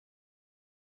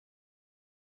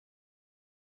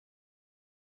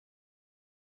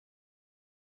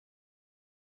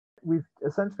we've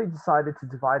essentially decided to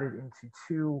divide it into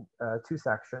two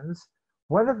sections.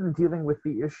 One of them dealing with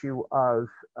the issue of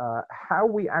how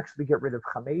we actually get rid of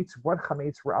chametz, what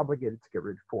chametz we're obligated to get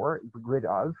rid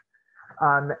of.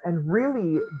 And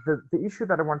really, the issue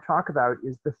that I want to talk about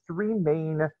is the three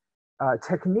main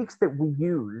techniques that we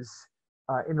use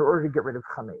in order to get rid of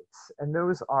chametz. And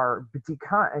those are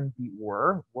b'dika and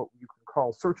bi'ur, what you can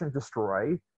call search and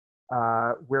destroy,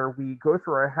 where we go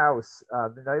through our house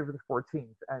the night of the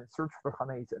 14th and search for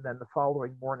chametz, and then the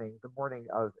following morning, the morning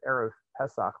of Erev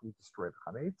Pesach, we destroy the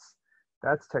chametz.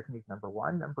 That's technique number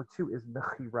one. Number two is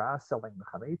mechira, selling the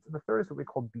chametz. And the third is what we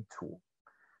call bitul,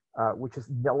 which is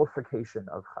nullification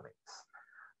of chametz.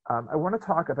 I want to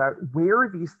talk about where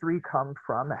these three come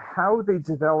from, how they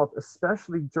develop,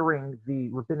 especially during the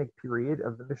rabbinic period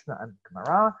of the Mishnah and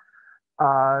Gemara,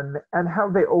 and how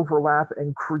they overlap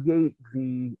and create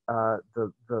the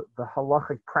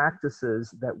halachic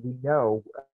practices that we know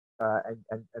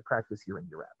and practice year in,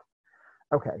 year out.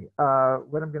 Okay,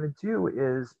 what I'm going to do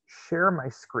is share my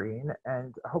screen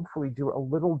and hopefully do a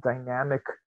little dynamic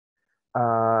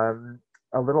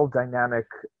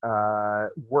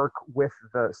work with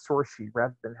the source sheet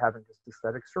rather than having just a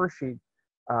static source sheet.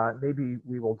 Maybe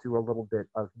we will do a little bit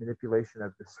of manipulation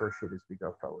of the source sheet as we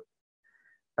go forward.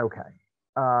 Okay,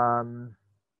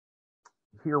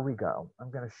 here we go. I'm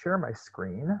going to share my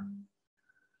screen.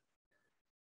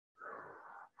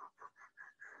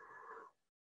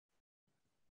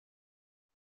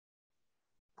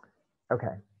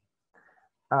 Okay.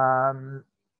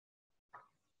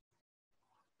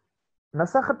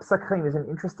 Masechet Pesachim is an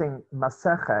interesting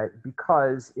masechet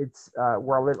because it's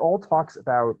while it all talks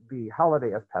about the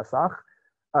holiday of Pesach,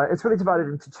 it's really divided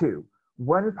into two.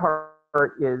 One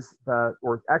part is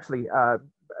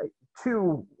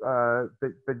two,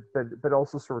 but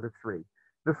also sort of three.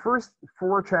 The first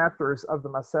four chapters of the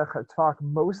masechet talk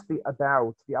mostly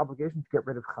about the obligation to get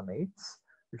rid of chametz,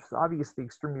 which is obviously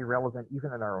extremely relevant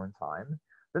even in our own time.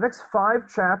 The next 5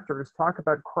 chapters talk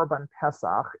about Korban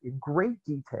Pesach in great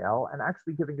detail and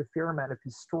actually giving a fair amount of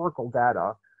historical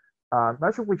data,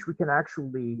 much of which we can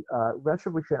actually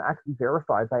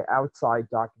verify by outside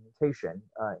documentation,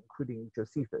 including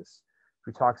Josephus,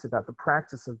 who talks about the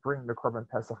practice of bringing the Korban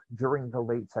Pesach during the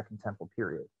late Second Temple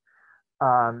period.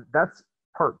 That's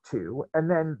part 2. And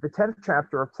then the 10th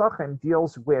chapter of Pesachim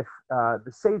deals with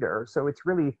the Seder. So it's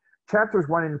really chapters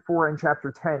 1 and 4 and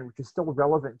chapter 10, which is still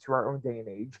relevant to our own day and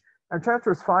age, and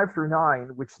chapters 5 through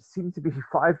 9, which seem to be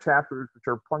 5 chapters which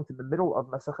are plunked in the middle of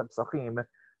Masechet Pesachim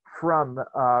from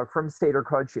Seder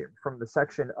Kodshim, from the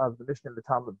section of the Mishnah and the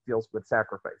Talmud that deals with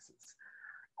sacrifices.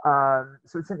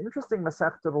 So it's an interesting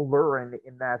Masechet to learn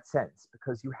in that sense,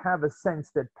 because you have a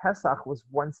sense that Pesach was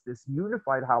once this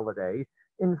unified holiday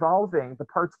involving the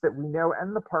parts that we know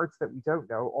and the parts that we don't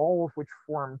know, all of which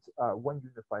formed one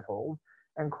unified whole.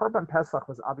 And Korban Pesach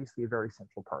was obviously a very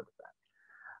central part of that.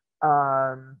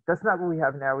 That's not what we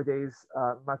have nowadays,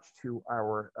 much to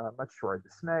our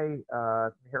dismay.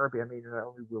 Rabbi, I mean, not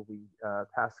only will we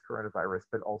pass coronavirus,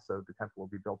 but also the temple will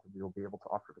be built and we will be able to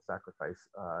offer the sacrifice,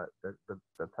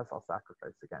 the Pesach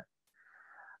sacrifice again.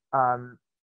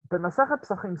 But Masechet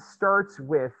Pesachim starts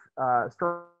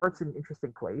in an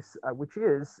interesting place, which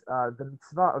is the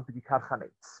mitzvah of B'dikat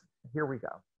Chametz. Here we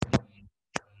go.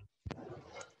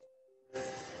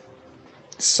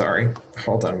 Sorry,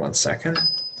 hold on one second.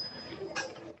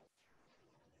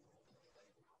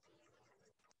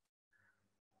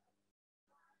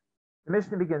 The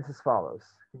Mishnah begins as follows.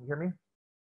 Can you hear me?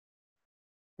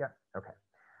 Yeah, okay.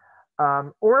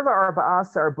 On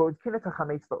the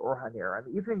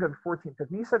evening of the 14th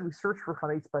of Nisan, we search for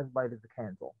chametz by the light of the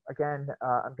candle. Again,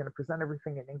 I'm going to present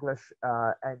everything in English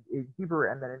and in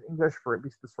Hebrew, and then in English for at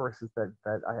least the sources that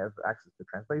I have access to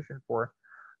translation for.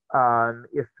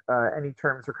 If any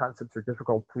terms or concepts are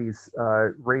difficult, please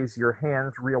raise your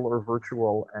hands, real or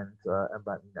virtual, and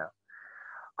let me know.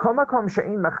 Any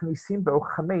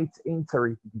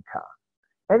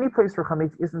place where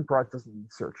chametz isn't brought doesn't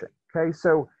need searching. Okay,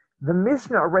 so the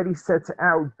Mishnah already sets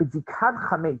out b'dikat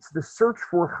chametz, the search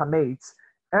for chametz,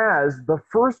 as the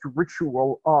first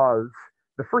ritual of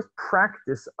the first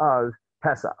practice of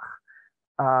Pesach.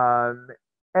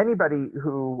 Anybody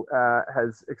who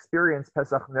has experienced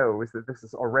Pesach knows that this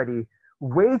is already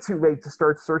way too late to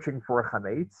start searching for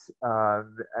chametz.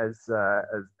 As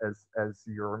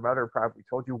your mother probably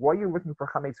told you, why are you looking for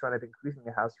chametz when I've been cleaning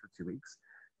the house for 2 weeks?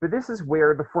 But this is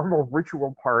where the formal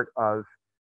ritual part of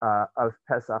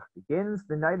Pesach begins.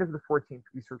 The night of the 14th,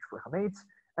 we search for chametz,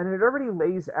 and it already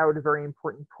lays out a very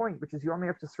important point, which is you only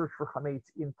have to search for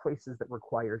chametz in places that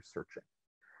require searching.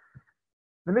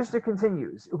 The Mishnah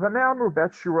continues,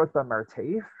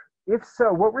 If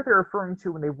so, what were they referring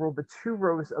to when they ruled the 2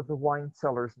 rows of the wine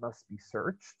cellars must be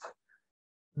searched?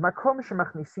 Makom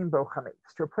shemachnisim bo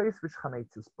chametz, to a place which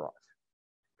chametz is brought.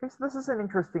 Okay, so this is an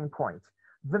interesting point.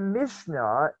 The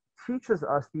Mishnah teaches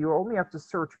us that you only have to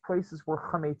search places where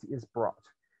chametz is brought.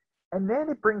 And then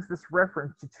it brings this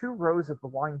reference to 2 rows of the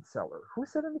wine cellar. Who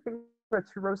said anything about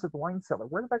 2 rows of the wine cellar?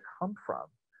 Where did that come from?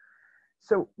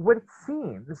 So what it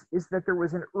seems is that there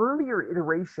was an earlier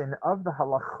iteration of the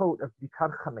halachot of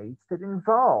bikar chametz that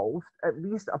involved at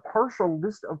least a partial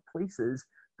list of places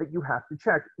that you have to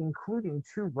check, including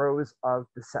 2 rows of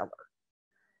the cellar.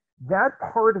 That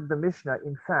part of the Mishnah,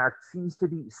 in fact, seems to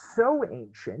be so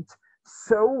ancient,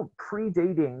 so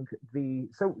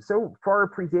far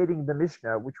predating the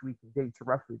Mishnah, which we can date to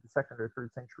roughly the 2nd or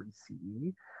 3rd century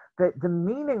CE, that the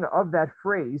meaning of that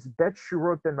phrase, bet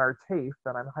shurot b'martef,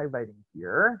 that I'm highlighting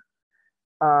here,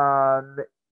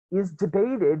 is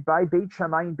debated by Beit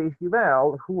Shammai and Beit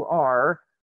Hillel, who are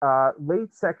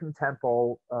late Second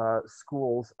Temple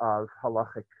schools of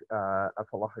halachic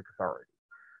authority.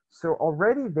 So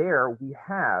already there we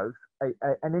have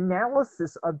an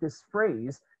analysis of this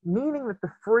phrase, meaning that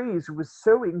the phrase was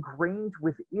so ingrained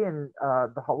within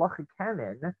the halachic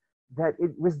canon that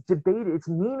it was debated. Its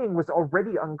meaning was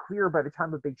already unclear by the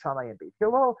time of Beit Shammai and Beit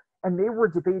Hillel, and they were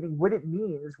debating what it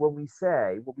means when we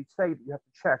say that you have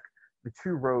to check the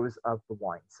 2 rows of the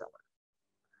wine cellar.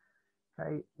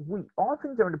 Okay, we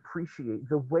often don't appreciate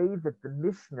the way that the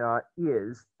Mishnah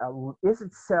is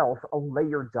itself a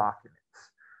layered document.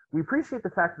 We appreciate the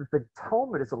fact that the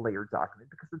Talmud is a layered document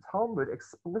because the Talmud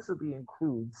explicitly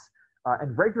includes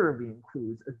and regularly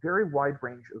includes a very wide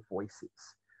range of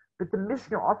voices. But the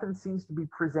Mishnah often seems to be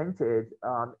presented,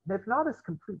 if not as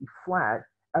completely flat,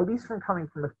 at least from coming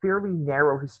from a fairly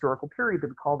narrow historical period that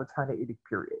we call the Tannaitic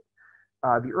period.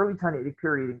 The early Tannaitic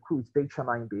period includes Beit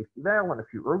Shammai and Beit Hillel and a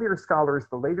few earlier scholars.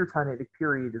 The later Tannaitic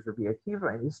period is Rabbi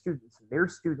Akiva and his students and their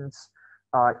students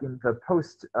in the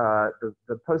post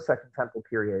Second Temple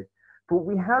period. But what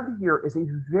we have here is a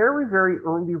very, very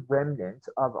early remnant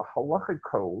of a halachic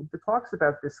code that talks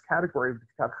about this category of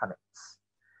b'tikat chametz.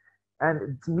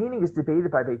 And its meaning is debated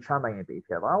by Beit Shammai and Beit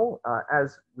Hillel.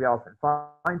 As we often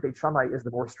find, Beit Shammai is the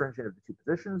more stringent of the 2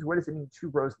 positions. What does it mean 2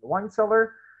 rows in the wine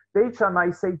cellar? Beit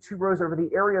Shammai say 2 rows over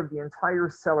the area of the entire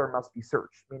cellar must be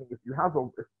searched. Meaning, if you have a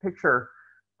picture,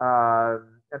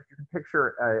 if you can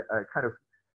picture a kind of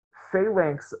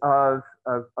phalanx of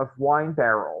wine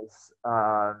barrels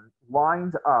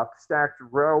lined up, stacked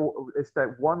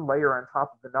one layer on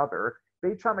top of another.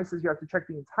 Beit Shammai says you have to check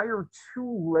the entire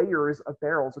 2 layers of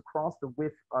barrels across the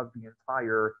width of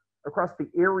across the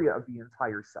area of the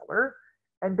entire cellar.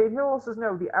 And Beit Hillel says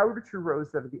no, the outer 2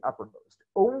 rows that are the uppermost.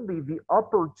 Only the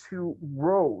upper 2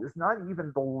 rows, not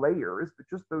even the layers, but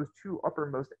just those 2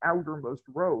 outermost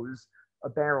rows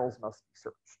of barrels must be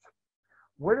searched.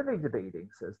 What are they debating,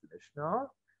 says the Mishnah?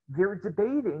 They're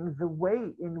debating the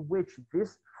way in which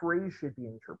this phrase should be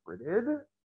interpreted.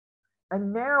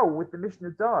 And now what the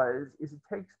Mishnah does is it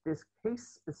takes this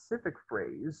case-specific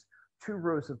phrase, 2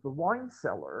 rows of the wine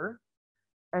cellar,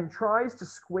 and tries to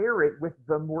square it with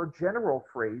the more general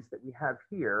phrase that we have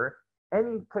here,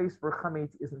 any place where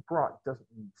chametz isn't brought doesn't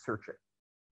need searching.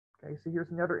 Okay, so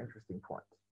here's another interesting point.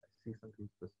 I see something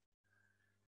just...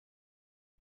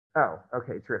 Oh,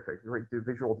 okay, terrific. Great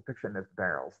visual depiction of the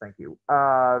barrels. Thank you.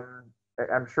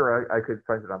 I'm sure I could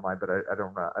find it online, but I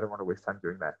don't want to waste time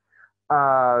doing that.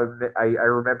 I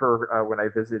remember when I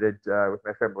visited with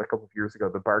my family a couple of years ago,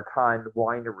 the Barkan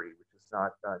winery, which is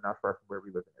not far from where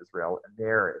we live in Israel, and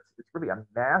there it's really a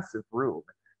massive room.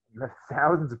 You have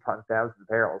thousands upon thousands of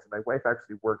barrels. And my wife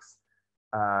actually worked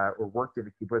in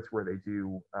a kibbutz where they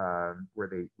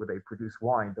produce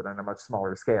wine, but on a much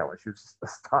smaller scale. And she was just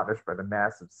astonished by the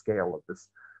massive scale of this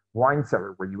wine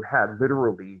cellar, where you had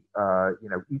literally,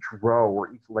 each row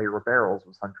or each layer of barrels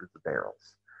was hundreds of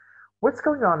barrels. What's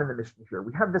going on in the Mishnah here?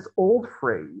 We have this old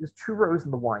phrase, 2 rows in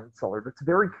the wine cellar, that's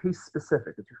very case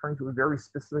specific. It's referring to a very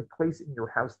specific place in your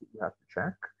house that you have to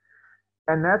check.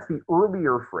 And that's the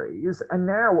earlier phrase. And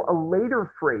now a later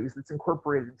phrase that's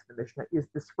incorporated into the Mishnah is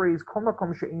this phrase, Kol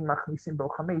makom she'ein machnisim bo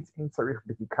chametz ein tzarich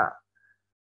b'dika.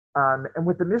 And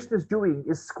what the Mishnah is doing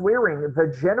is squaring the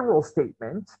general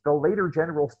statement, the later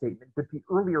general statement, with the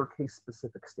earlier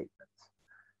case-specific statement.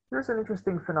 Here's an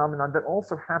interesting phenomenon that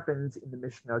also happens in the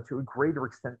Mishnah to a greater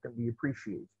extent than we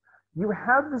appreciate. You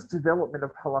have this development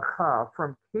of halakha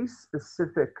from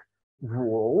case-specific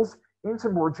rules into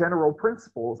more general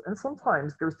principles, and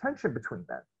sometimes there's tension between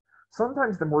them.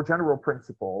 Sometimes the more general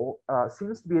principle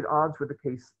seems to be at odds with the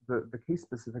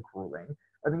case-specific ruling,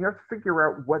 and then you have to figure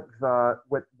out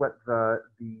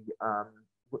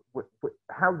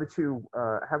how the two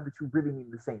really mean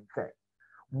the same thing.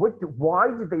 Why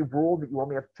did they rule that you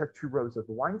only have to check 2 rows of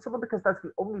the wine cellar? Because that's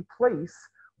the only place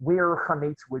where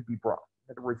chametz would be brought.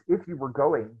 In other words, if you were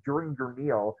going during your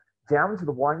meal down to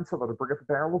the wine cellar to bring up a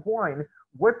barrel of wine,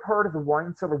 what part of the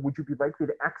wine cellar would you be likely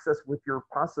to access with your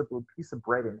possible piece of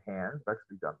bread in hand? I've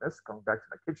actually done this, going back to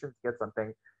my kitchen to get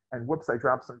something, and whoops, I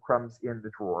dropped some crumbs in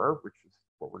the drawer, which is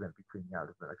what we're going to be cleaning out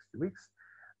in the next 2 weeks.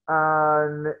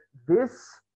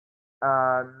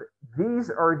 These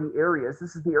are the areas,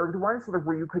 this is the area of the wine cellar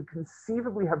where you could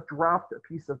conceivably have dropped a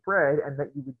piece of bread and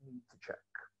that you would need to check.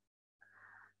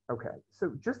 Okay,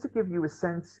 so just to give you a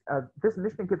sense, this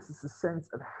Mishnah gives us a sense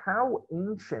of how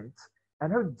ancient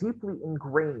and how deeply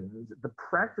ingrained the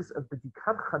practice of the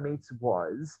Dikat Chametz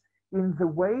was in the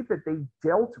way that they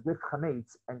dealt with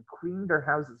Chametz and cleaned their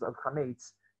houses of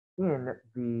Chametz in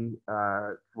the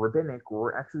rabbinic,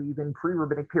 or actually even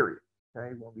pre-rabbinic period.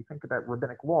 Okay, when we think about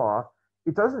rabbinic law,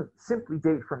 it doesn't simply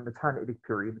date from the Tannaitic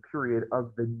period, the period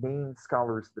of the main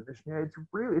scholars of the Mishnah.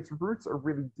 Its roots are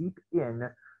really deep in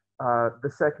the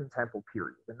Second Temple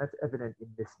period, and that's evident in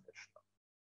this Mishnah.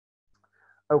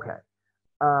 Okay.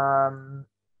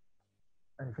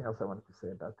 Anything else I wanted to say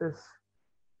about this?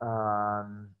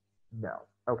 No.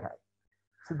 Okay.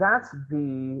 So that's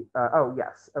the, oh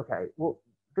yes, okay. Well,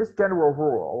 this general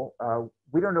rule,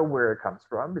 we don't know where it comes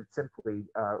from. It's simply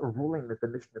a ruling that the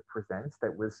Mishnah presents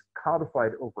that was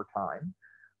codified over time.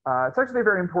 It's actually a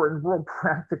very important rule,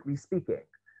 practically speaking.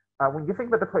 When you think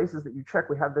about the places that you check,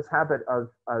 we have this habit of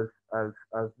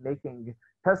making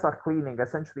Pesach cleaning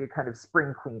essentially a kind of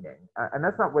spring cleaning, and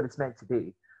that's not what it's meant to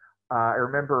be. I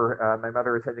remember my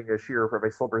mother attending a shiur of Rabbi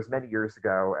Silber's many years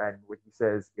ago, and what he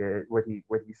says, what he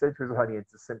said to his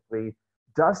audience is simply,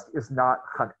 "Dust is not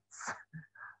chametz."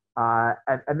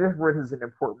 And this word is an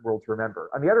important rule to remember.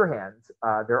 On the other hand,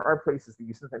 there are places that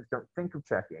you sometimes don't think of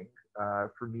checking.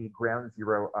 For me, ground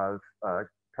zero of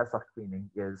Pesach cleaning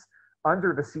is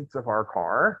under the seats of our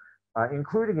car,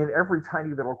 including in every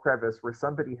tiny little crevice where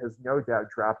somebody has no doubt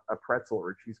dropped a pretzel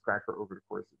or a cheese cracker over the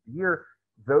course of the year.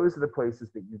 Those are the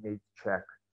places that you need to check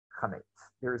chametz.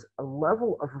 There's a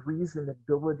level of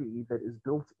reasonability that is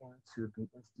built into the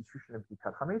institution of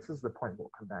Dikat Chametz. This is the point we'll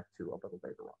come back to a little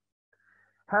later on.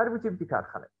 How do we do Dikat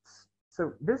Chametz?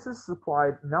 So this is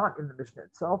supplied not in the Mishnah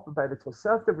itself, but by the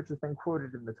Tosefta, which has been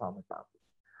quoted in the Talmud Bavli.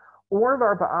 Or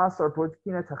l'arba'asar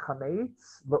bodkina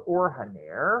chametz le'or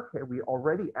haner. Okay, we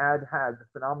already had the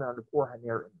phenomenon of or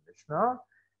haner in the Mishnah,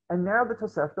 and now the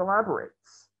Tosefta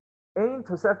elaborates. Ein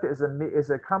Tosefta is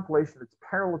a compilation that's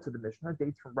parallel to the Mishnah,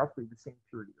 dates from roughly the same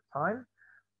period of time,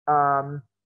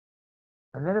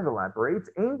 and then it elaborates.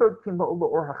 Ein bodkin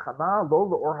le'or hachama lo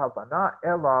le'or havana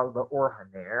ela le'or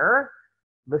haner.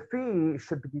 Lefi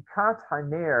shebedikat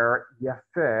haner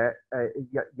yafe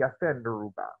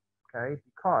meruba. Okay,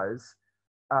 because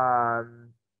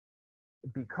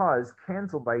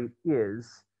candlelight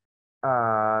is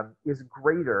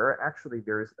greater. Actually,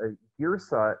 there's a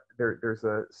girsa. There's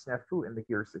a snafu in the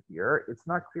girsa here. It's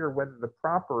not clear whether the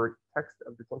proper text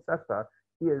of the Tosefta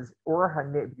is or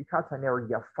b'dikat haner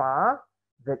yafa,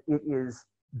 that it is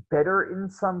better in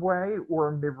some way,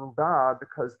 or meruba,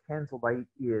 because candlelight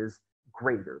is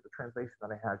greater. The translation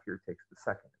that I have here takes the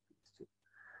second of these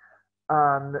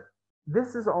two.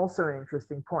 This is also an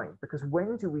interesting point, because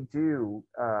when do we do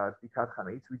Dikat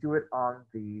Chametz? We do it on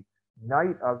the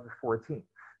night of the 14th.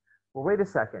 Well, wait a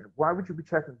second. Why would you be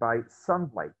checking by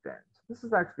sunlight then? So this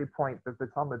is actually a point that the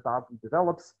Talmud Bavli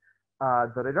develops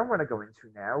that I don't want to go into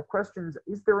now. Questions,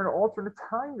 is there an alternate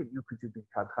time that you could do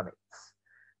Dikat Chametz?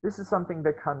 This is something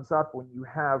that comes up when you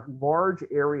have large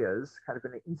areas, kind of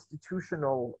an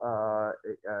institutional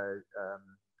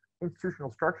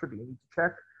structure that you need to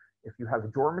check. If you have a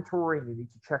dormitory and you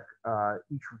need to check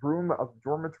each room of the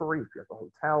dormitory, if you have a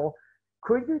hotel,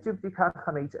 could you do Dikat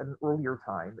Chametz at an earlier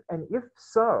time? And if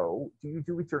so, do you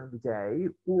do it during the day,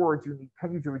 or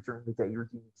can you do it during the day, or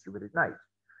do you need to do it at night?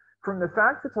 From the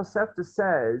fact that Tosefta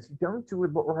says you don't do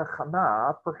it l'or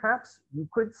hachama, perhaps you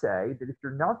could say that if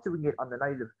you're not doing it on the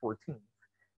night of the 14th,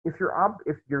 if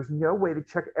there's no way to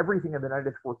check everything on the night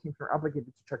of the 14th, you're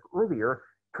obligated to check earlier.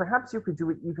 Perhaps you could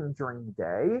do it even during the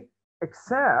day.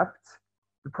 Except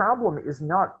the problem is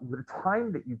not the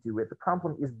time that you do it, the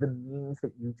problem is the means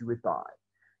that you do it by.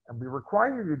 And we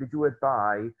require you to do it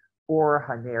by or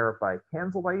haner, by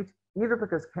candlelight, either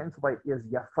because candlelight is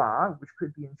yafa, which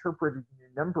could be interpreted in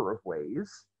a number of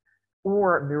ways,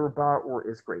 or miruba, or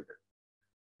is greater.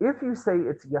 If you say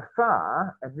it's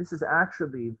yafa, and this is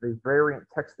actually the variant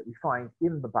text that we find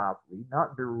in the Bavli,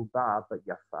 not miruba, but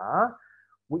yafa,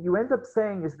 what you end up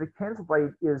saying is that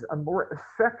candlelight is a more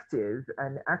effective,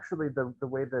 and actually the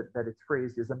way that it's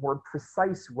phrased is a more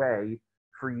precise way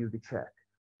for you to check.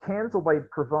 Candlelight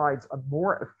provides a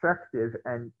more effective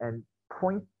and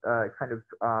point what's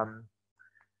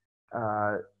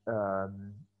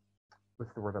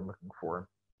the word I'm looking for?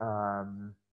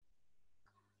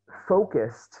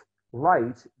 Focused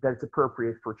light that's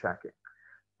appropriate for checking.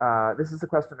 This is a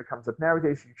question that comes up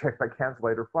nowadays. Should you check by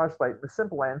candlelight or flashlight? And the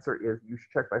simple answer is you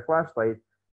should check by flashlight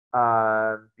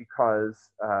because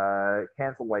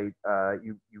candlelight,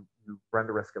 you run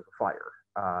the risk of a fire.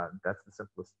 That's the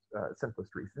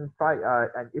simplest reason.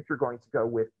 And if you're going to go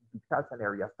with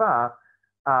Yafa,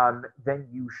 then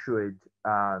you should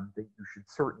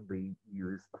certainly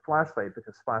use a flashlight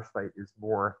because flashlight is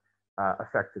more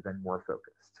effective and more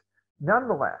focused.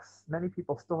 Nonetheless, many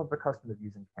people still have the custom of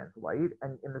using candlelight,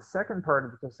 and in the second part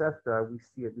of the Tosefta, we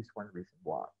see at least one reason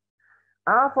why.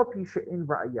 Even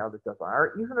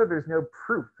though there's no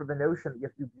proof for the notion that you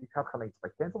have to be chametz by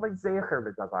candlelight,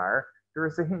 there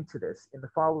is a hint to this in the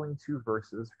following two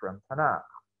verses from Tanakh.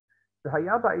 In that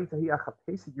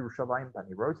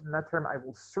term, I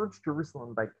will search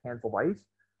Jerusalem by candlelight,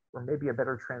 or maybe a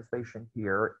better translation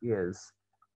here is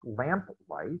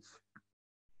lamplight.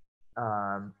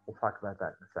 We'll talk about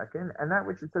that in a second. And that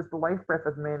which it says, the life breath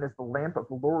of man is the lamp of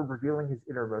the Lord, revealing his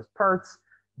innermost parts.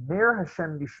 Ner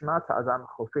Hashem nishmat adam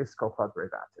chofes kol chadrei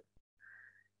vatim.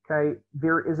 Okay,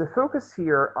 there is a focus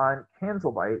here on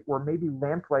candlelight, or maybe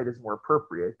lamplight is more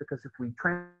appropriate, because if we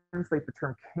translate the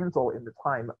term candle in the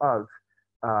time of,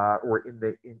 or in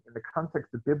the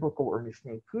context of biblical or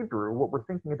Mishneh Hebrew, what we're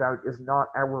thinking about is not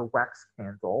our wax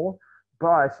candle,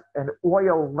 but an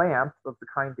oil lamp of the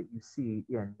kind that you see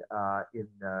in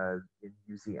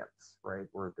museums, right,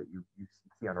 or that you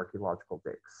see on archaeological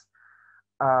digs.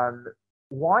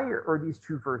 Why are these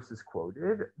two verses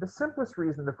quoted? The simplest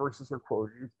reason the verses are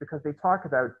quoted is because they talk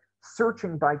about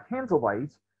searching by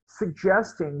candlelight,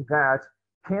 suggesting that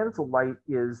candlelight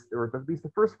is, or at least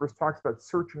the first verse talks about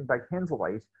searching by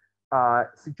candlelight,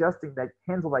 suggesting that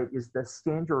candlelight is the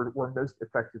standard or most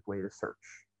effective way to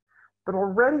search. But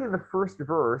already in the first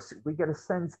verse, we get a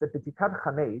sense that the B'dikat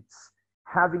Chametz,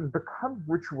 having become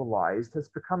ritualized, has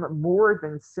become more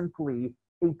than simply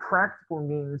a practical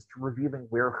means to revealing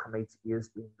where Chametz is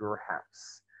in your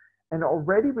house. And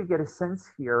already we get a sense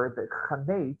here that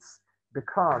Chametz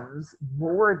becomes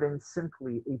more than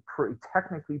simply a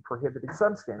technically prohibited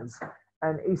substance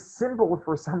and a symbol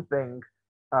for something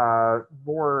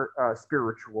more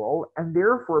spiritual. And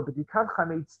therefore, B'dikat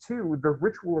Chametz too, the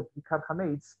ritual of B'dikat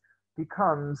Chametz,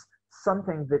 becomes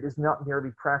something that is not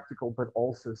merely practical, but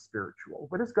also spiritual.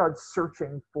 What is God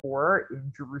searching for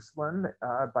in Jerusalem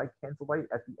by candlelight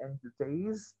at the end of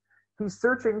days? He's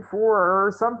searching for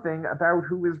something about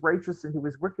who is righteous and who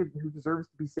is wicked and who deserves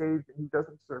to be saved and who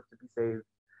doesn't deserve to be saved.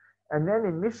 And then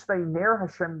in Mishlei Ner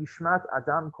Hashem Nishmat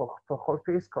Adam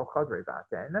Chofes Kol Chadrei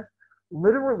Vaten,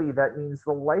 literally that means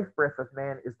the life breath of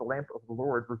man is the lamp of the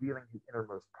Lord, revealing his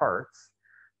innermost parts.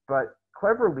 But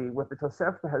cleverly, what the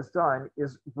Tosefta has done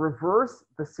is reverse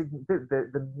the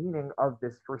meaning of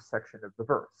this first section of the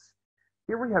verse.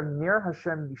 Here we have Ner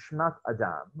Hashem Nishmat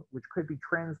Adam, which could be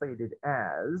translated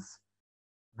as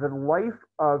the life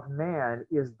of man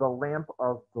is the lamp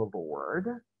of the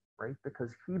Lord, right?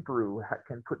 Because Hebrew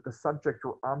can put the subject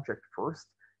or object first.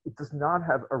 It does not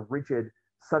have a rigid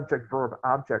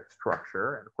subject-verb-object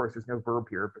structure. And of course, there's no verb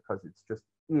here because it's just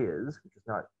is, which is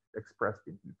not expressed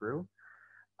in Hebrew.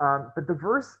 But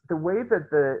the way that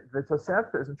the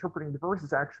Tosefta is interpreting the verse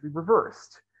is actually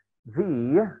reversed.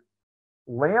 The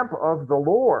lamp of the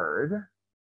Lord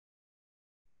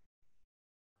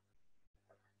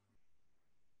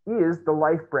is the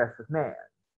life breath of man.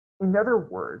 In other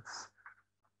words,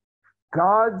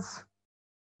 God's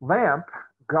lamp,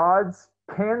 God's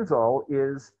candle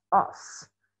is us.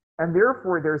 And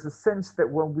therefore, there's a sense that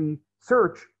when we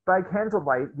search by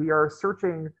candlelight, we are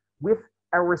searching with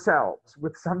ourselves,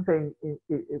 with something,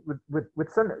 with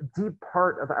some deep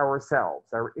part of ourselves,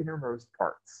 our innermost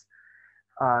parts.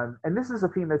 And this is a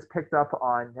theme that's picked up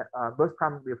on, most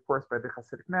prominently, of course, by the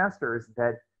Hasidic masters,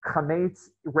 that Chametz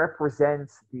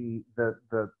represents the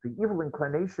evil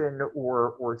inclination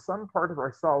or some part of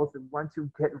ourselves that we want to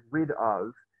get rid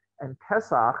of. And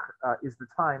Pesach is the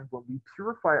time when we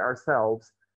purify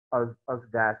ourselves of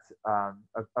that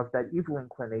evil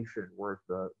inclination, or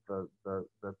the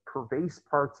pervasive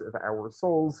parts of our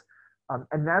souls,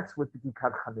 and that's what the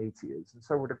B'dikat Chametz is. And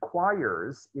so it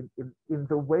acquires, in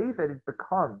the way that it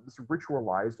becomes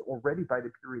ritualized already by the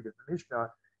period of the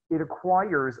Mishnah, it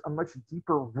acquires a much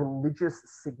deeper religious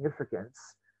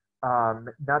significance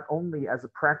not only as a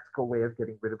practical way of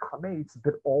getting rid of chametz,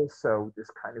 but also this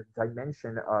kind of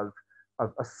dimension of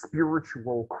a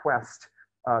spiritual quest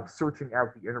of searching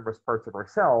out the innermost parts of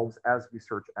ourselves as we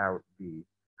search out the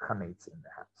chametz in the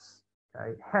house.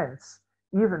 Okay? Hence,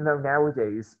 even though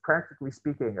nowadays, practically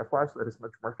speaking, a flashlight is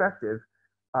much more effective,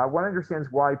 one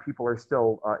understands why people are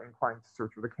still inclined to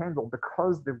search with a candle,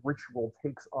 because the ritual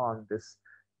takes on this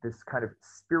kind of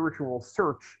spiritual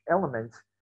search element.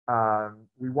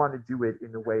 We want to do it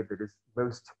in a way that is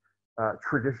most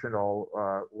traditional,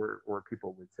 or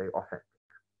people would say authentic.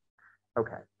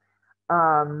 Okay.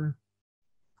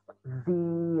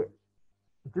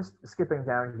 Just skipping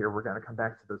down here, we're going to come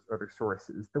back to those other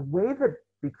sources. The way that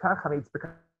Biktat Chametz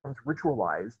becomes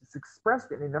ritualized is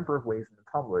expressed in a number of ways in the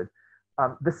Talmud.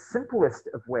 The simplest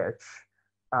of which,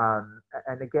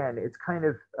 and again, it's kind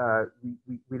of,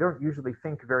 we don't usually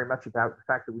think very much about the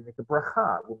fact that we make a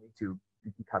bracha when we do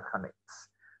Biktat Chametz.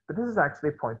 But this is actually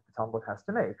a point the Talmud has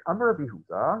to make. Amar Rabbi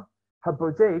Yehuda,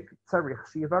 habodek tzarich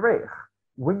shivarech.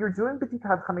 When you're doing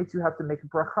B'tikat Chametz, you have to make a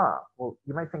bracha. Well,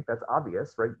 you might think that's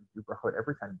obvious, right? You do brachot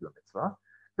every time you do a mitzvah.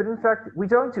 But in fact, we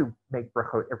don't make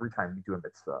brachot every time you do a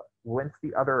mitzvah. When's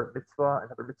the other mitzvah,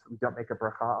 another mitzvah we don't make a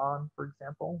bracha on, for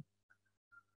example?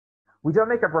 We don't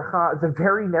make a bracha the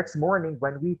very next morning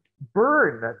when we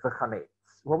burn the chametz.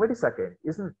 Well, wait a second.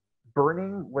 Isn't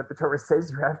burning what the Torah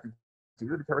says you have to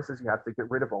do? The Torah says you have to get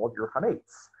rid of all of your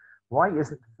chametz. Why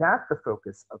isn't that the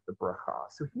focus of the bracha?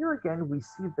 So here again, we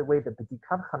see the way that the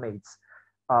B'tikat Chametz,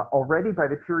 already by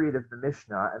the period of the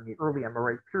Mishnah and the early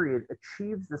Amorite period,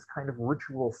 achieves this kind of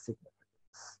ritual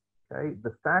significance. Okay,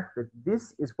 the fact that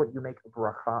this is what you make a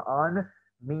bracha on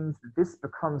means that this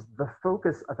becomes the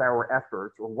focus of our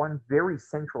efforts, or one very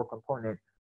central component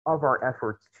of our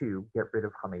efforts to get rid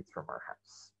of chametz from our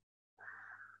house.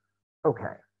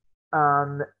 Okay.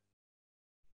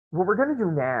 What we're going to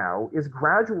do now is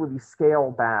gradually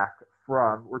scale back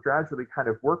from, or gradually kind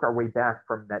of work our way back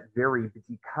from that very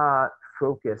b'tika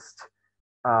focused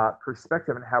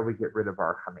perspective on how we get rid of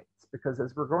our chametz. Because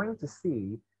as we're going to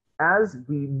see, as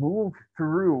we move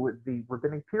through the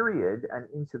rabbinic period and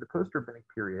into the post-rabbinic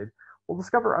period, we'll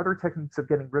discover other techniques of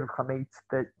getting rid of chametz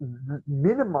that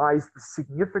minimize the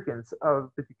significance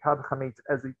of b'tikat chametz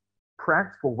as a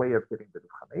practical way of getting rid of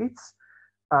chametz.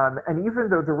 And even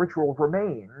though the ritual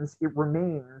remains, it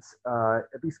remains,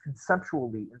 at least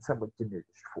conceptually, in somewhat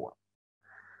diminished form.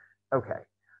 Okay.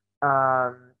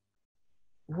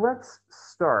 Let's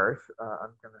start.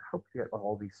 I'm going to hope to get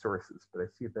all these sources, but I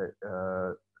see that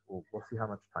we'll see how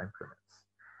much time permits.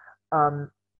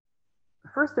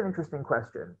 First, an interesting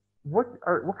question. What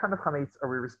kind of chametz are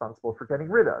we responsible for getting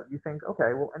rid of? You think,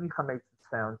 okay, well, any chametz that's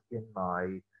found in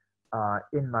my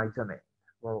domain.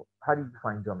 Well, how do you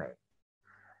define domain?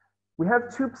 We have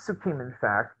two psukim, in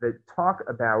fact, that talk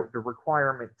about the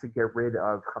requirement to get rid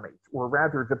of chametz, or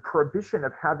rather the prohibition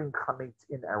of having chametz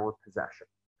in our possession.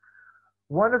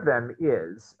 One of them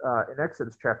is in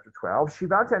Exodus chapter 12,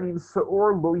 Shivat yanim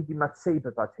se'or lo yimatzei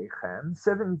bevatechem,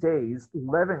 7 days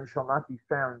leaven shall not be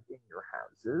found in your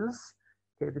houses.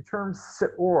 Okay, the term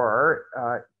se'or,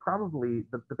 probably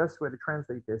the best way to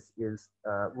translate this is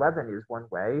leaven is one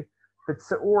way, but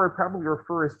se'or probably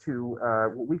refers to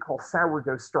what we call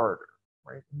sourdough starter.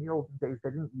 Right? In the olden days,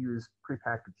 they didn't use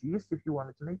prepackaged yeast. If you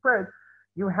wanted to make bread,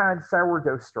 you had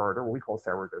sourdough starter, what we call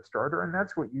sourdough starter, and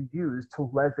that's what you use to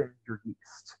leaven your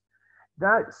yeast.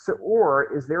 That se'or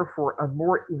is therefore a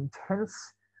more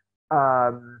intense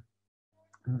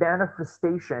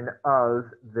manifestation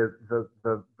of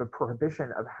the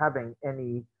prohibition of having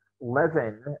any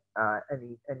leaven,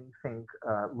 anything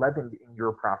leavened in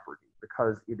your property,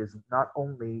 because it is not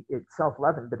only itself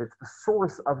leavened, but it's the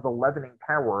source of the leavening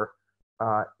power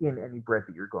in any bread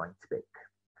that you're going to bake.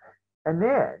 And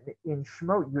then in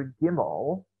Shemot Yud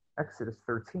Gimel, Exodus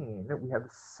 13, we have a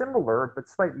similar but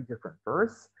slightly different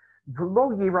verse. No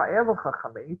leavened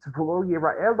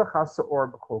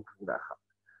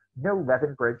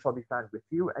bread shall be found with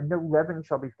you, and no leaven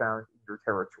shall be found in your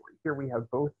territory. Here we have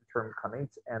both the term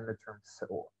chametz and the term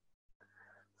se'or.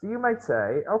 So you might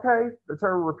say, okay, the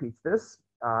Torah repeats this.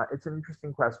 It's an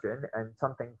interesting question, and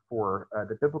something for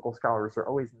the biblical scholars are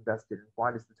always invested in. Why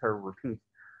does the Torah repeat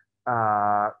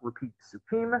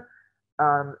psukim?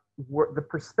 The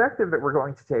perspective that we're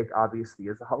going to take, obviously,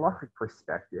 is a halachic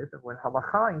perspective. And when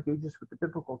halacha engages with the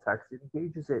biblical text, it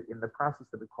engages it in the process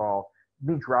that we call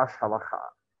midrash halacha.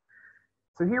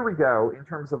 So here we go in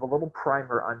terms of a little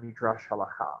primer on midrash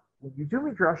halacha. When you do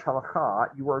midrash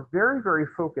halacha, you are very, very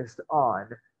focused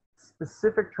on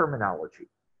specific terminology.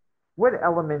 What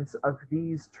elements of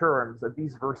these terms, of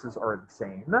these verses, are the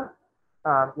same?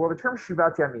 Well, the term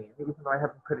Shivat Yamin, even though I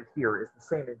haven't put it here, is the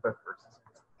same in both verses.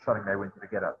 I'm just shutting my window to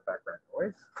get out the background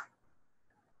noise.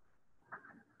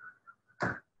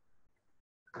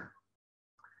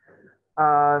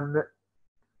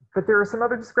 But there are some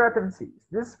other discrepancies.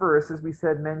 This verse, as we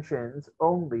said, mentions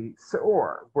only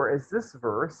Seor, whereas this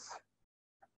verse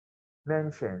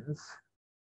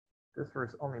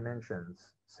only mentions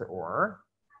Seor.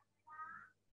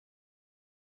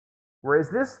 Whereas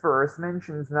this verse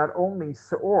mentions not only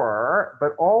Seor,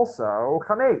 but also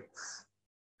Chametz.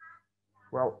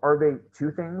 Well, are they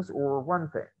two things or one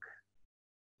thing?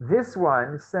 This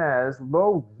one says,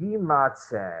 Lo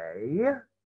yimatzeh,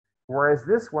 whereas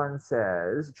this one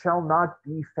says, shall not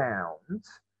be found,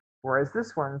 whereas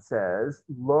this one says,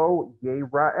 Lo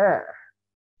yera'eh.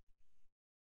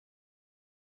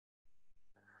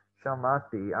 Shall not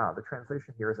be, the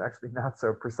translation here is actually not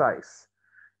so precise.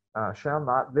 Shall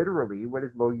not, literally, what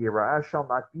is lo yera'eh? Shall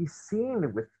not be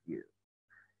seen with you.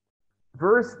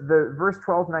 Verse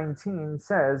 12:19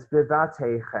 says,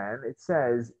 Bevatechem, it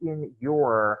says, in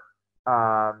your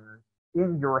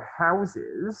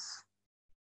houses,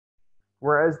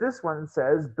 whereas this one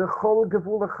says, Bechol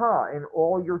gevulecha, in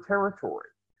all your territory.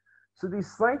 So these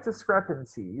slight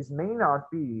discrepancies may not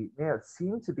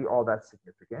seem to be all that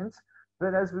significant,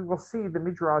 but as we will see, the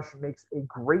Midrash makes a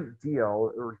great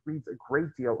deal, or reads a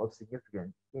great deal of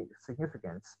significance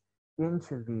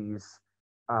into these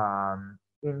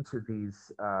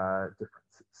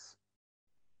differences.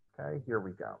 Okay, here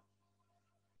we go.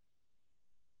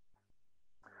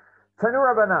 Tanu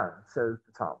Rabbanan, says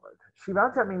the Talmud,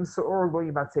 Shivat Yamim Seor lo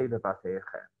yimatzeh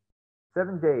bevatechem.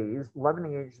 7 days,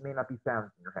 leavening agents may not be found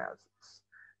in your houses.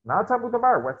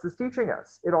 What's this teaching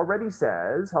us? It already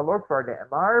says, no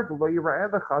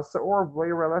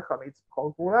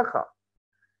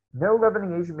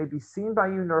leavening agent may be seen by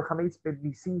you, nor chametz may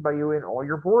be seen by you in all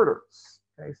your borders.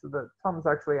 Okay, so the Talmud is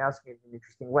actually asking in an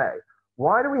interesting way.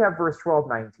 Why do we have verse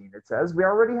 12:19? It says we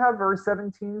already have verse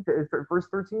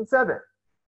 13:7,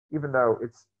 even though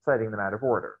it's citing them out of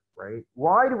order, right?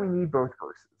 Why do we need both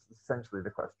verses? Is essentially the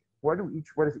question. What does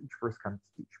each verse come to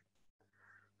teach me?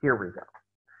 Here we go.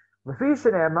 Because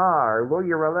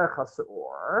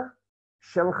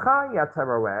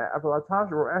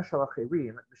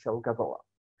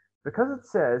it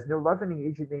says no leavening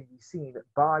agent may be seen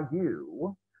by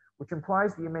you, which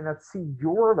implies that you may not see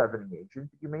your leavening agent,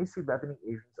 but you may see leavening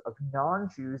agents of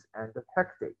non-Jews and of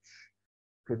Hekdesh.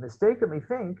 You could mistakenly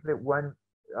think that when,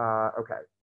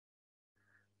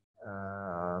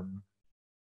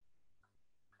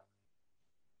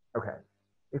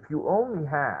 if you only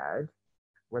had,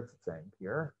 what's it saying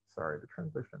here? Sorry, the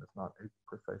translation is not as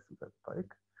precise as I'd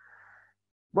like.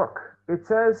 Look, it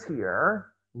says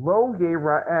here, Lo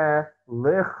yera'eh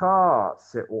lecha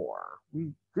seor.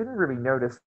 We didn't really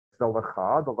notice the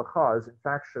lecha. The lecha is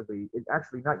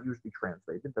actually not usually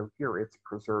translated, though here it's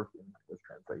preserved in this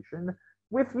translation.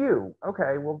 With you.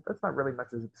 Okay, well, that's not really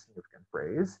much of a significant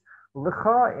phrase.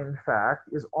 Lecha, in fact,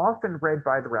 is often read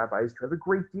by the rabbis to have a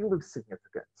great deal of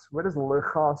significance. What does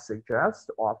lecha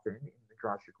suggest? Often in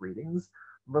Midrashic readings,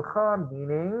 lecha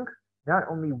meaning not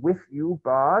only with you,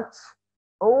 but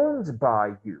owned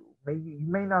by you. You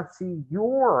may not see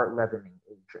your leavening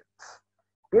agent.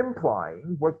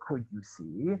 Implying, what could you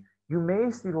see? You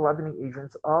may see the leavening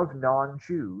agents of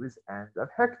non-Jews and of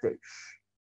Hekdesh.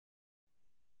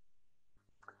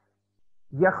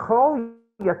 Yachol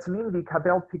yatmin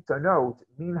v'kabel piktonot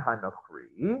min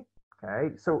hanochri.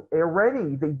 Okay, so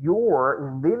already the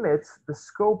your limits the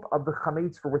scope of the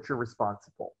chametz for which you're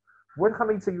responsible. What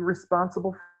chametz are you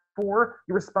responsible for?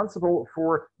 You're responsible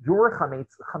for your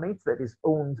chametz that is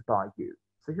owned by you.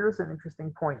 So here's an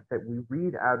interesting point that we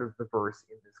read out of the verse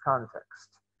in this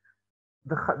context.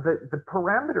 The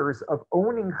parameters of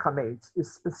owning chametz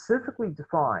is specifically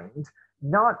defined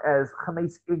not as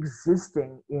chametz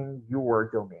existing in your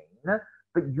domain,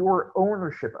 but your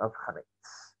ownership of chametz.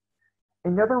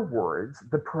 In other words,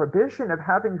 the prohibition of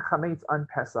having chametz on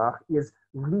Pesach is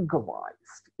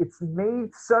legalized. It's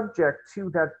made subject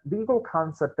to that legal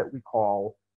concept that we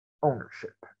call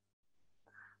ownership.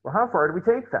 Well, how far do we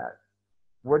take that?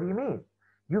 What do you mean?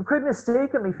 You could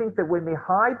mistakenly think that when they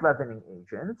hide leavening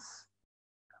agents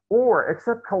or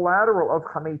accept collateral of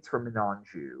chametz from a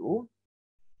non-Jew,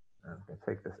 I'm going to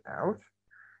take this out.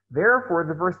 Therefore,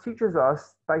 the verse teaches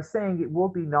us by saying it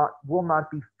will not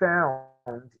be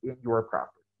found in your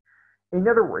property. In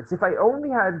other words, if I only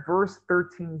had verse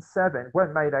 13:7,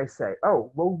 what might I say?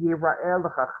 Oh, lo yira'eh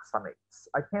lecha chametz.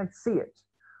 I can't see it.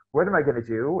 What am I going to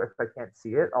do if I can't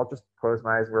see it? I'll just close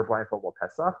my eyes and wear blindfold while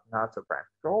Pesach. Not so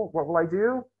practical. What will I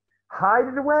do? Hide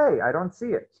it away. I don't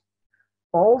see it.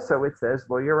 Also, it says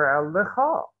lo yara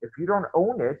lecha. If you don't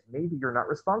own it, maybe you're not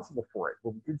responsible for it.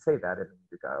 Well, we did say that a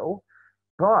minute ago,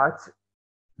 but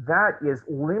that is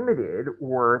limited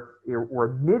or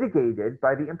mitigated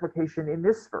by the implication in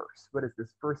this verse. What does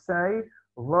this verse say?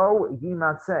 Lo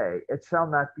yimatzeh, it shall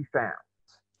not be found.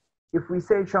 If we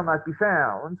say it shall not be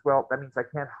found, well, that means I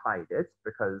can't hide it,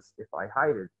 because if I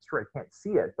hide it, sure, I can't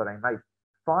see it, but I might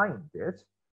find it.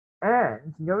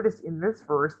 And notice in this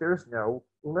verse, there's no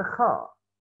lecha.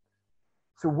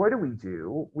 So what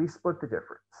do? We split the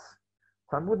difference.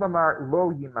 Talmud lamar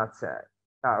lo yimatzeh.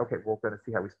 Okay, we're going to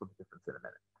see how we split the difference in a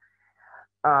minute.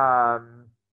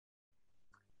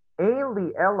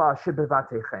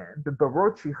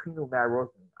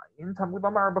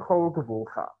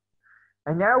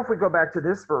 And now if we go back to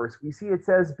this verse, we see it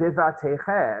says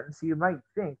bivatechem, so you might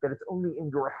think that it's only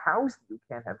in your house that you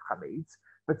can't have chametz,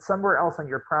 but somewhere else on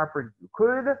your property you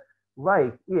could,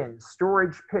 like in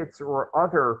storage pits or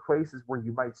other places where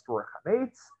you might store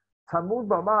chametz. Talmud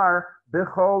lamar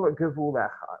bechol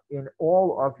gevulecha, in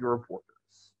all of your borders.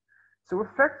 So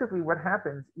effectively what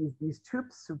happens is these two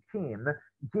psukim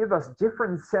give us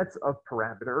different sets of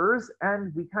parameters,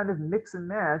 and we kind of mix and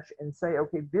match and say,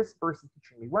 okay, this verse is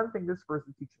teaching me one thing, this verse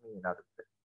is teaching me another thing.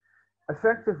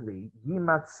 Effectively,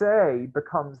 yimatzeh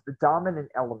becomes the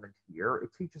dominant element here.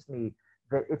 It teaches me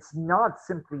that it's not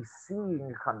simply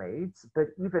seeing chametz, but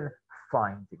even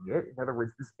finding it. In other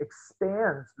words, this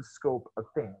expands the scope of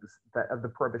things, of the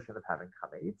prohibition of having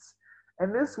chametz.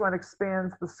 And this one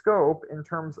expands the scope in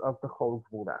terms of the chol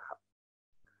gvulecha.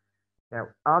 Now,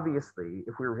 obviously,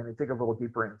 if we were going to dig a little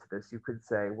deeper into this, you could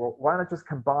say, well, why not just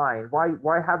combine?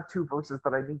 Why have two verses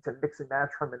that I need to mix and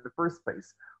match from in the first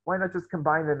place? Why not just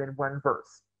combine them in one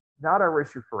verse? Not our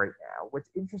issue for right now.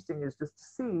 What's interesting is just to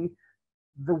see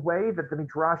the way that the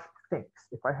Midrash thinks.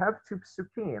 If I have two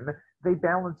psukim, they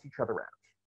balance each other out.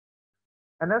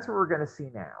 And that's what we're going to see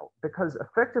now, because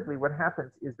effectively what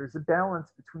happens is there's a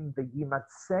balance between the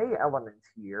yimatzeh element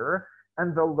here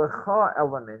and the lecha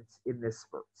element in this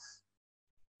verse.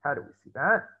 How do we see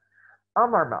that?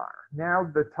 Amar Mar. Now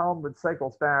the Talmud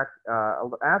cycles back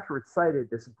after it cited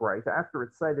this bright, after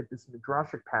it cited this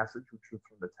midrashic passage, which was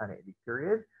from the 1080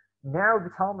 period. Now the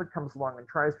Talmud comes along and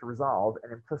tries to resolve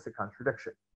an implicit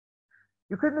contradiction.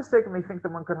 You could mistakenly think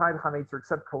that one could hide chametz or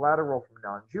accept collateral from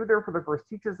non-Jew. Therefore, the verse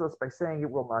teaches us by saying it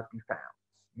will not be found.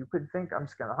 You could think I'm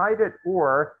just going to hide it,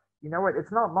 or you know what?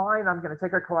 It's not mine. I'm going to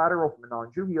take a collateral from a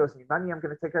non-Jew. He owes me money. I'm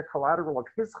going to take a collateral of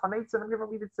his chametz, and I'm going to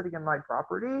leave it sitting in my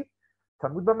property.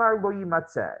 Talmud lamar lo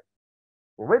yimatzeh.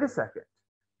 Well, wait a second.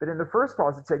 But in the first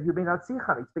clause, it said you may not see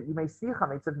chametz, but you may see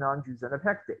chametz of non-Jews and of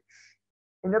hekdesh.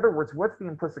 In other words, what's the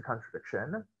implicit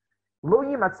contradiction? Lo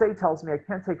yimatzeh tells me I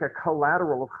can't take a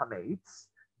collateral of chametz,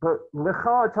 but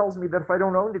lecha tells me that if I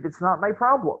don't own it, it's not my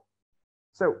problem.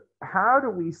 So how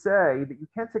do we say that you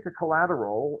can't take a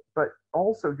collateral, but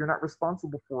also you're not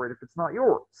responsible for it if it's not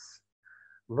yours?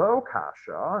 Lo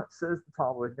kasha, says the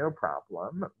Talmud, no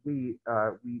problem. We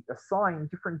assign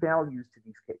different values to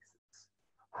these cases.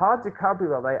 Ha de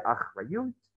kabila le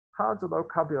achrayut, ha de lo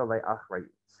kabila le achrayut.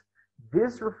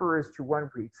 This refers to one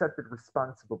where he accepted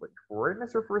responsibility for it, and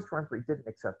this refers to one where he didn't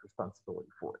accept responsibility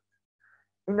for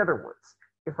it. In other words,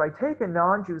 if I take a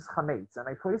non-Jew's chametz and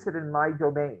I place it in my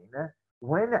domain,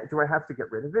 when do I have to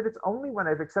get rid of it? It's only when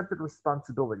I've accepted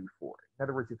responsibility for it. In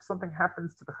other words, if something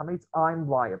happens to the chametz, I'm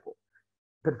liable.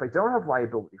 But if I don't have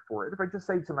liability for it, if I just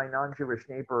say to my non-Jewish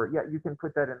neighbor, yeah, you can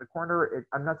put that in the corner,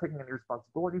 I'm not taking any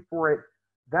responsibility for it,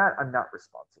 that I'm not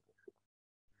responsible for.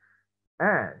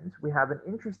 And we have an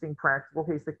interesting practical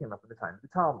case that came up in the time of the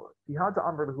Talmud.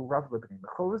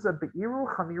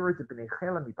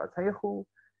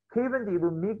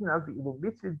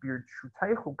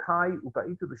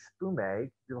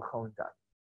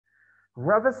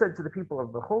 Rava said to the people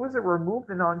of the Choza, remove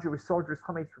the non-Jewish soldiers'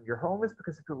 chametz from your homes,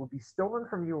 because if it would be stolen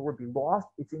from you or would be lost,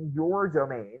 it's in your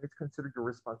domain. It's considered your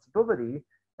responsibility,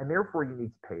 and therefore you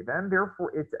need to pay them.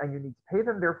 Therefore it's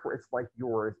like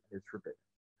yours, and it's forbidden.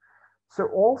 So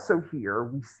also here,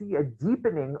 we see a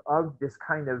deepening of this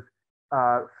kind of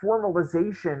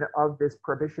formalization of this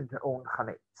prohibition to own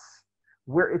chametz,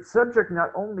 where it's subject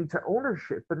not only to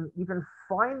ownership, but an even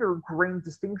finer grained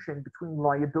distinction between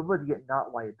liability and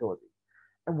not liability.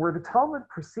 And where the Talmud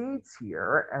proceeds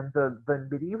here, and the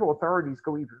medieval authorities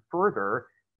go even further,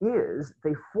 is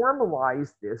they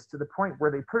formalize this to the point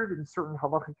where they put it in certain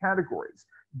halachic categories.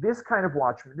 This kind of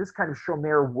watchman, this kind of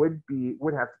shomer would have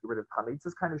to get rid of chametz.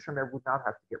 This kind of shomer would not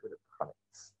have to get rid of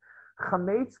chametz.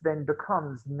 Chametz then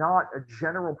becomes not a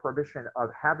general prohibition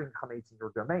of having chametz in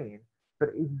your domain, but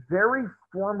a very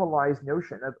formalized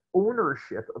notion of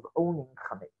ownership, of owning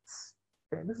chametz.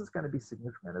 Okay, and this is going to be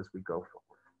significant as we go forward.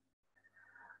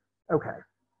 Okay,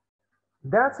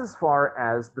 that's as far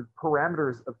as the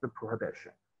parameters of the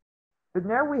prohibition. But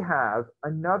now we have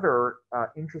another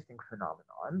interesting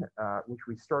phenomenon, which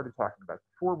we started talking about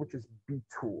before, which is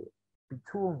bitul.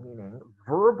 Bitul meaning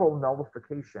verbal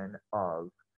nullification of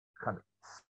chametz.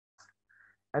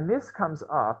 And this comes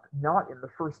up not in the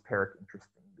first parak,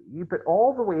 interestingly, but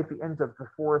all the way at the end of the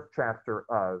fourth chapter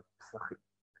of Pseach.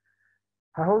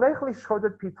 ההולך לשחוט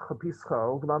את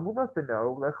פסחו ולמות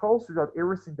בנו לאכול סעודת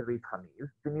אירוסין בבית חמיו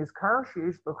ונזכר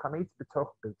שיש לו חמץ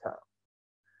בתוך ביתו.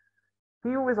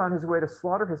 He who is on his way to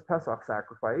slaughter his Pesach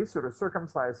sacrifice or to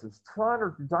circumcise his son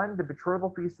or to dine at the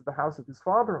betrothal feast at the house of his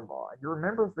father-in-law, and he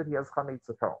remembers that he has chametz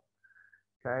at home.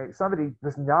 Okay, somebody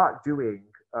was not doing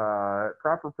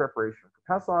proper preparation for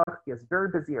Pesach. He has a very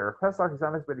busy Erev Pesach. He's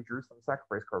on his way to Jerusalem to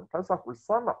sacrifice korban Pesach or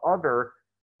some other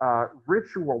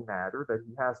ritual matter that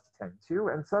he has to tend to,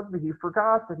 and suddenly he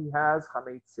forgot that he has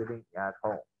chametz sitting at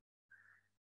home.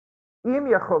 If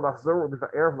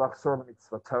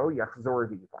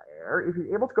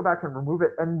he's able to go back and remove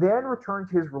it and then return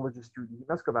to his religious duty, he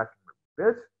must go back and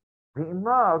remove it.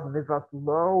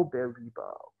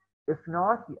 If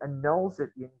not, he annuls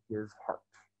it in his heart.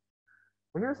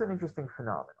 Well, here's an interesting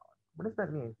phenomenon. What does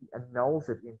that mean? He annuls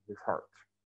it in his heart.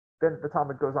 Then the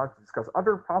Talmud goes on to discuss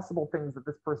other possible things that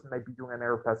this person might be doing on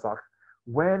Erev Pesach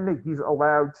when he's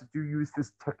allowed to use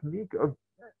this technique of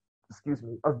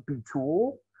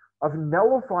bitul, of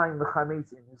nullifying the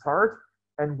chametz in his heart,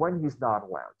 and when he's not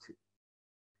allowed to.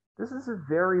 This is a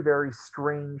very, very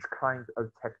strange kind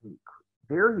of technique.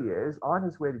 There he is on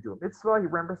his way to do a mitzvah. He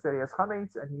remembers that he has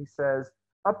chametz, and he says,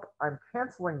 I'm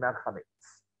canceling that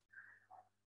chametz.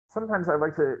 Sometimes I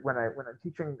like to, when I'm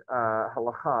teaching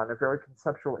halacha, in a very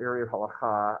conceptual area of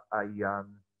halacha, I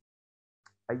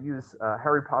use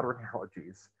Harry Potter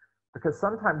analogies, because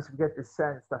sometimes we get this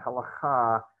sense that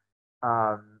halacha,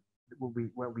 when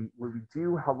we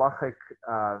do halachic,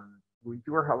 when we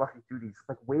do our halachic duties, it's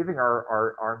like waving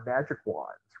our magic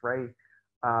wands, right?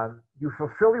 You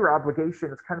fulfill your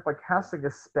obligation. It's kind of like casting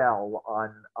a spell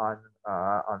on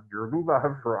your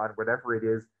lulav or on whatever it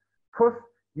is. Poof,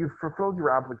 you've fulfilled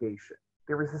your obligation.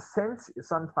 There is a sense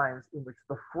sometimes in which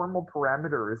the formal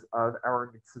parameters of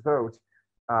our mitzvot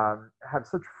have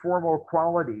such formal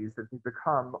qualities that they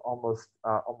become almost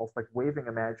like waving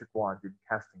a magic wand and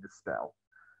casting a spell.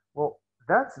 Well,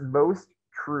 that's most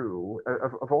true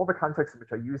of all the contexts in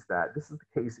which I use that. This is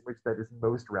the case in which that is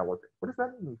most relevant. What does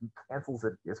that mean? He cancels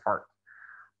it in his heart.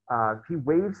 He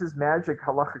waves his magic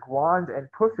halachic wand, and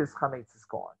poof, his chametz is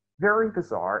gone. Very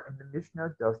bizarre, and the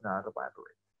Mishnah does not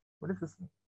elaborate. What does this mean?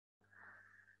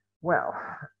 Well,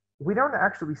 we don't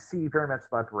actually see very much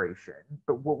elaboration,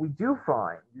 but what we do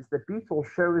find is that bitul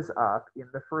shows up in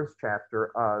the first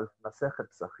chapter of Masechet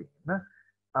Psachim,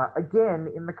 again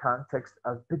in the context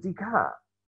of bedikah.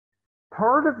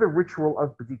 Part of the ritual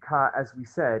of bedikah, as we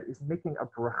said, is making a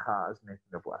bracha, is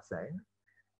making a blessing.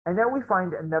 And now we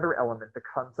find another element that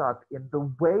comes up in the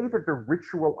way that the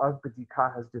ritual of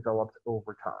bedikah has developed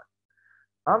over time.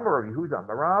 Amar Rabbi Yehuda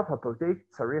Marav Hapodek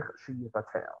Tzarich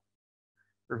Sheyivatel.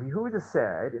 Rabbi Yehuda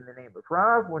said, in the name of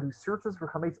Rav, one who searches for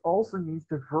chametz also needs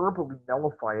to verbally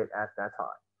nullify it at that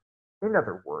time. In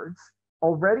other words,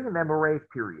 already in the Amoraic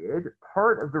period,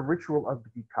 part of the ritual of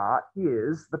bedikah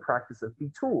is the practice of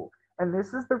bitul. And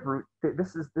this is the root,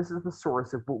 this is the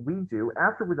source of what we do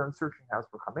after we're done searching house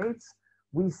for chametz.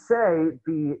 We say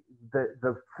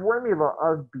the formula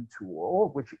of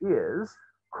bitul, which is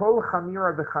kol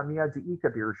chamira v'chamia de'ika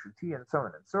b'rishuti, and so on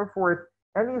and so forth.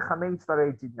 Any chametz that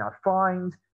I did not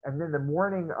find, and then the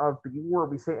morning of B'yur,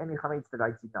 we say any chametz that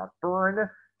I did not burn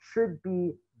should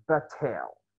be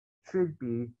batel, should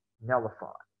be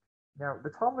nullified. Now, the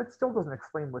Talmud still doesn't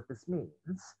explain what this means,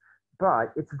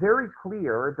 but it's very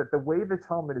clear that the way the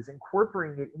Talmud is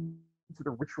incorporating it into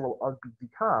the ritual of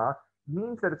bedikah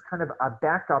means that it's kind of a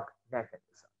backup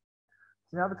mechanism.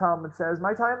 So now the Talmud says,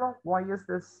 my Taima, why is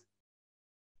this?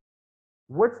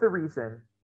 What's the reason?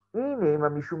 Maybe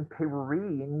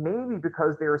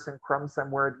because there are some crumbs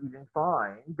somewhere that you didn't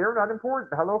find. They're not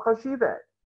important. Halo chashivet.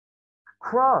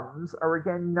 Crumbs are,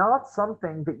 again, not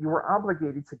something that you are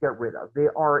obligated to get rid of. They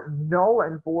are null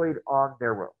and void on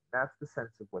their own. That's the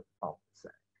sense of what the Talmud is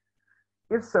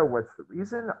saying. If so, what's the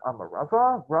reason?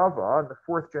 Amarava, Rava, in the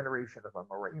fourth generation of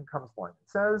Amoraim, comes along and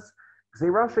says,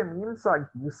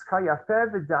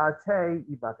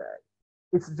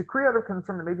 it's a decree out of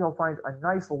concern that maybe he'll find a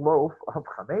nice loaf of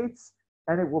chametz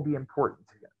and it will be important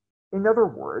to him. In other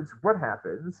words, what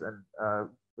happens, and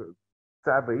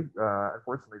sadly,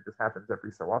 unfortunately, this happens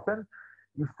every so often,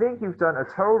 you think you've done a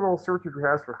total search of your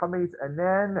house for chametz, and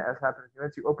then, as happens,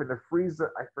 you open the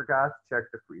freezer. I forgot to check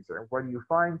the freezer. And what do you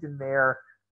find in there?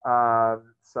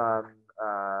 some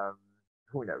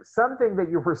who knows, something that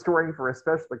you're restoring for a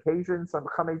special occasion, some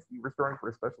chametz that you're restoring for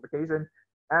a special occasion,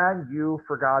 and you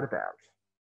forgot about.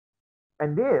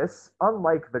 And this,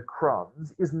 unlike the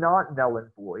crumbs, is not null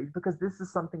and void because this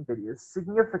is something that is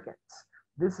significant.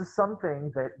 This is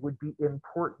something that would be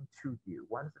important to you.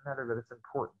 Why does it matter that it's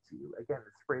important to you? Again,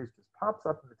 this phrase just pops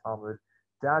up in the Talmud,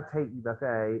 date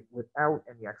ibafe, without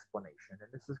any explanation.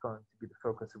 And this is going to be the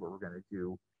focus of what we're going to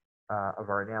do of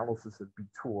our analysis of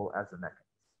bitul as a mechanism.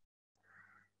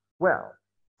 Well,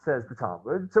 says the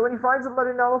Talmud, so when he finds it, let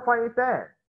it nullify it then.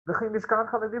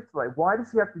 Why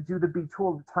does he have to do the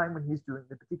bitul at the time when he's doing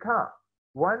the b'dikah?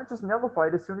 Why not just nullify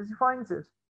it as soon as he finds it?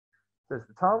 Says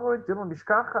the Talmud,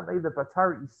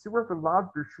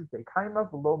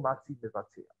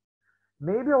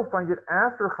 maybe he'll find it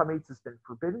after chametz has been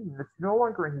forbidden and it's no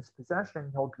longer in his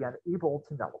possession, he'll be unable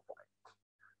to nullify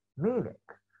it. Meaning,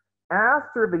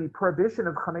 after the prohibition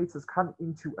of chametz has come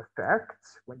into effect,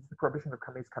 when does the prohibition of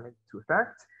chametz come into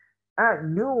effect? At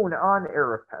noon on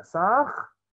Erev Pesach.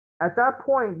 At that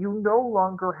point, you no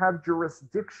longer have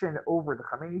jurisdiction over the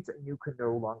chametz and you can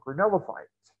no longer nullify it.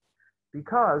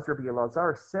 Because Rabbi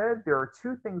Elazar said there are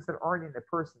two things that aren't in a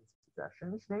person's possession.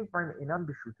 There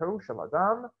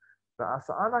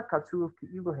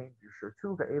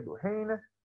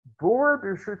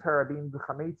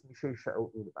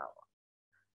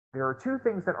are two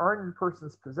things that aren't in a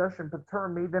person's possession, but Torah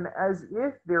made them as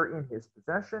if they're in his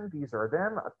possession. These are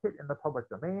them, a pit in the public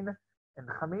domain, and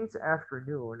the chametz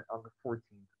afternoon on the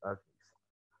 14th of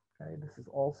Nisan. Okay, this is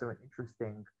also an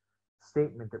interesting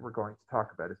statement that we're going to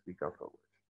talk about as we go forward.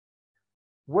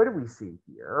 What do we see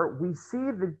here? We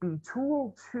see that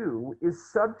bitul too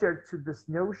is subject to this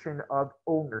notion of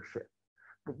ownership.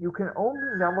 But you can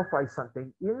only nullify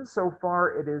something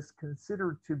insofar it is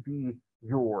considered to be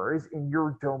yours, in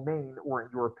your domain or in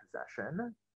your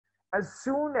possession. As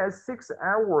soon as 6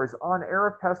 hours on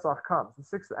Erev Pesach comes, the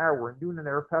 6th hour, noon on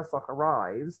Erev Pesach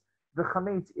arrives, the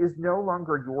chametz is no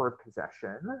longer your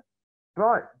possession,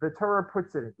 but the Torah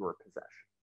puts it in your possession.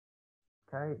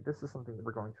 Okay, this is something that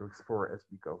we're going to explore as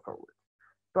we go forward.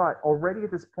 But already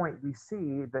at this point, we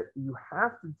see that you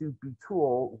have to do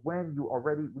bitul when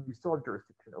you still have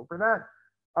jurisdiction over that.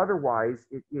 Otherwise,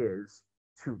 it is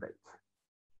too late.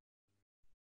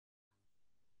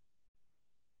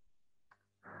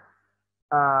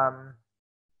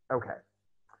 Okay.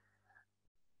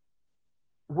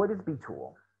 What is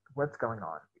bitul? What's going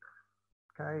on here?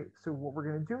 Okay, so what we're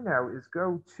going to do now is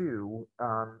go to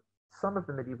some of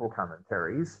the medieval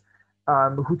commentaries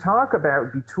who talk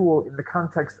about bitul in the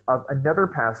context of another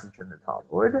passage in the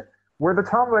Talmud, where the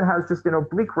Talmud has just an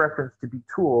oblique reference to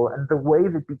bitul and the way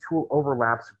that bitul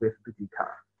overlaps with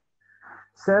b'dikah.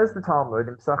 Says the Talmud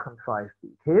in Pseach 5b,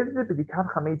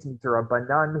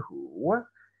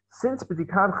 since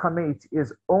b'dikah chametz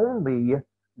is only,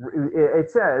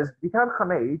 it says b'dikah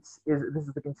chametz is, this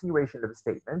is the continuation of a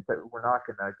statement that we're not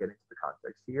going to get into the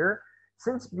context here.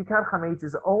 Since b'dikah chametz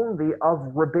is only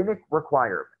of rabbinic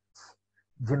requirements,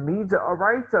 demida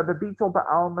araita bebitul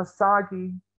ba'al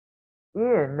masagi.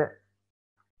 In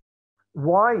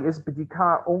why is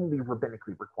b'dikah only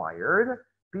rabbinically required?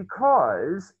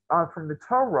 Because from the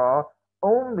Torah,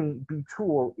 only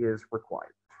bitul is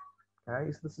required.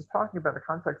 Okay, so this is talking about the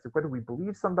context of whether we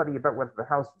believe somebody about whether the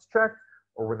house is checked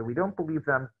or whether we don't believe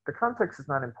them. The context is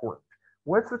not important.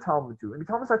 What's the Talmud doing? The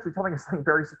Talmud is actually telling us something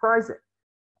very surprising.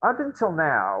 Up until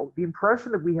now, the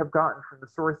impression that we have gotten from the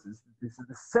sources, this is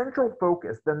the central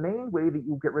focus, the main way that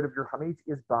you get rid of your chametz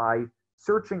is by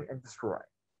searching and destroying.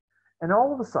 And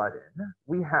all of a sudden,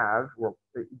 we have, well,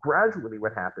 gradually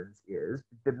what happens is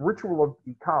the ritual of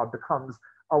b'dikah becomes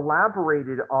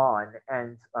elaborated on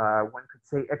and one could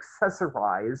say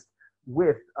accessorized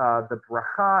with the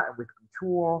bracha and with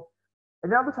bitul.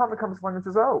 And now the Talmud comes along and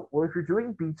says, oh, well, if you're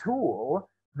doing bitul,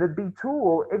 the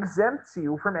bitul exempts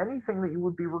you from anything that you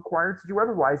would be required to do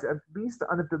otherwise, at least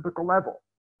on a biblical level.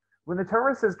 When the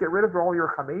Torah says get rid of all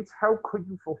your chametz, how could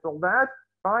you fulfill that?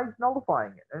 By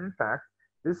nullifying it. And in fact,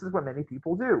 this is what many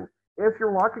people do. If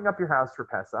you're locking up your house for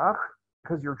Pesach,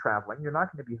 because you're traveling, you're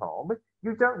not going to be home,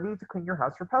 you don't need to clean your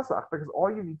house for Pesach, because all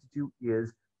you need to do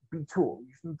is bitul.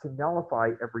 You just need to nullify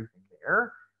everything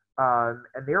there.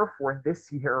 And therefore, in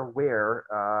this year where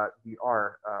we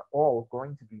are all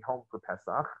going to be home for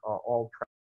Pesach, all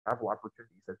travel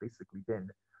opportunities have basically been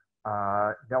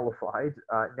nullified.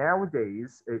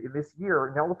 Nowadays, in this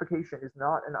year, nullification is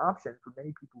not an option for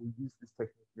many people who use this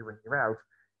technique year in, year out.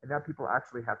 And now people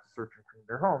actually have to search and clean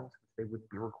their homes, which they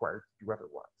wouldn't be required to do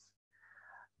otherwise.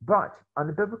 But on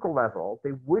the biblical level,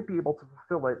 they would be able to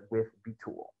fulfill it with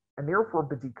bitul. And therefore,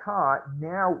 bedikah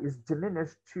now is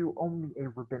diminished to only a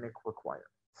rabbinic requirement.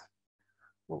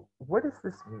 Well, what does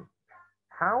this mean?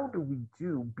 How do we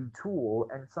do bitul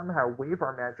and somehow wave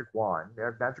our magic wand,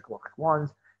 our magical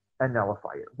wands, and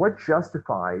nullify it? What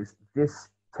justifies this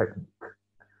technique?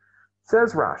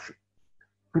 Says Rashi,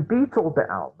 bitul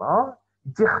be'alma,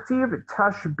 dichtiv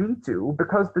tashbitu,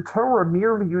 because the Torah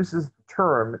merely uses the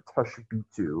term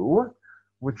tashbitu,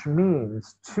 which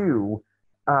means to,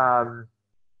 or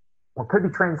could be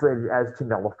translated as to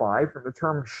nullify, from the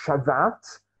term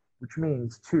shavat, which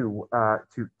means to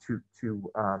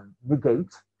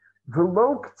negate.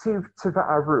 V'lo ktiv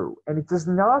tiva'aru, and it does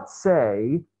not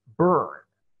say burn.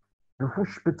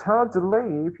 V'hushbata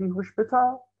deleiv hi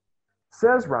hushbata.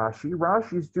 Says Rashi.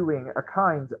 Rashi is doing a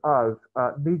kind of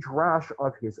midrash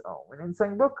of his own and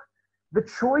saying, look, the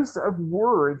choice of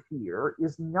word here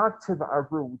is not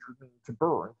tiva'aru, which would mean to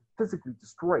burn, to physically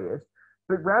destroy it,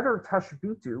 but rather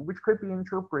tashbitu, which could be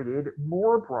interpreted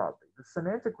more broadly. The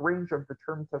semantic range of the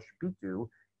term tashbitu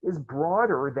is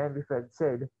broader than if it had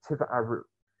said tiva'aru.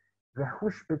 The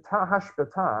hushbata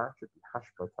hashbata, should be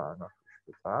hashbata, not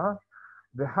hushbata.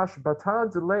 The hashbata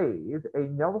delayed, a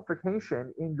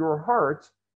nullification in your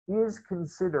heart, is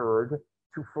considered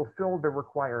to fulfill the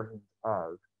requirement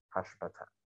of hashbata.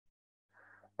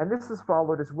 And this is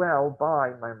followed as well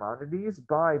by Maimonides,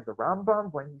 by the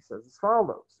Rambam, when he says as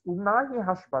follows: Umahi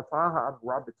hashbata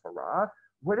ha'amra b'Torah.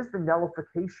 What is the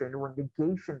nullification or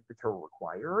negation the Torah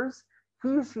requires?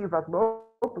 Hi shivat lo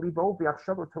libo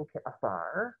v'achshavoto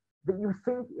ke'afar. That you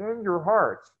think in your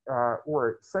heart,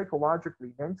 or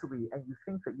psychologically, mentally, and you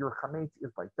think that your chametz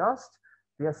is like dust.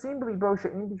 You imagine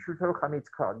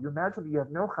that you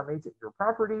have no chametz in your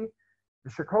property.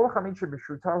 That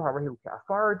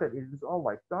it is all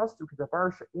like dust. That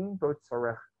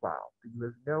you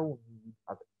have no need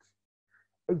of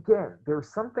it. Again, there's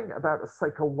something about a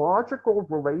psychological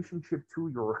relationship to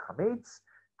your chametz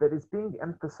that is being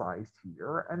emphasized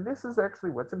here, and this is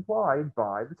actually what's implied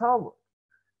by the Talmud.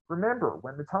 Remember,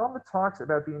 when the Talmud talks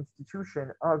about the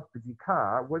institution of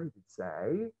bedikah, what did it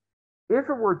say? If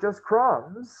it were just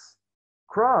crumbs,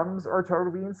 crumbs are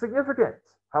totally insignificant.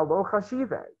 Halo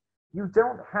chashive. You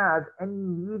don't have any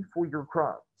need for your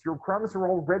crumbs. Your crumbs are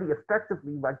already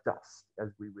effectively like dust,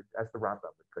 as the Rambam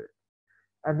would put it.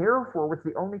 And therefore, what's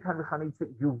the only kind of chametz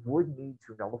that you would need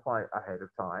to nullify ahead of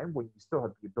time, when you still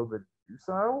have the ability to do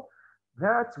so?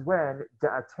 That's when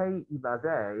da'atei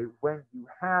ilave, when you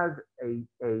have a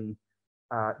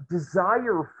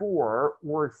desire for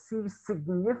or see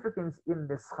significance in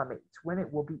this chametz, when it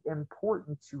will be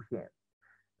important to him.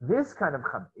 This kind of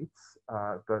chametz,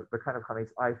 the kind of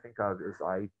chametz I think of is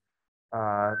I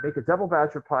make a double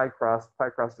batch of pie crust. Pie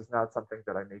crust is not something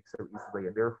that I make so easily,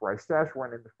 and therefore I stash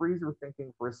one in the freezer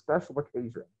thinking for a special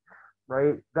occasion.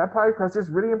 Right? That pie crust is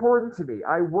really important to me.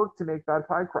 I work to make that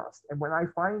pie crust. And when I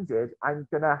find it, I'm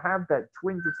going to have that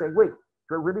twinge of saying, wait,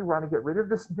 do I really want to get rid of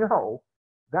this? No.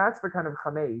 That's the kind of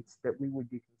chametz that we would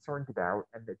be concerned about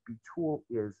and that bitul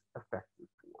is effective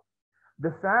for.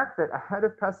 The fact that ahead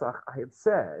of Pesach, I have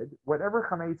said, whatever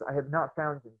chametz I have not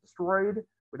found and destroyed,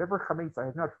 whatever chametz I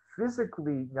have not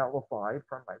physically nullified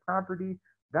from my property,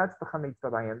 that's the chametz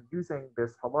that I am using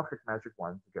this halachic magic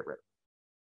wand to get rid of.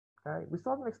 Okay, we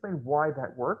still haven't explained why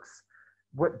that works.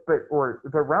 The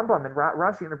Rambam and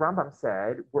Rashi and the Rambam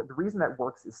said the reason that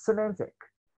works is semantic.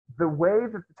 The way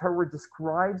that the Torah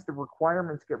describes the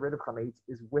requirement to get rid of chametz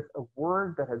is with a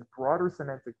word that has broader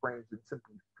semantic range than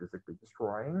simply physically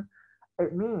destroying.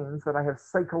 It means that I have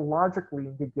psychologically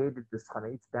negated this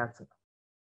chametz. That's enough.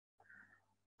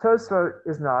 Tosfot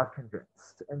is not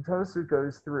convinced, and Tosfot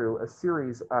goes through a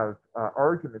series of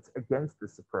arguments against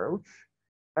this approach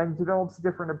and develops a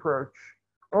different approach.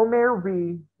 Omer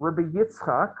Rabbi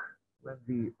Yitzchak,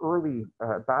 the early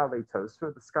Baalei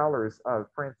Tosfot, the scholars of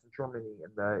France and Germany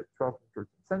in the 12th and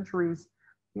 13th centuries,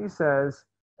 he says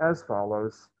as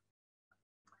follows: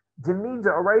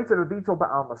 why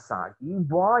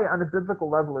on a biblical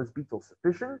level is beetle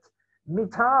sufficient?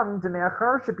 Mitam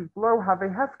deneachar shebitlo have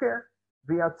hefker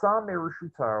v'yatza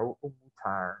merushuto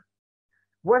umutar.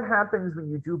 What happens when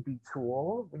you do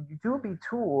bitul? When you do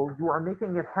bitul, you are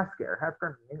making it hefker.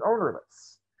 Hefker meaning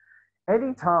ownerless.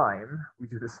 Anytime, we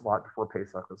do this a lot before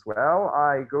Pesach as well,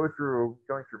 I going through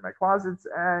my closets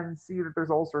and see that there's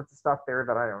all sorts of stuff there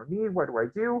that I don't need. What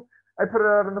do? I put it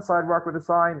out on the sidewalk with a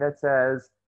sign that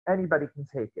says, anybody can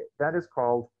take it. That is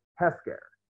called hefker.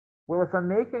 Well, if I'm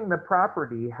making the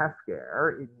property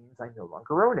hefker, it means I no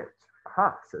longer own it.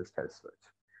 Aha, says Tosfot.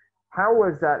 How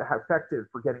is that effective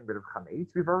for getting rid of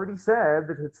chametz? We've already said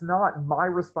that it's not my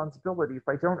responsibility if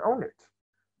I don't own it.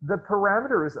 the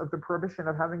parameters of the prohibition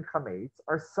of having chametz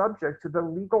are subject to the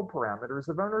legal parameters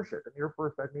of ownership. And therefore,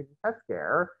 if I've made it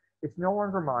hefker, it's no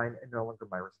longer mine and no longer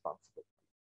my responsibility.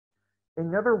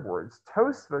 In other words,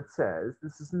 Tosfot says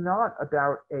this is not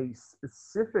about a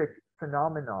specific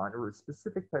phenomenon or a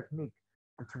specific technique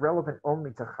that's relevant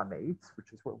only to chametz,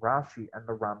 which is what Rashi and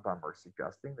the Rambam are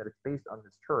suggesting, that it's based on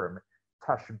this term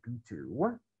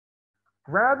tashbitu.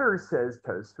 Rather, says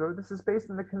Tosfot, this is based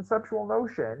on the conceptual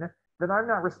notion that I'm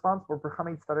not responsible for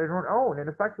chametz that I don't own, and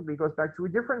effectively goes back to a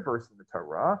different verse in the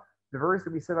Torah, the verse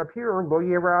that we set up here, lo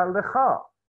yera lecha,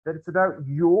 that it's about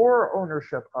your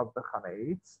ownership of the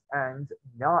chametz and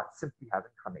not simply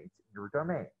having chametz in your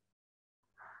domain.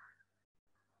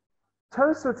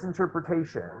 Tosfot's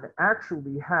interpretation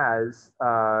actually has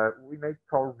we may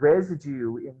call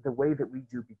residue in the way that we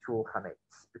do bitul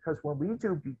chametz, because when we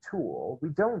do bitul, we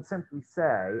don't simply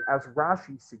say, as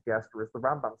Rashi suggests or as the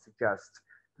Rambam suggests,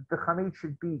 that the chametz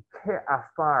should be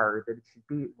ke'afar, that it should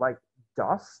be like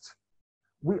dust.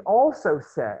 We also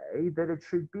say that it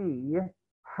should be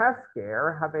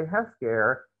hefker, have a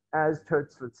hefker, as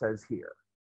Tosfot says here.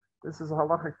 This is a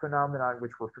halachic phenomenon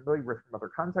which we're familiar with from other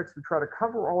contexts. We try to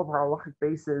cover all of our halachic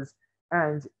bases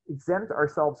and exempt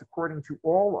ourselves according to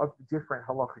all of the different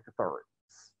halachic authorities.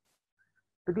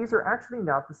 But these are actually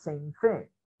not the same thing.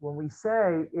 When we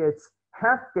say it's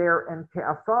hefker and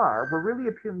ke'afar, we're really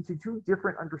appealing to two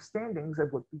different understandings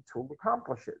of what bitul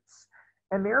accomplishes.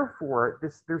 And therefore,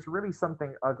 there's really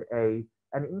something of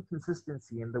an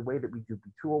inconsistency in the way that we do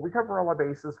bitul. We cover all our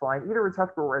bases fine. Either it's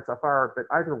hefker or it's afar, but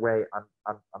either way,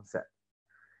 I'm set.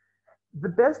 The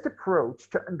best approach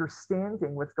to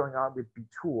understanding what's going on with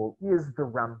bitul is the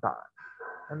Ramban.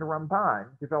 And the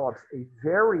Ramban develops a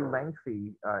very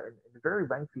lengthy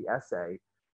essay,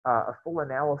 a full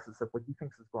analysis of what he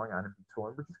thinks is going on in bitul.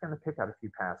 And we're just going to pick out a few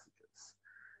passages.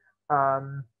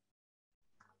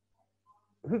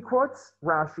 He quotes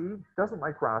Rashi, doesn't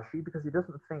like Rashi because he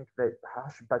doesn't think that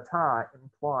hashbata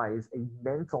implies a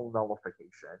mental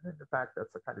nullification. And in fact,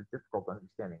 that's a kind of difficult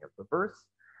understanding of the verse.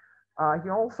 He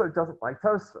also doesn't like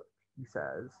Tosfot. He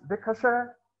says,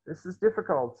 Vikasha, this is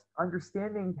difficult.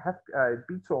 Understanding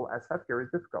bitul as hefker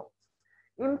is difficult.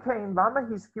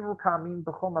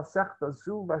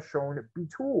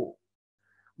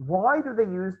 Why do they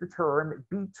use the term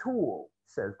bitul,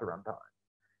 says the Ramban.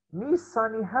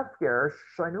 Misani hefker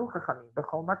shanu chachamim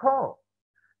b'chol makom.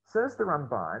 Says the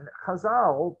Ramban,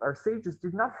 Chazal, our sages,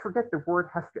 did not forget the word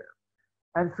hefker.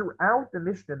 And throughout the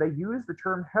Mishnah, they use the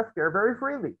term hefker very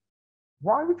freely.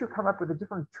 Why would you come up with a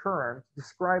different term to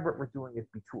describe what we're doing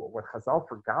with bitul? What, Chazal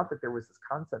forgot that there was this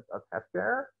concept of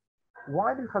hefker?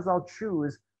 Why did Chazal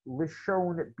choose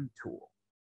lishon bitul?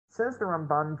 Says the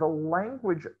Ramban, the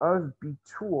language of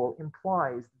bitul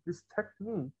implies that this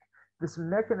technique, this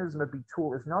mechanism of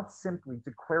bitul, is not simply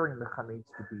declaring the chametz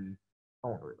to be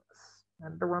ownerless.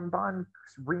 And the Ramban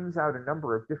reams out a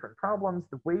number of different problems,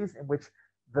 the ways in which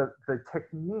the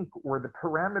technique or the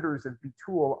parameters of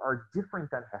bitul are different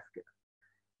than hefker.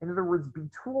 In other words,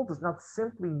 bitul does not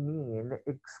simply mean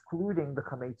excluding the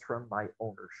chametz from my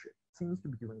ownership. It seems to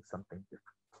be doing something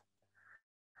different.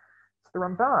 So the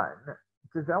Ramban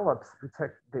develops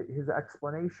his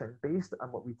explanation based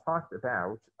on what we talked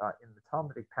about in the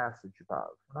Talmudic passage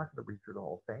above. I'm not going to read through the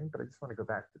whole thing, but I just want to go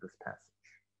back to this passage.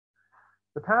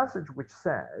 The passage which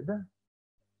said,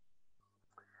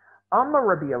 Amma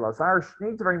Rabbi Elazar,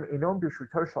 Shnei Dvarim Einom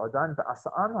B'Shuto Shel Adam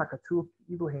V'Asa'an HaKatuv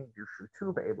Ki'ilu Hein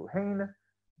B'Shutu V'Elu Hein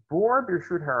Bor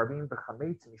B'Shut Harabim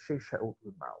B'Chametz Mishei She'ot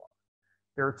L'Mala.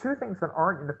 There are two things that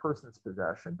aren't in the person's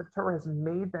possession, but the Torah has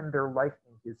made them their like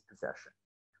in his possession.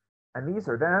 And these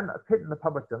are then a pit in the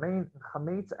public domain and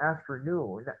chametz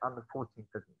afternoon on the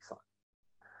 14th of Nisan.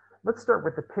 Let's start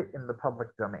with the pit in the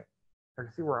public domain. I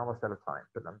see we're almost out of time,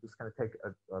 but I'm just going to take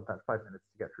about 5 minutes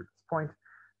to get through this point.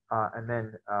 And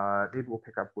then maybe we'll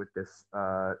pick up with this,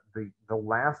 the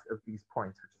last of these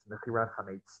points, which is Mechirat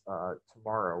Chametz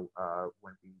tomorrow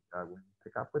when we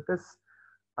pick up with this.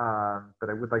 But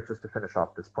I would like just to finish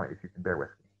off this point, if you can bear with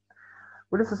me.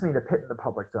 What does this mean, a pit in the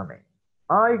public domain?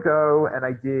 I go and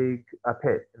I dig a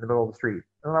pit in the middle of the street,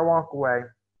 and I walk away.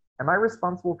 Am I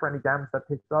responsible for any damage that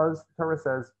pit does? The Torah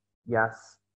says,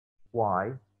 yes.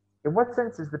 Why? In what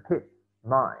sense is the pit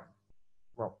mine?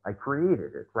 Well, I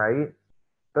created it, right?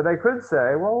 But I could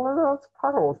say, well, it's a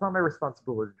puddle. It's not my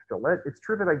responsibility to fill it. It's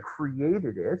true that I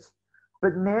created it,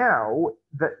 but now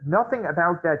that nothing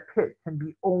about that pit can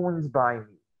be owned by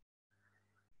me.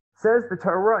 Says the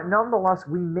Torah, nonetheless,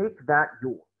 we make that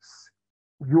yours.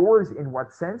 Yours in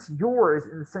what sense? Yours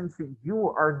in the sense that you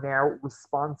are now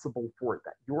responsible for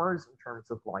that. Yours in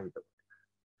terms of liability.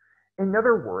 In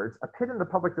other words, a pit in the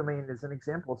public domain is an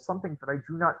example of something that I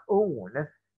do not own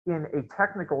in a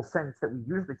technical sense that we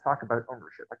usually talk about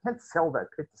ownership. I can't sell that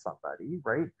pit to somebody,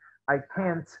 right? I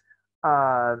can't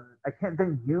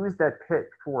then use that pit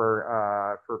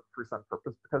for some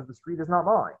purpose because the street is not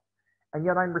mine, and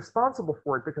yet I'm responsible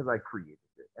for it because I created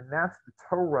it. And that's the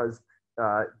Torah's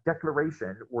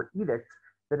declaration or edict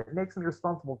that it makes me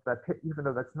responsible for that pit, even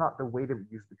though that's not the way that we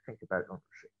usually think about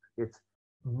ownership. It's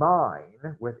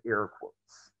mine with air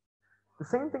quotes. The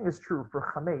same thing is true for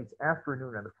chametz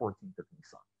afternoon on the 14th of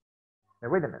Nisan. Now,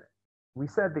 wait a minute. We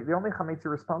said that the only chametz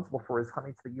you're responsible for is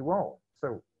chametz that you own.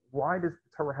 So why does the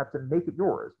Torah have to make it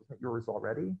yours? Wasn't it yours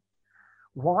already?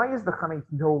 Why is the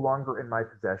chametz no longer in my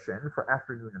possession for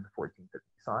afternoon on the 14th of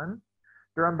Nisan?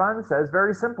 The Ramban says,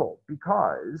 very simple,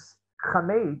 because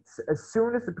chametz, as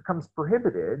soon as it becomes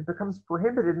prohibited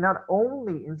not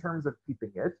only in terms of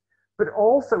keeping it, but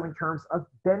also in terms of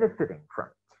benefiting from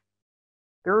it.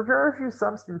 There are very few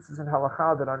substances in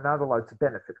halakha that I'm not allowed to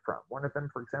benefit from. One of them,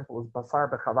 for example, is basar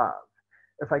b'chalav.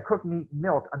 If I cook meat and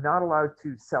milk, I'm not allowed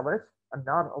to sell it. I'm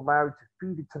not allowed to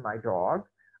feed it to my dog.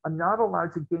 I'm not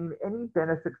allowed to gain any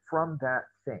benefit from that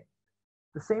thing.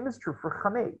 The same is true for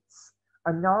chametz.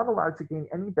 I'm not allowed to gain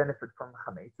any benefit from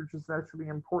chametz, which is actually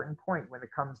an important point when it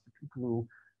comes to people who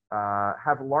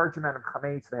have a large amount of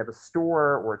chametz. They have a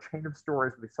store or a chain of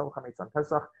stores where they sell chametz on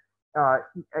Pesach.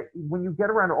 When you get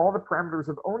around all the parameters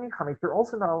of owning chametz, they're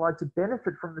also not allowed to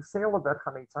benefit from the sale of that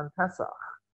chametz on Pesach,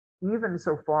 even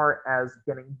so far as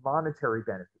getting monetary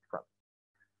benefit from it.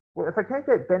 Well, if I can't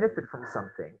get benefit from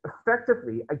something,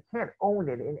 effectively, I can't own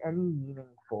it in any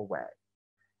meaningful way.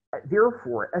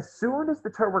 Therefore, as soon as the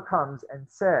Torah comes and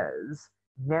says,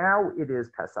 now it is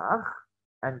Pesach,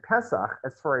 and Pesach,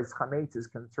 as far as chametz is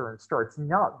concerned, starts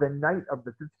not the night of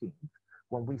the 15th,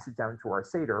 when we sit down to our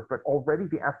Seder, but already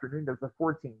the afternoon of the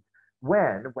 14th,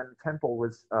 when the temple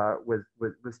was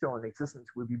still in existence,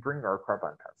 we'd be bringing our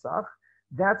Korban Pesach.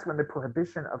 That's when the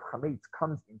prohibition of chametz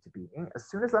comes into being. As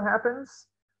soon as that happens,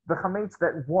 the chametz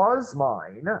that was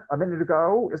mine a minute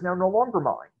ago is now no longer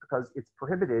mine because it's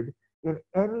prohibited in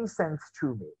any sense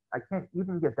to me. I can't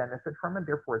even get benefit from it,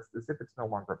 therefore it's as if it's no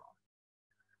longer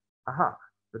mine. Aha,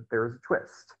 but there's a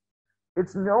twist.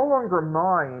 It's no longer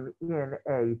mine in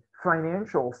a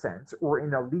financial sense or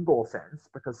in a legal sense,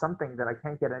 because something that I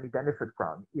can't get any benefit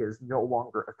from is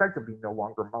effectively no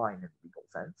longer mine in a legal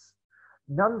sense.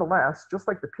 Nonetheless, just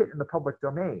like the pit in the public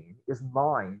domain is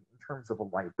mine in terms of a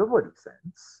liability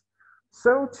sense,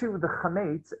 so too the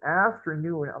chametz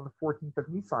afternoon on the 14th of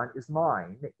Nisan is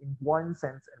mine in one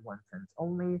sense and one sense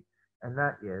only, and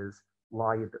that is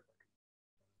liability.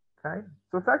 Okay?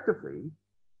 So effectively,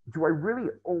 do I really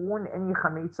own any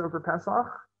chametz over Pesach?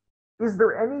 Is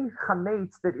there any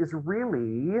chametz that is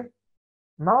really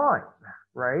mine,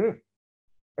 right?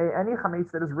 Any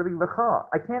chametz that is really lecha?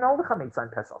 I can't own the chametz on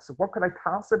Pesach, so what could I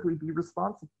possibly be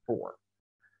responsible for?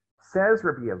 Says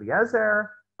Rabbi Eliezer,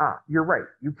 you're right,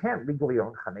 you can't legally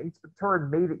own chametz, but Torah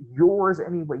made it yours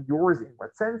anyway. Yours in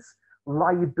what sense?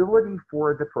 Liability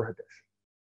for the prohibition.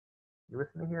 You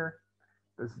with me here?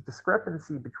 There's a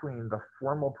discrepancy between the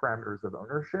formal parameters of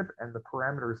ownership and the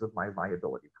parameters of my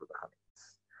liability for the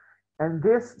chametz. And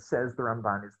this, says the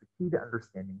Ramban, is the key to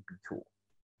understanding bitul.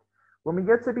 When we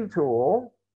get to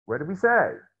bitul, what do we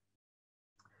say?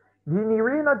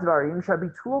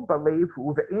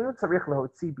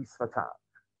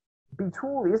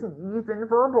 Bitul isn't even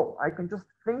verbal. I can just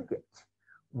think it.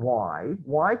 Why?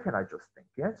 Why can I just think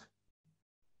it?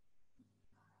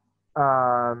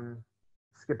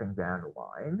 Skipping down the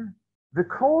line.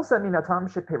 V'kol zeminatam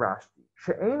sheperashti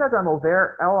she'ein adam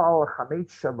over el al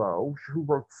chametz shelo shehu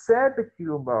rotzeh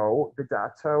b'kiyumo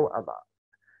v'dato alav.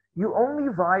 You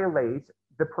only violate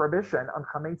the prohibition on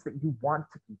chametz that you want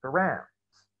to keep around.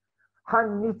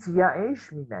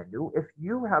 Hanityaesh mimenu, if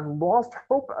you have lost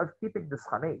hope of keeping this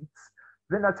chametz,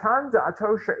 v'natan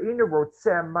da'ato she'ein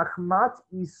rotzeh machmat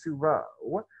isuro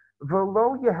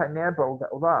v'lo yehaneh bo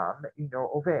le'olam ino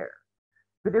over.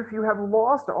 But if you have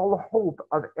lost all hope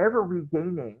of ever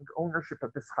regaining ownership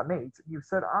of this chametz, you've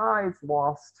said, it's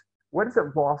lost. What is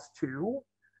it lost to?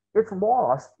 It's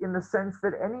lost in the sense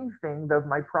that anything of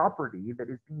my property that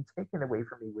is being taken away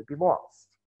from me would be lost.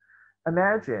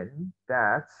 Imagine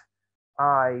that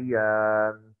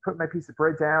I put my piece of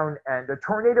bread down and a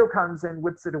tornado comes and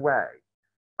whips it away.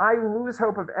 I lose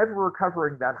hope of ever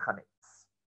recovering that chametz,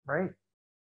 right?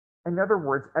 In other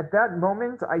words, at that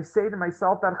moment, I say to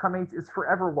myself that chametz is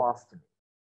forever lost to me.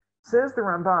 Says the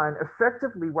Ramban,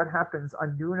 effectively what happens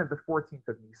on noon of the 14th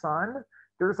of Nisan,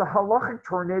 there's a halachic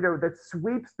tornado that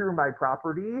sweeps through my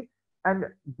property, And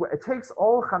it takes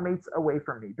all chametz away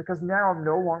from me because now I'm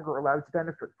no longer allowed to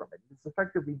benefit from it. It's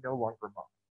effectively no longer mine.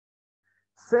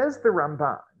 Says the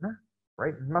Ramban,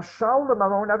 right? Mashal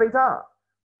l'mamon aveda.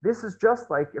 This is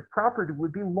just like if property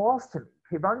would be lost to me.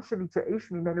 Kevan shenita eish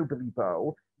mimenu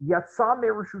b'libo yatsa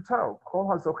merushuto kol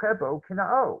hazochebo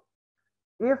kinao.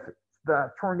 If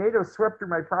the tornado swept through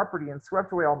my property and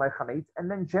swept away all my chametz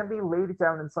and then gently laid it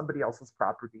down in somebody else's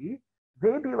property,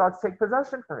 they'd be allowed to take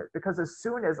possession from it because as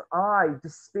soon as I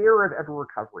despair of ever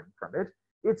recovering from it,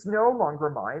 it's no longer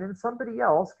mine and somebody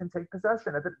else can take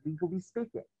possession of it, legally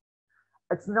speaking.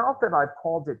 It's not that I've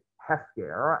called it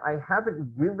hefker. I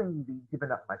haven't willingly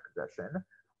given up my possession.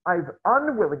 I've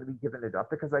unwillingly given it up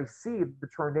because I see the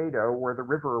tornado or the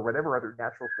river or whatever other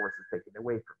natural force is taken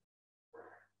away from me.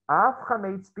 Af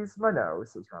chametz bismano,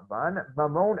 says Ramban,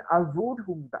 mamon avud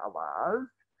hum ba'alav.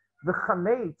 The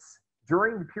chametz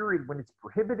during the period when it's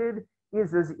prohibited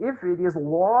is as if it is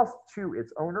lost to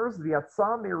its owners,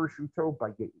 v'yatsa merushuto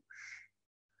b'yeush.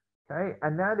 Okay,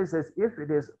 and that is as if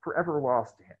it is forever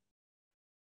lost to him.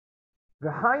 The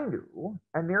Hainu,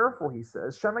 and therefore he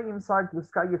says, and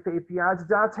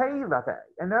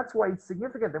that's why it's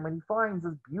significant that when he finds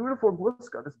this beautiful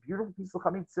gluska, this beautiful piece of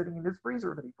chametz sitting in his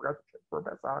freezer that he forgot to check for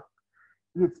Pesach,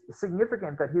 it's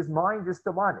significant that his mind is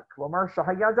still on it.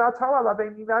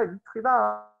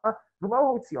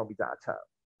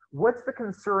 What's the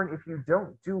concern if you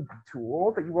don't do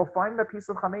bitul, that you will find that piece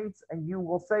of chametz and you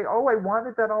will say, oh, I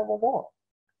wanted that all along.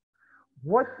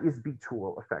 What is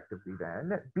bitul effectively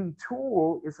then?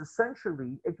 Bitul is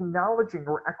essentially acknowledging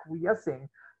or acquiescing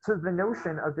to the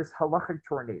notion of this halachic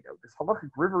tornado, this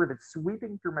halachic river that's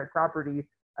sweeping through my property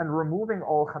and removing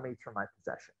all chametz from my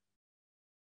possession.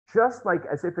 Just like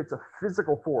as if it's a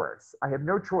physical force, I have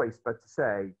no choice but to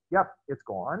say, yep, it's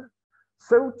gone.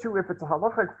 So too, if it's a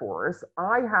halachic force,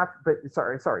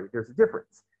 there's a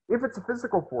difference. If it's a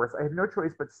physical force, I have no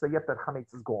choice but to say, yep, that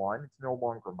chametz is gone. It's no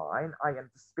longer mine. I am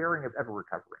despairing of ever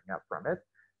recovering out from it.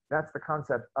 That's the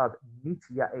concept of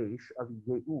nityaesh, of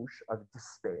yeush, of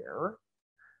despair.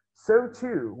 So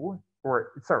too,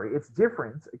 it's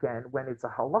different, again, when it's a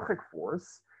halachic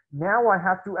force. Now I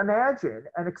have to imagine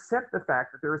and accept the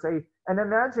fact that there's an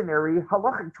imaginary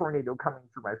halachic tornado coming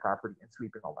through my property and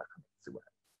sweeping all my chametz away.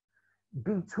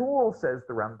 Bitul, says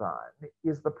the Ramban,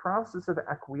 is the process of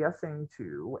acquiescing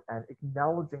to and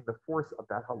acknowledging the force of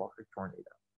that halachic tornado.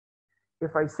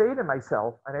 If I say to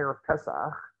myself on Erev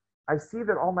Pesach, I see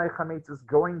that all my chametz is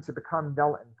going to become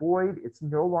null and void, it's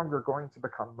no longer going to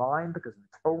become mine because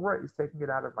the Torah is taking it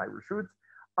out of my reshut,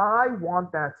 I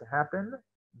want that to happen.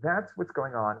 That's what's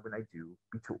going on when I do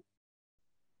bitul.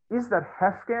 Is that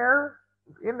hefker?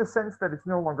 In the sense that it's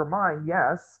no longer mine,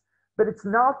 yes. But it's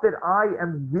not that I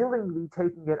am willingly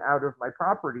taking it out of my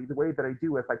property the way that I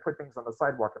do if I put things on the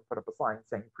sidewalk and put up a sign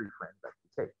saying free for anybody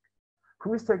to take.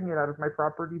 Who is taking it out of my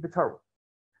property? The Torah.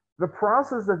 The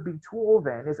process of bitul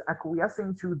then is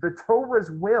acquiescing to the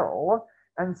Torah's will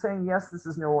and saying, yes, this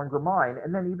is no longer mine.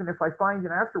 And then even if I find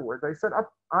it afterwards, I said,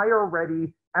 I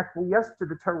already acquiesced to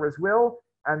the Torah's will,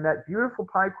 and that beautiful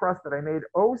pie crust that I made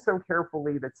oh so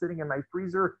carefully that's sitting in my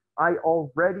freezer, I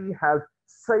already have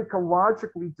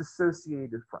psychologically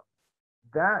dissociated from.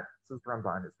 That, says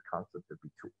Ramban, is the concept of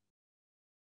bitul.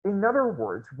 In other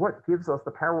words, what gives us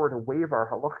the power to wave our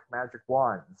halachic magic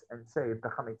wands and say the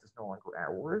chametz is no longer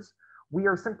ours? We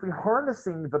are simply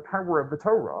harnessing the power of the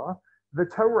Torah. The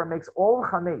Torah makes all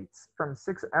chametz from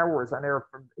 6 hours on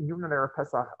Erev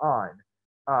Pesach on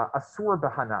asur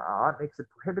b'hana'ah, makes it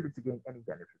prohibited to gain any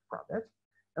benefit from it.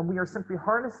 And we are simply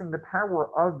harnessing the power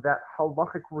of that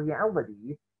halachic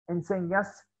reality and saying,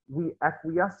 yes, we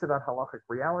acquiesce to that halachic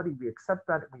reality, we accept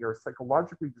that, and we are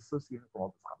psychologically dissociating from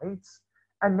all the chametz.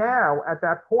 And now, at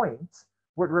that point,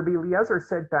 what Rabbi Eliezer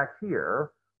said back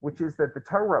here, which is that the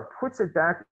Torah puts it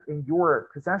back in your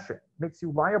possession, makes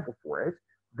you liable for it,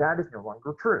 that is no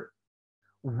longer true.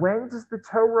 When does the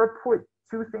Torah put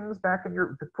two things back in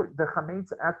put the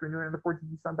chametz afternoon and the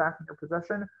 14th sun back in your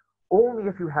possession? Only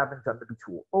if you haven't done the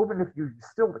bitul. Even if you're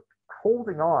still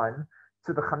holding on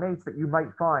to the chametz that you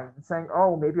might find and saying,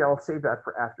 oh, maybe I'll save that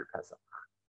for after Pesach.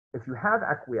 If you have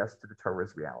acquiesced to the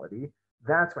Torah's reality,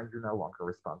 that's when you're no longer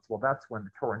responsible. That's when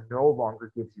the Torah no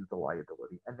longer gives you the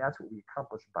liability. And that's what we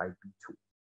accomplish by bitul.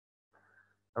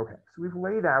 Okay, so we've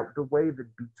laid out the way that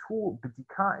bitul,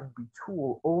 bidika and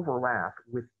bitul overlap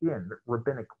within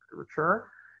rabbinic literature.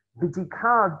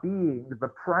 Bidika being the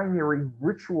primary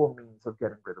ritual means of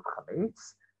getting rid of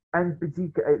chametz, and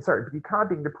bidika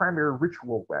being the primary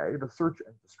ritual way, the search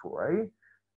and destroy,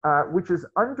 which is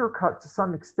undercut to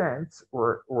some extent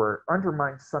or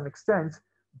undermined to some extent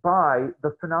by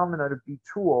the phenomenon of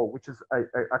bitul, which is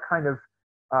a kind of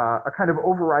a kind of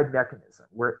override mechanism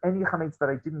where any chametz that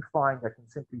I didn't find, I can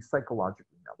simply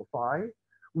psychologically nullify.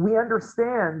 We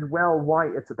understand well why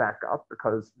it's a backup,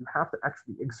 because you have to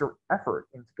actually exert effort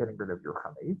into getting rid of your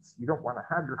chametz. You don't want to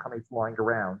have your chametz lying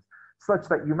around such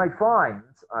that you might find,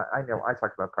 I know I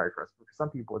talked about pyrocrust, but for some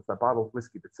people it's that bottle of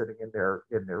whiskey that's sitting in their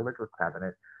liquor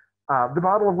cabinet. The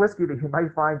bottle of whiskey that you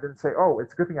might find and say, oh,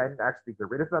 it's a good thing I didn't actually get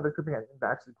rid of that. It's a good thing I didn't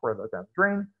actually pour that down the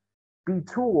drain.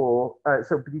 Bitul,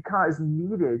 so bidika is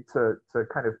needed to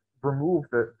kind of remove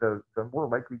the more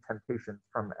likely temptations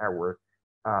from our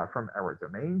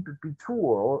domain. But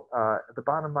bitul, the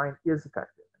bottom line, is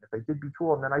effective. And if I did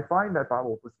bitul and then I find that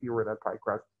bottle of whiskey or that pie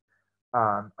crust,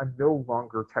 I'm no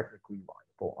longer technically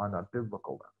liable on a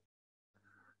biblical level.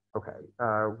 Okay,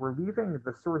 we're leaving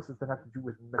the sources that have to do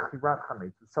with mechirat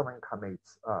chametz, selling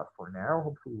chametz, for now.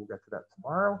 Hopefully we'll get to that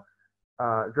tomorrow.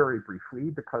 Very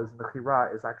briefly, because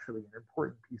mechira is actually an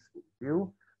important piece of what we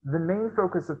do. The main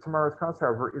focus of tomorrow's class,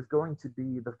 however, is going to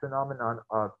be the phenomenon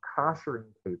of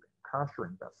koshering caving,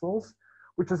 koshering vessels,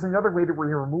 which is another way that we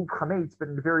remove chametz, but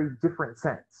in a very different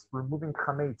sense. Removing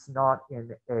chametz not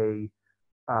in the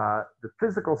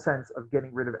physical sense of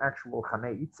getting rid of actual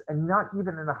chametz, and not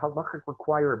even in a halachic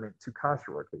requirement to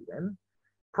kosher our kavim.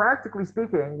 Practically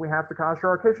speaking, we have to kosher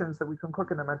our kitchens that we can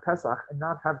cook in them on Pesach and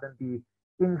not have them be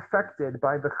infected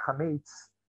by the chametz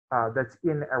that's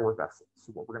in our vessels.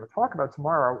 So what we're going to talk about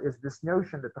tomorrow is this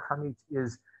notion that the chametz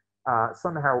is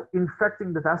somehow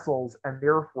infecting the vessels and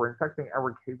therefore infecting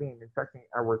our kevim, infecting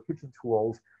our kitchen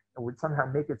tools, and would somehow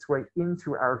make its way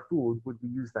into our food. Would we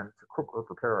use them to cook or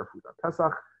prepare our food on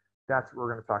Pesach? That's what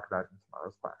we're going to talk about in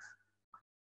tomorrow's class.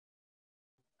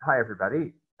 Hi,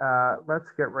 everybody. Let's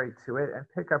get right to it and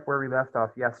pick up where we left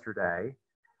off yesterday.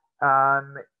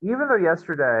 Even though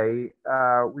yesterday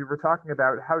we were talking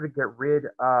about how to get rid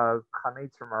of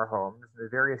chametz from our homes, the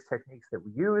various techniques that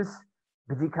we use,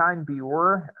 b'dika and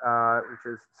biur, which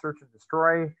is search and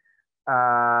destroy,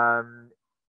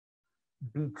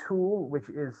 bitul, which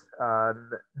is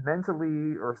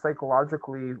mentally or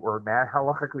psychologically or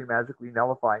halachically, magically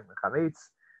nullifying the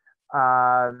chametz,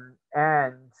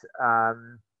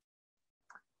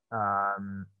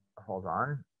 hold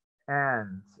on,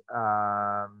 and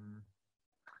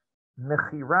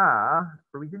mechira,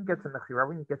 but we didn't get to mechira,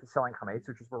 we didn't get to selling chametz,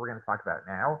 which is what we're going to talk about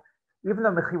now. Even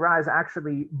though mechira is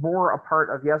actually more a part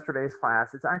of yesterday's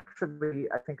class, it's actually,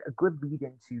 I think, a good lead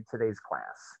into today's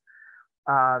class.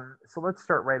 So let's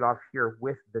start right off here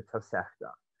with the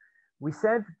Tosefta. We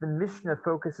said the Mishnah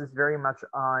focuses very much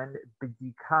on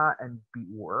b'dika and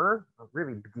biur,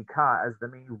 really b'dika as the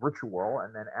main ritual,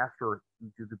 and then after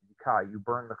you do the b'dika, you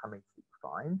burn the chametz that you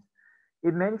find.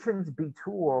 It mentions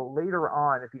bitul later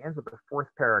on at the end of the fourth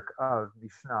parak of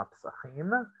Mishnah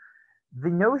Psachim. The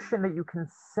notion that you can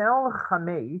sell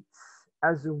chametz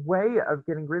as a way of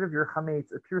getting rid of your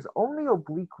chametz appears only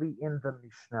obliquely in the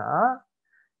Mishnah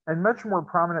and much more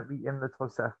prominently in the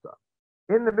Tosefta.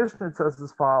 In the Mishnah, it says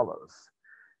as follows: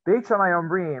 Beit Shammai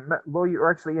Omrim,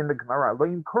 or actually in the Gemara, Lo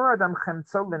yimkor adam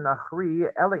chemtzo lenachri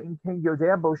ela im ken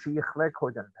yodea bo sheyichle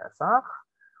kodem Pesach,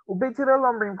 uBeit Hillel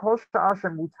Omrim kol she'ah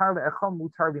shemutar le'echol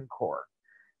mutar limkor.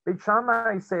 Beit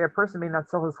Shammai say a person may not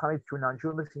sell his chametz to a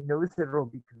non-Jew unless he knows that it will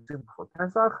be consumed before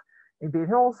Pesach. And Beit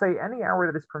Hillel say any hour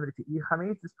that is permitted to eat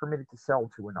chametz is permitted to sell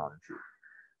to a non-Jew.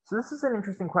 So this is an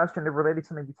interesting question that related to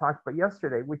something we talked about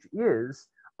yesterday, which is,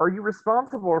 are you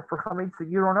responsible for chametz that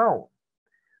you don't own?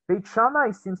 Beit Shammai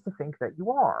seems to think that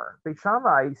you are. Beit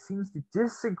Shammai seems to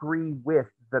disagree with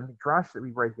the midrash that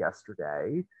we read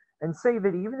yesterday and say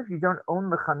that even if you don't own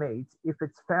the chametz, if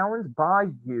it's found by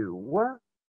you,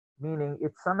 meaning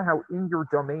it's somehow in your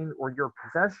domain or your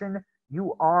possession,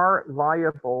 you are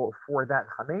liable for that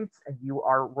chametz, and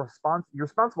you're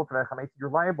responsible for that chametz. You're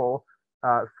liable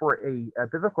for a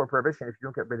biblical prohibition if you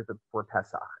don't get rid of it before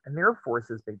Pesach. And therefore,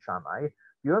 says Beit Shammai,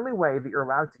 the only way that you're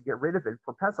allowed to get rid of it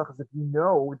for Pesach is if you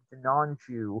know the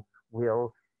non-Jew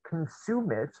will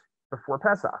consume it before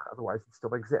Pesach. Otherwise, it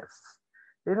still exists.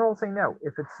 They don't say no.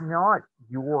 If it's not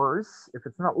yours, if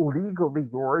it's not legally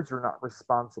yours, you're not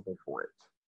responsible for it.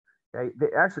 Okay?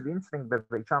 Actually, the interesting thing about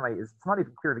Beit Shammai is it's not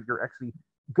even clear that you're actually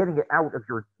getting it out of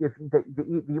your.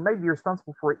 You may be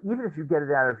responsible for it even if you get it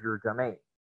out of your domain.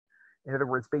 In other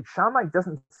words, Beit Shammai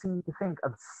doesn't seem to think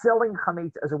of selling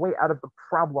chametz as a way out of the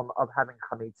problem of having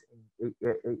chametz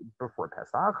before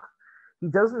Pesach. He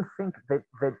doesn't think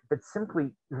that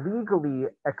simply legally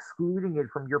excluding it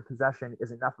from your possession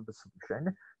is enough of a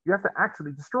solution. You have to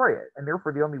actually destroy it, and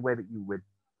therefore the only way that you would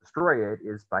destroy it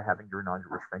is by having your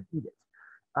non-Jewish friend eat it.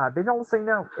 They don't say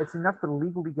no. It's enough to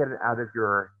legally get it out of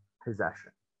your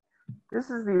possession. This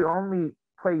is the only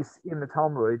place in the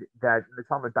Talmud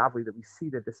Bavli that we see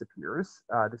that this appears,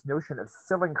 this notion of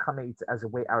selling chametz as a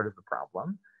way out of the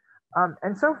problem.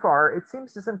 And so far, it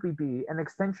seems to simply be an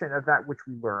extension of that which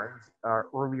we learned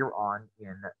earlier on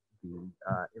in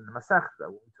the Masechta.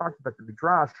 When we talked about the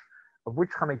midrash of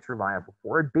which chametz you're liable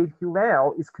for, Beit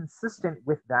Hillel is consistent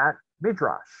with that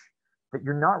midrash, that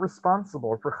you're not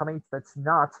responsible for chametz that's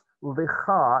not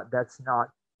licha, that's not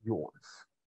yours.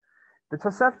 The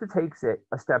Tosefta takes it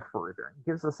a step further and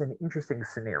gives us an interesting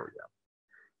scenario.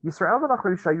 Yisrael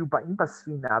v'nachri shayu ba'im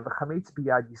basfina v'chametz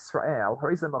biyad Yisrael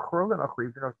hariz l'machor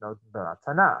l'nachri v'notnot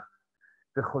b'matana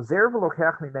v'chozer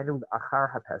v'lokeach mimenu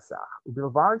l'achar ha'pesach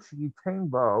u'bilvad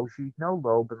sheyitein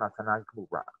lo b'matana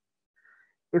gmura.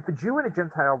 If a Jew and a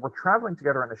Gentile were traveling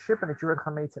together on a ship and a Jew had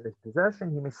chametz in his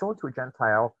possession, he may sell it to a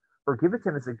Gentile or give it to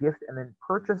him as a gift and then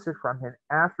purchase it from him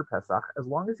after Pesach, as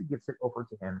long as he gives it over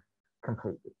to him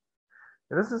completely.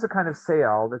 Now, this is a kind of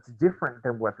sale that's different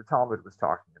than what the Talmud was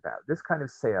talking about. This kind of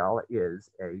sale is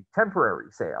a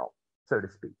temporary sale, so to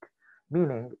speak.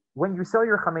 Meaning, when you sell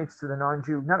your chametz to the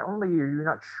non-Jew, not only are you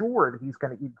not sure that he's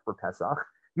going to eat it for Pesach,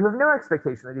 you have no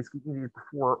expectation that he's going to eat it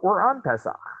before or on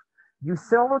Pesach. You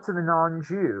sell it to the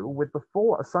non-Jew with the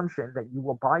full assumption that you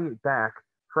will buy it back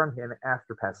from him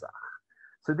after Pesach.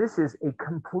 So this is a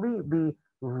completely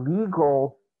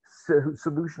legal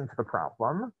solution to the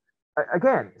problem.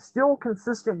 Again, still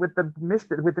consistent with the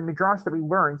midrash that we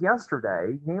learned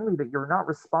yesterday, namely that you're not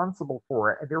responsible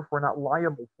for it and therefore not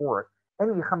liable for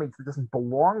any chametz that doesn't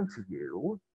belong to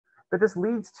you. But this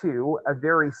leads to a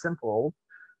very simple,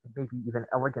 maybe even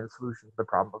elegant solution to the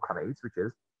problem of chametz, which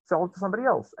is sell it to somebody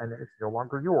else and it's no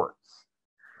longer yours.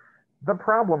 The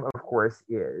problem, of course,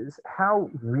 is how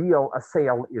real a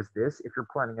sale is this if you're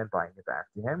planning on buying it back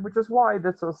to him, which is why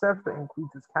the Tosefta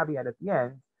includes this caveat at the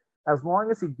end. As long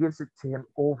as he gives it to him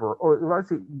over, or as long as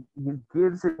he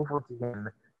gives it over to him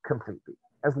completely,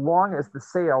 as long as the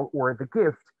sale or the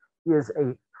gift is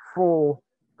a full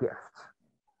gift.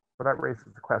 But that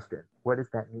raises the question, what does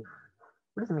that mean?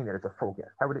 What does it mean that it's a full gift?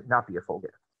 How would it not be a full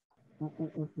gift?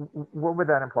 What would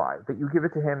that imply? That you give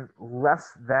it to him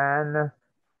less than,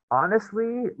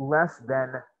 honestly, less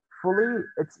than fully?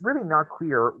 It's really not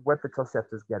clear what the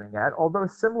Tosefta is getting at, although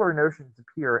similar notions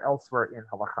appear elsewhere in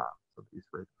Halakha. So please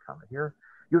raise a comment here.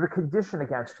 You have a condition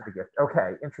against the gift.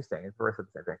 Okay, interesting. It's the rest of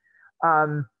the same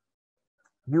thing.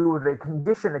 You have a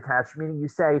condition attached, meaning you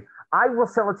say, I will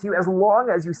sell it to you as long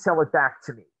as you sell it back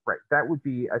to me. Right. That would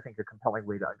be, I think, a compelling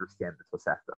way to understand the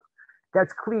Tosefta.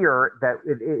 That's clear that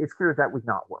it's clear that would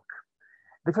not work.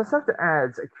 The Tosefta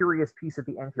adds a curious piece at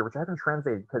the end here, which I haven't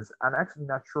translated because I'm actually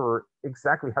not sure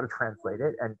exactly how to translate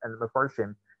it, and the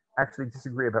Mefarshim actually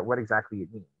disagree about what exactly it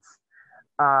means.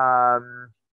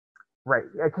 Right.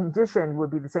 A condition would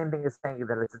be the same thing as saying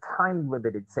that it's a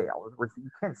time-limited sale. In other words,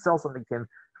 you can't sell something to him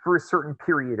for a certain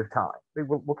period of time.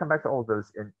 We'll come back to all of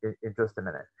those in just a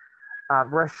minute.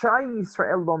 Rashai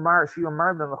Yisrael lomar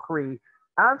sheyomar l'nochri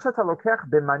ad shata lokech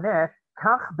b'maneh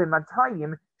kach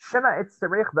b'matayim shema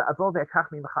etzarech v'avo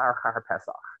ve'kach mimchar char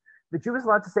Pesach. The Jew is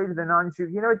allowed to say to the non-Jew,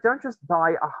 you know, don't just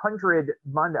buy 100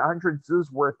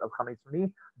 zuz worth of chametz from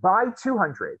me, buy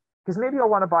 200. Because maybe I'll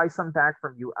want to buy some back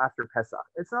from you after Pesach.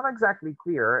 It's not exactly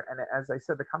clear, and as I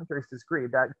said, the commentaries disagree,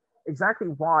 that exactly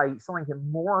why selling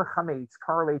him more chametz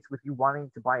correlates with you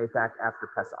wanting to buy it back after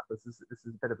Pesach. This is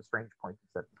a bit of a strange point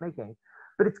that it's making.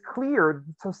 But it's clear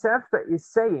that Tosefta is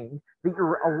saying that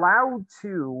you're allowed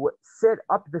to set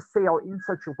up the sale in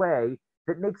such a way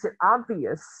that makes it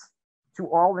obvious to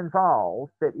all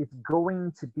involved that it's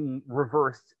going to be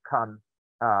reversed come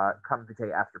the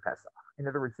day after Pesach. In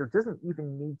other words, there doesn't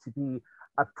even need to be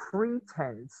a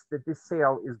pretense that this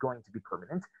sale is going to be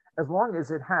permanent, as long as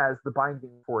it has the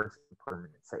binding force of a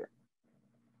permanent sale.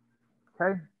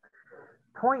 Okay?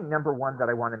 Point number one that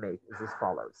I want to make is as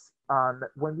follows.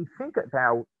 When we think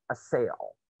about a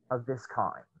sale of this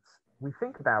kind, we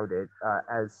think about it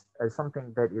as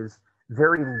something that is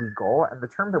very legal, and the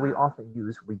term that we often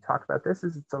use when we talk about this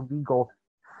is it's a legal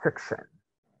fiction.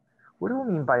 What do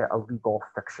we mean by a legal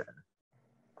fiction?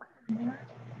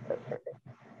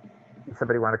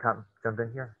 Somebody want to jump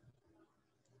in here?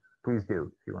 Please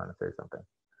do if you want to say something.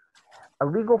 A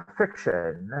legal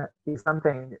fiction is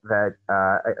something that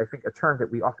I think a term that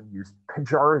we often use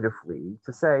pejoratively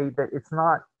to say that it's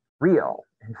not real.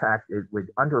 In fact, it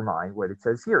would undermine what it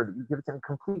says here, that you give it to them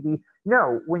completely.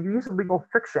 No, when you use a legal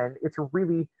fiction, it's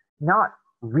really not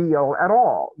real at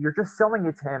all. You're just selling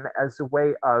it to him as a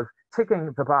way of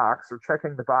ticking the box or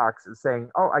checking the box and saying,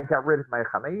 oh, I got rid of my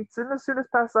chametz, and as soon as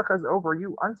Pesach is over,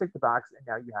 you untick the box and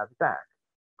now you have it back.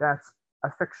 That's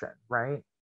a fiction, right?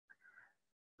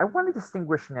 I want to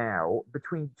distinguish now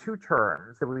between two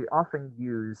terms that we often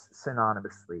use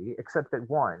synonymously, except that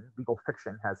one, legal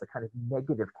fiction, has a kind of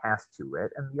negative cast to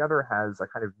it, and the other has a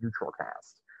kind of neutral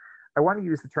cast. I want to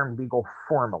use the term legal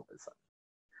formalism,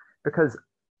 because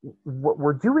what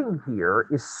we're doing here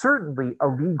is certainly a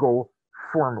legal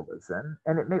formalism,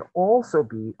 and it may also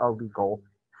be a legal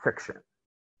fiction.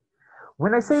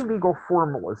 When I say legal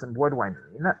formalism, what do I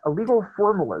mean? A legal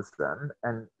formalism,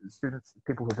 and students,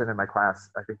 people who've been in my class,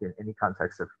 I think in any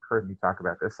context have heard me talk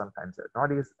about this sometimes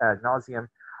ad nauseum.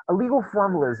 A legal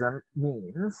formalism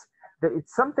means that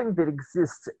it's something that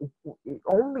exists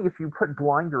only if you put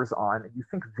blinders on and you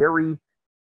think very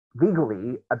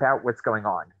legally about what's going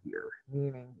on here,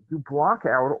 meaning you block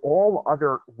out all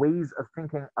other ways of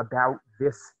thinking about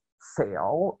this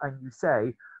sale and you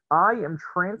say, I am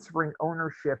transferring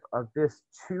ownership of this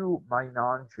to my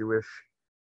non-Jewish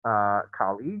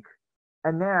colleague,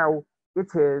 and now it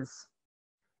is,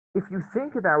 if you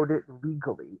think about it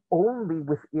legally, only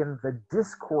within the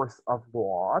discourse of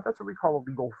law, that's what we call a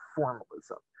legal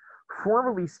formalism.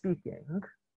 Formally speaking,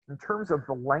 in terms of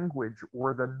the language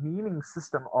or the meaning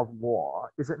system of law,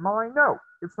 is it mine? No,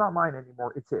 it's not mine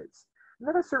anymore, it's his. And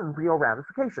that has certain real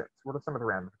ramifications. What are some of the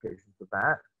ramifications of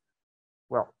that?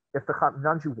 Well, if the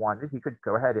non-Jew wanted, he could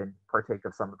go ahead and partake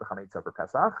of some of the chametz over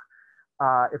Pesach.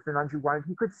 If the non-Jew wanted,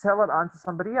 he could sell it on to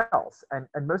somebody else.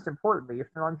 And most importantly, if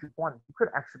the non-Jew wanted, he could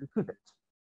actually keep it.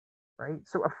 Right?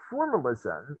 So a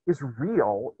formalism is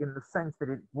real in the sense that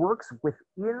it works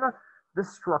within the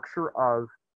structure of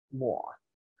law.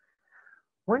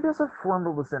 When does a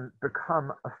formalism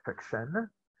become a fiction?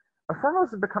 A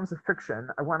formalism becomes a fiction,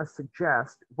 I want to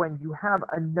suggest, when you have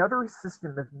another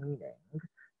system of meaning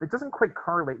that doesn't quite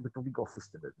correlate with the legal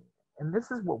system of meaning. And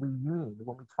this is what we mean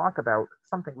when we talk about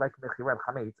something like mechirat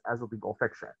chametz as a legal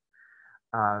fiction.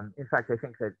 In fact, I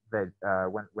think that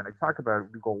when I talk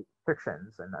about legal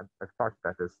fictions, and I've talked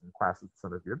about this in classes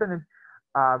some of you have been in,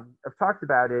 I've talked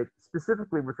about it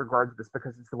specifically with regard to this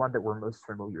because it's the one that we're most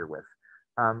familiar with.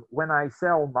 When I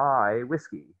sell my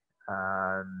whiskey,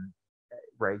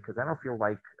 right, because I don't feel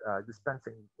like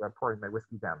dispensing, pouring my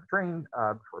whiskey down the drain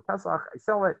before Pesach, I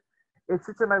sell it. It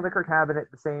sits in my liquor cabinet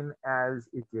the same as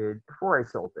it did before I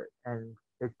sold it. And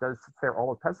it does sit there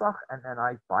all of Pesach, and then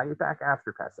I buy it back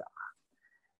after Pesach.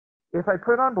 If I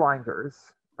put on blinders,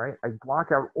 right, I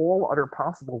block out all other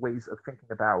possible ways of thinking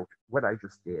about what I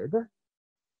just did,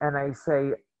 and I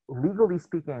say, legally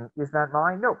speaking, is that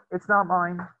mine? No, it's not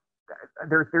mine.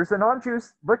 There's a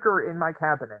non-juice liquor in my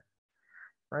cabinet,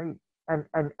 right?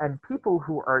 And people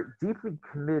who are deeply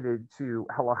committed to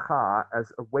halacha as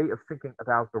a way of thinking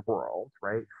about the world,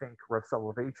 right? Think Rav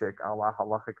Soloveitchik, Allah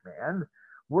halachic man,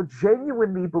 will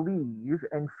genuinely believe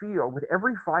and feel with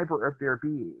every fiber of their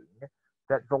being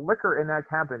that the liquor in that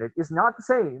cabinet is not the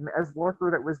same as the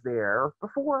liquor that was there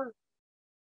before.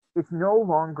 It's no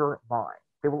longer mine.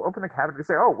 They will open the cabinet and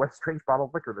say, oh, what a strange bottle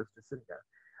of liquor that's just sitting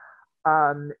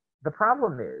there. The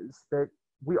problem is that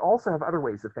we also have other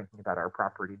ways of thinking about our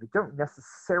property that don't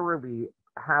necessarily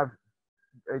have,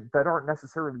 that aren't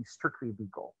necessarily strictly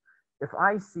legal. If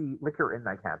I see liquor in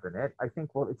my cabinet, I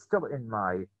think, well, it's still in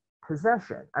my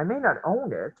possession. I may not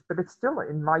own it, but it's still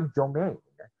in my domain.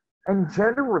 And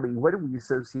generally, what do we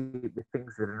associate with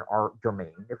things that are in our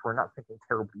domain? If we're not thinking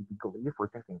terribly legally, if we're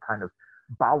thinking kind of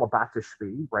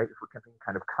balabatishly, right? If we're thinking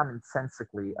kind of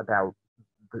commonsensically about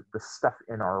the stuff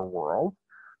in our world,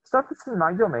 stuff that's in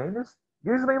my domain is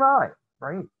usually mine,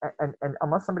 right? And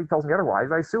unless somebody tells me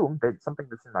otherwise, I assume that something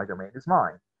that's in my domain is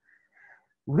mine.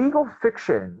 Legal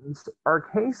fictions are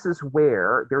cases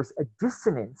where there's a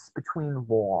dissonance between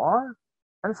law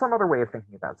and some other way of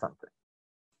thinking about something.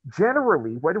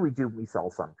 Generally, what do? We sell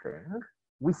something.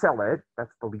 We sell it,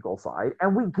 that's the legal side,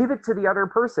 and we give it to the other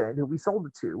person who we sold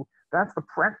it to. That's the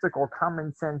practical,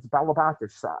 common sense,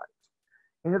 balabatish side.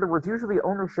 In other words, usually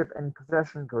ownership and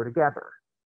possession go together.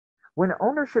 When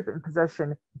ownership and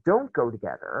possession don't go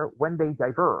together, when they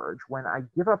diverge, when I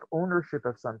give up ownership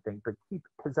of something but keep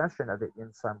possession of it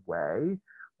in some way,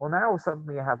 well, now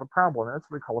suddenly I have a problem. And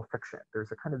that's what we call a fiction.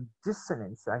 There's a kind of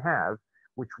dissonance I have,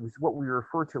 which was what we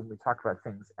refer to when we talk about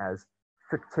things as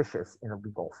fictitious in a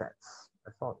legal sense.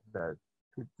 I saw the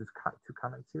two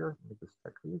comments here. Let me just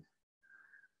check these.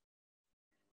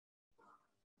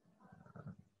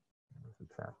 There's the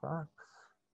chat box.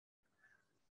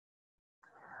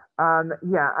 I'm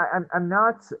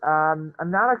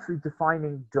not actually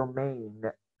defining domain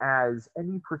as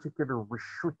any particular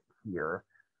reshut here.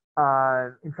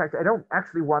 In fact, I don't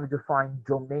actually want to define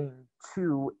domain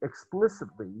too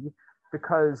explicitly,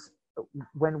 because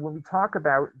when we talk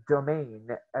about domain,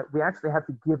 we actually have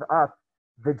to give up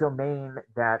the domain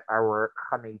that our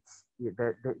chametz,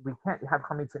 that we can't have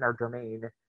chametz in our domain,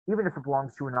 even if it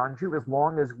belongs to a non-Jew, as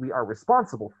long as we are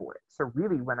responsible for it. So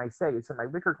really, when I say it's in my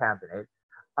liquor cabinet,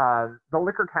 the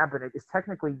liquor cabinet is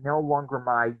technically no longer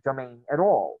my domain at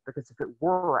all, because if it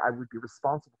were, I would be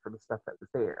responsible for the stuff that was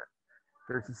there.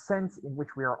 There's a sense in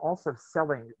which we are also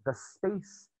selling the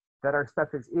space that our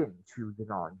stuff is in to the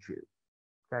non-Jew.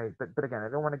 Okay, but again, I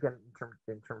don't want to get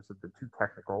in terms of the too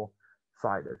technical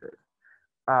side of it.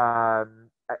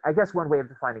 I guess one way of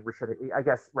defining reshut, I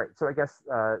guess, right. So I guess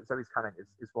Zoe's comment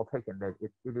is well taken, that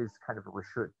it is kind of a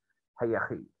reshut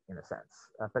hayachid in a sense.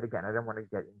 But again, I don't want to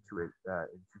get into it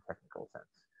in too technical sense.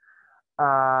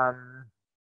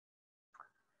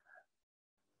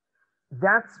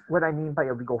 That's what I mean by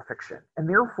a legal fiction. And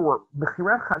therefore,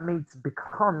 Mechirat Chametz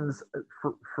becomes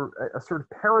for a sort of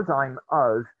paradigm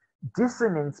of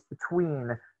dissonance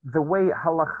between the way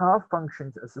halakha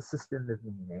functions as a system of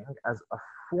meaning, as a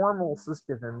formal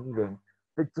system of meaning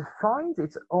that defines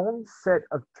its own set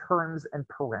of terms and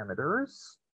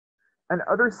parameters, and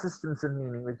other systems of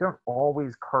meaning that don't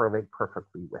always correlate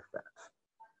perfectly with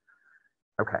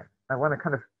that. Okay, I want to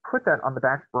kind of put that on the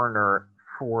back burner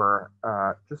for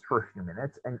just for a few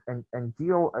minutes and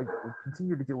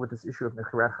continue to deal with this issue of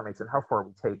Mechirat Chametz and how far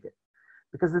we take it.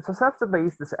 Because the Tosefta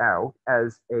lays this out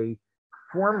as a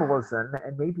formalism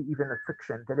and maybe even a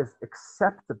fiction that is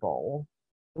acceptable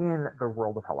in the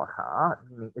world of halakha,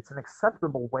 meaning it's an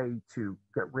acceptable way to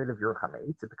get rid of your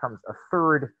chametz. It becomes a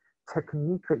third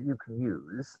technique that you can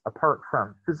use apart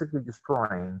from physically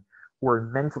destroying or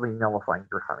mentally nullifying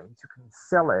your chametz. You can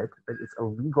sell it, but it's a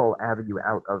legal avenue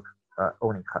out of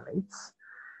owning chametz.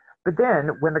 But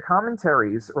then, when the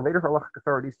commentaries or later halachic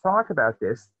authorities talk about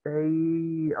this,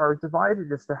 they are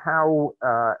divided as to how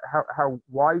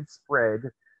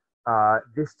widespread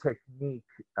this technique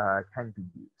can be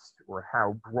used, or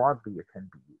how broadly it can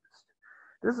be used.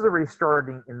 This is already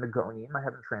starting in the Gaonim. I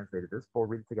haven't translated this, but we'll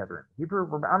read it together in Hebrew.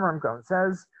 Rabbi Amram Gaon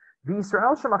says,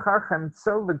 "V'Yisrael shemacharchem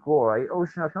tzo legoy o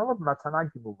shenatnol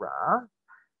matana gimura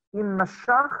im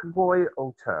mashach goy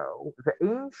oto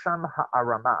ve'ein sham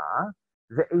ha'arama."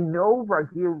 Ve'eno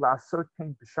ragil lasot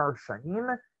ken b'shar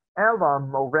shanim ela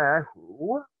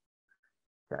morehu.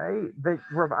 Okay, that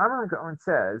Rav Amram Gaon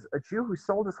says a Jew who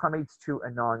sold his chametz to a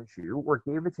non-Jew or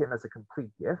gave it to him as a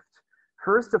complete gift.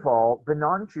 First of all, the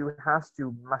non-Jew has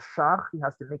to mashach. He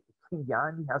has to make the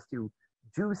kinyan. He has to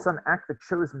do some act that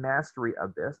shows mastery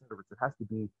of this. In other words, it has to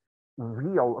be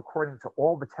real according to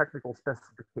all the technical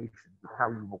specifications of how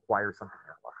you acquire something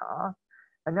in halacha.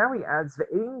 And now he adds the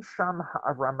ein sham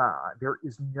ha'arama. There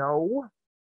is no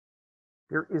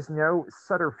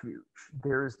subterfuge.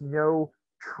 There is no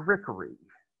trickery.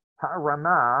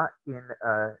 Ha'arama in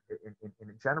a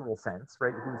general sense,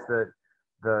 right? Who's the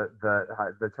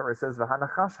Torah says the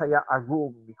hanachash haya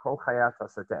arul mikol chayat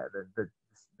hasadeh.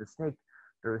 The snake,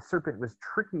 the serpent was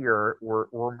trickier or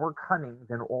more cunning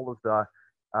than all the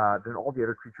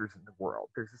other creatures in the world.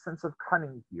 There's a sense of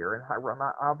cunning here, and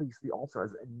ha'arama obviously also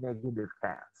has a negative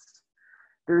cast.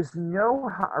 There's no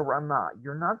ha'arama.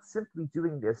 You're not simply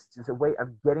doing this as a way of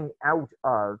getting out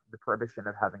of the prohibition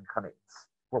of having chametz.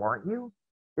 Well, aren't you?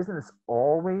 Isn't this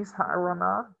always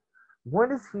ha'arama? What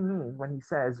does he mean when he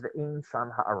says ve'ein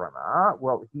sham ha'arama?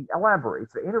 Well, he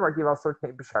elaborates. Ve'ein ragil asot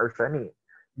ken b'shar shanim.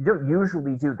 You don't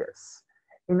usually do this.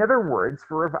 In other words,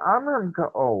 for Rav Amram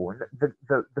Gaon,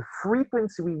 the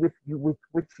frequency with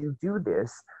which you do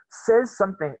this says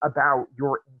something about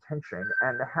your intention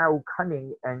and how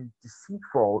cunning and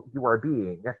deceitful you are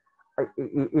being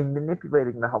in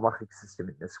manipulating the halachic system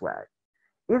in this way.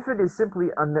 If it is simply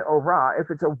a me'orah, if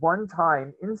it's a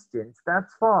one-time instance,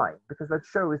 that's fine, because that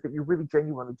shows that you really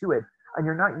genuinely do it, and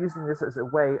you're not using this as a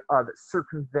way of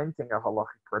circumventing a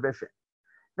halachic prohibition.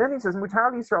 Then he says,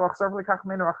 Mutar Yisrael achsav lekach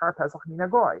menu achar Pesach min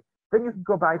hagoy. Then you can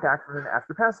go buy back from him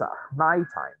after Pesach. My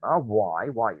time. Why?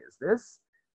 Why is this?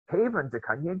 Kavan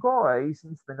dekanye goy,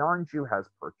 since the non-Jew has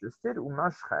purchased it,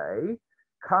 umashchei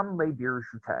kam le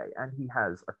birshutei, and he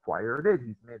has acquired it.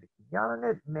 He's made a kinyan on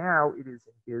it. Now it is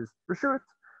in his reshut.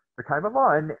 The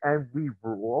kaivalan, and we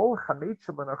rule chametz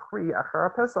shelenachri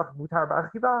achar Pesach mutar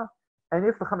ba'achiva. And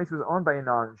if the chametz was owned by a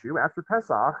non-Jew after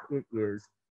Pesach, it is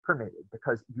permitted,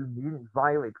 because you didn't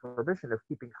violate prohibition of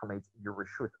keeping chametz in your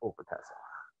reshut over Pesach.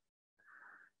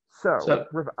 So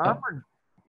Rav Amram,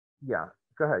 yeah,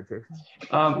 go ahead, Jason.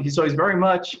 So he's very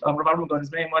much, Rav Amram is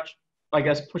very much, I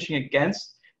guess, pushing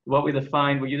against what you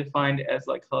defined as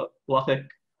like halachic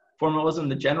formalism in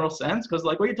the general sense, because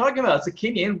like what you're talking about, it's a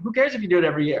kinyan. Who cares if you do it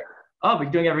every year? Oh, but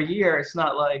you're doing it every year. It's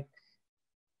not like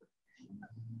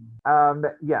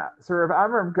Yeah, so Rav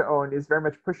Amram Gaon is very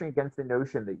much pushing against the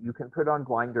notion that you can put on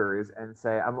blinders and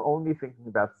say, I'm only thinking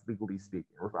about this legally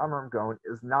speaking. Rav Amram Gaon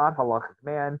is not halachic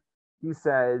man. He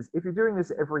says, if you're doing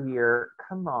this every year,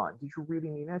 come on, did you really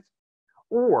mean it?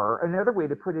 Or another way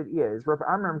to put it is, Rav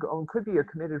Amram Gaon could be a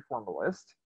committed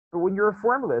formalist, but when you're a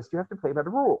formalist, you have to play by the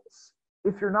rules.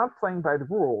 If you're not playing by the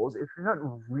rules, if you're not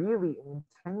really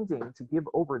intending to give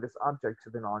over this object to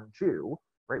the non-Jew,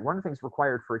 right? One of the things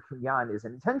required for a kinyan is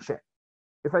an intention.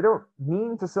 If I don't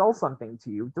mean to sell something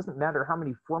to you, it doesn't matter how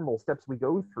many formal steps we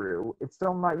go through, it's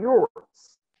still not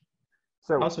yours.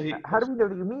 So Also, how do we know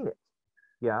that you mean it?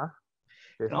 Yeah.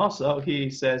 And also, he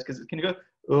says, because can you go?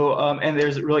 Oh, and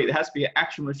there's really, it has to be an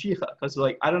actual mashiach, because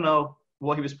like I don't know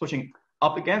what he was pushing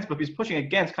up against, but if he's pushing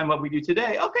against kind of what we do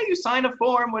today, okay, you sign a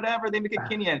form, whatever, they make a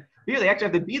kinyan. Here, they actually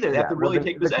have to be there. They have to really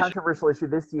take possession. The controversial issue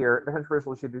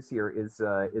this year is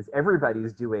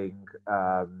everybody's doing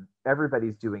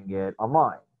it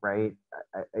online, right?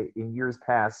 In years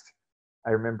past, I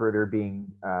remember there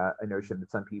being a notion that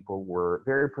some people were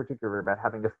very particular about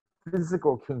having a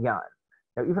physical kinyan.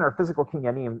 Now, even our physical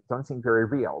kinyanim don't seem very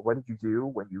real. What did you do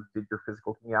when you did your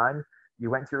physical kinyan? You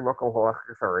went to your local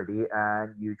halachic authority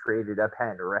and you traded a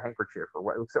pen or a handkerchief or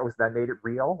what? So that made it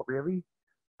real? Really?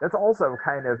 That's also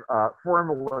kind of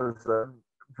formalism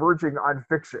verging on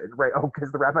fiction, right? Oh,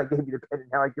 because the rabbi gave me the pen and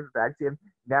now I give it back to him.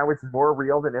 Now it's more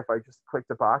real than if I just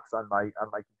clicked a box on my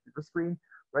computer screen,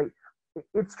 right?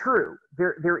 It's true.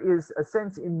 There is a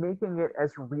sense in making it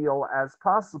as real as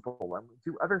possible, and we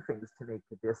do other things to make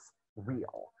this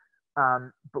real.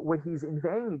 But what he's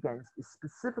inveighing against is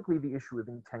specifically the issue of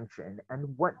intention and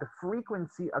what the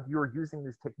frequency of your using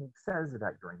this technique says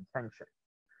about your intention.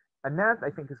 And that, I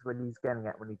think, is what he's getting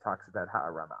at when he talks about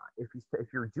ha'arama. If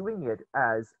you're doing it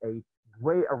as a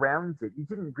way around it, you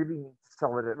didn't really need to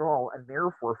sell it at all, and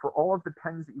therefore, for all of the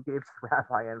pens that you gave to the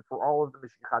rabbi and for all of the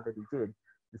mishicha that he did,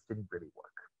 this didn't really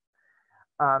work.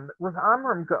 Rav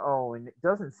Amram Gaon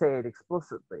doesn't say it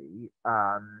explicitly.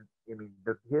 He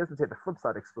doesn't say the flip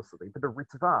side explicitly, but the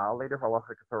Ritva, later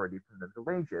halachic authority from the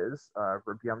Middle Ages,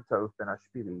 Rabbi Yom Tov ben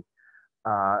Ashbili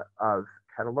of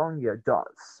Catalonia,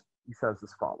 does. He says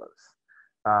as follows.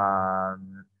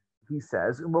 He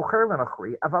says, "Umocher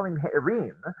lenachri avalim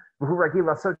he'erim v'hu ragil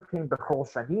lasot kein b'chol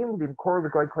shanim limkor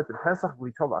l'goy kotem Pesach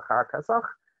v'litol achar Pesach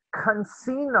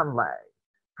kansinan le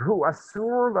v'hu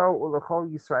asur lo u'lechol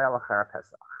Yisrael achar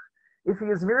Pesach." If he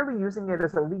is merely using it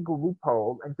as a legal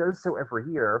loophole and does so every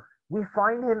year, we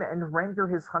find him and render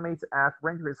his chametz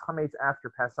after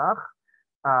Pesach,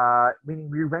 meaning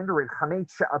we render it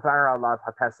chametz she'avar alav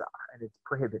haPesach, and it's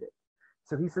prohibited.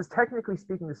 So he says, technically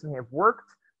speaking, this may have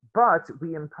worked, but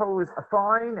we impose a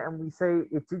fine and we say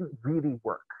it didn't really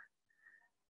work.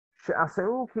 For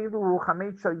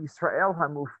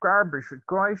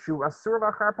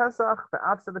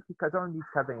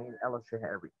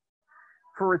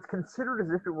it's considered as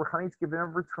if it were chametz given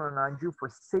over to a non-Jew for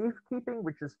safekeeping,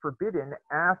 which is forbidden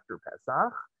after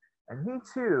Pesach. And he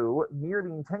too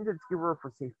merely intended to give over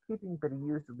for safekeeping, but he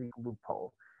used a legal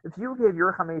loophole. If you gave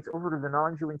your chametz over to the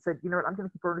non-Jew and said, you know what, I'm going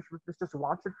to keep ownership of this, just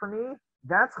watch it for me,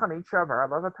 that's chametz shavar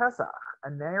alav Pesach.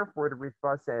 And therefore, the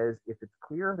Ritva says, if it's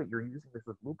clear that you're using this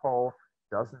as a loophole,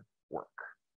 it doesn't work.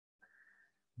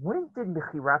 When did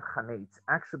mechirat chametz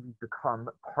actually become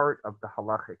part of the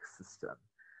halachic system?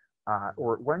 The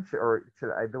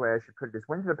way I should put it is,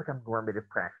 when did it become normative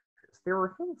practice? There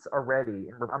were hints already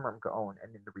in Rav Amram Gaon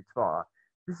and in the Ritva.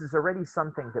 This is already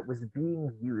something that was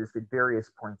being used at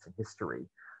various points in history.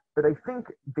 But I think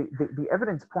the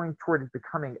evidence points toward it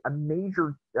becoming a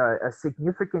major, a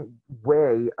significant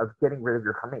way of getting rid of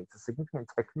your chametz, a significant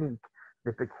technique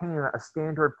that became a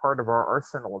standard part of our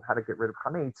arsenal of how to get rid of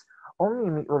chametz only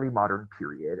in the early modern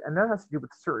period. And that has to do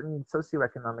with certain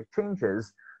socioeconomic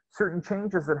changes, certain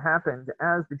changes that happened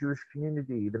as the Jewish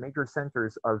community, the major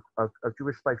centers of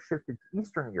Jewish life shifted to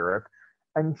Eastern Europe,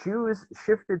 and Jews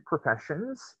shifted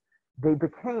professions. They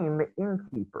became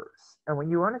innkeepers. And when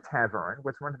you own a tavern,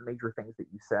 what's one of the major things that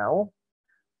you sell?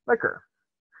 Liquor.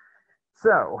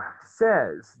 So,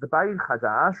 says the Bayit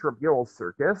Chadash, Rabbi Yoel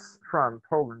Circus, from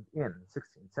Poland in the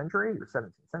 16th century or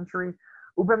 17th century,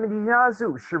 ובמדינה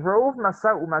זו, שרוב משא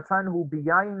ומתן הוא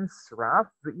ביין שרף,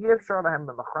 ואי אפשר להם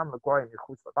למכרם לגוי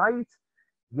מחוץ לבית,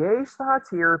 יש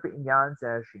להתיר בעניין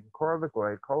זה שימכור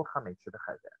לגוי כל חמץ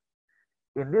שבחדר.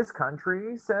 In this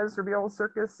country, says Rabbi Yoel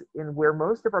Circus, in where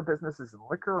most of our business is in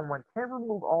liquor, and one can't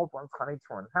remove all of one's chametz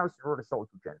from one's house in order to sell it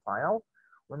to a Gentile,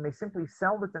 when they simply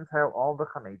sell the Gentile all the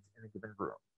chametz in a given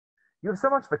room. You have so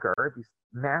much liquor, these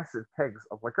massive kegs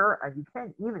of liquor, and you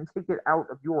can't even take it out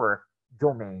of your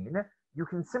domain. you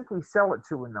can simply sell it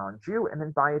to a non-Jew and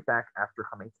then buy it back after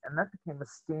chametz, and that became a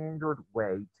standard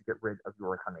way to get rid of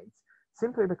your chametz,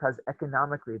 simply because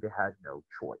economically they had no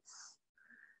choice.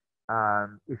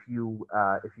 If you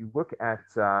look at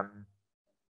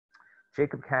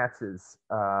Jacob Katz's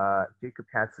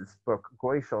book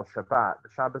Goy Shel Shabbat, the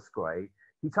Shabbos Goy,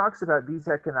 he talks about these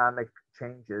economic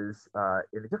changes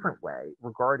in a different way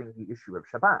regarding the issue of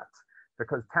Shabbat,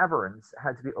 because taverns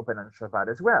had to be open on Shabbat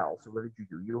as well. So what did you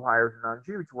do? You hired a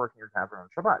non-Jew to work in your tavern on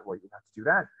Shabbat. Well, you have to do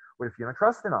that. What if you don't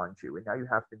trust the non-Jew? And now you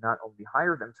have to not only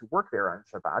hire them to work there on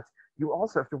Shabbat, you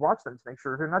also have to watch them to make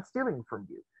sure they're not stealing from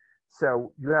you.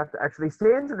 So you have to actually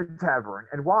stand in the tavern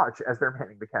and watch as they're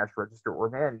manning the cash register or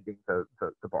manning the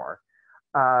bar.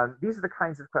 These are the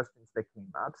kinds of questions that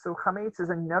came up. So chametz is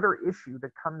another issue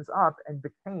that comes up and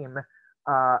became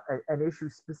an issue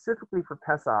specifically for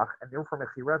Pesach, and therefore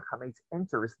mechirat chametz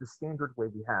enters the standard way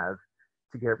we have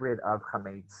to get rid of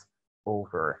chametz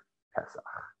over Pesach.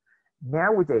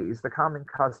 Nowadays, the common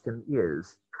custom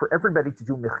is for everybody to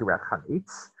do mechirat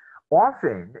chametz,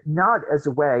 often not as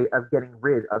a way of getting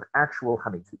rid of actual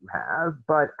chametz that you have,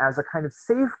 but as a kind of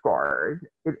safeguard.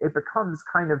 It becomes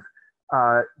kind of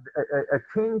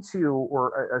akin to,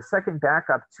 or a second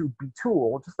backup to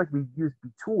bitul, just like we use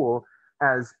bitul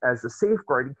as a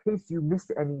safeguard in case you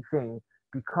missed anything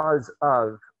because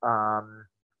of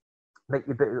that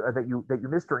you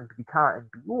missed during bika and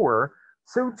biur.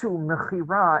 So too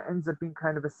mechira ends up being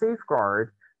kind of a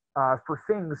safeguard for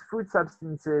things, food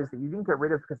substances that you didn't get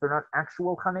rid of because they're not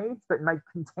actual chametz, but might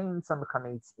contain some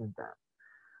chametz in them.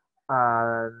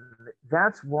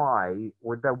 That's why,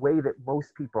 or the way that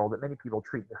many people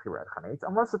treat mechirat chametz,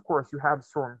 unless of course you have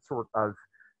some sort of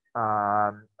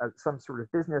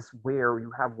business where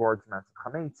you have large amounts of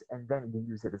chametz, and then we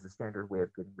use it as a standard way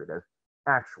of getting rid of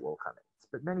actual chametz.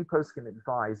 But many poskim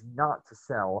advise not to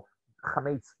sell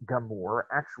chametz gamur,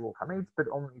 actual chametz, but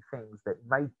only things that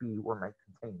might be or might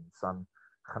contain some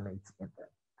chametz in them.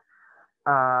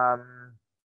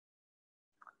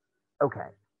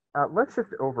 Okay, let's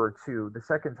shift over to the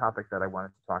second topic that I wanted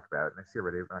to talk about. And I see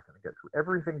already we're not going to get through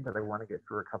everything, but I want to get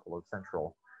through a couple of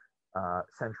central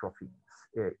themes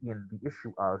in the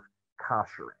issue of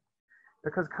koshering.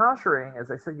 Because koshering, as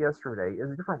I said yesterday,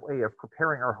 is a different way of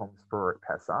preparing our homes for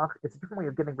Pesach. It's a different way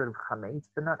of getting rid of chametz,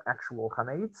 but not actual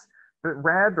chametz, but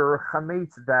rather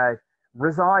chametz that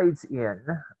resides in,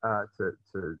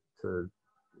 to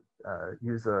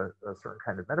use a certain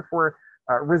kind of metaphor,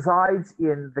 resides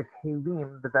in the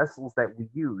kelim, the vessels that we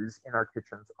use in our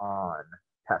kitchens on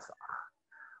Pesach.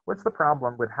 What's the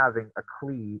problem with having a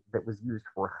kli that was used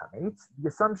for chametz? The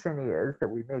assumption is that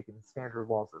we make in standard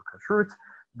laws of kashrut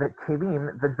that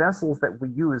kelim, the vessels that we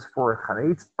use for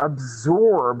chametz,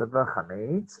 absorb the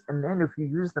chametz, and then if you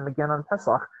use them again on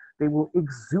Pesach, they will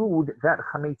exude that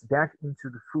chametz back into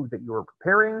the food that you are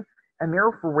preparing, and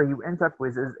therefore what you end up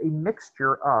with is a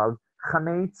mixture of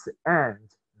chametz and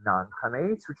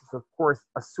non-chametz, which is of course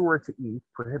asur to eat,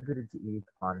 prohibited to eat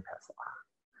on Pesach.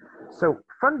 So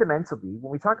fundamentally,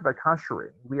 when we talk about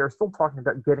koshering, we are still talking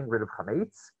about getting rid of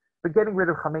chametz, but getting rid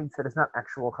of chametz that is not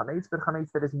actual chametz, but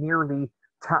chametz that is merely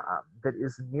ta'am, that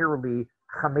is merely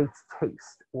chametz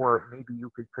taste, or maybe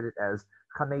you could put it as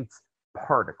chametz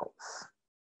particles.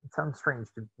 It sounds strange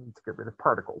to get rid of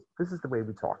particles. This is the way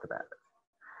we talk about it.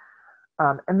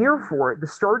 And therefore, the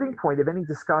starting point of any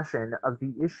discussion of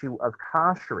the issue of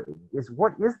koshering is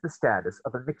what is the status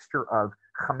of a mixture of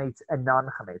chametz and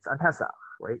non-chametz on Pesach,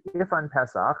 right? If on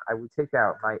Pesach I would take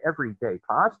out my everyday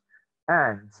pot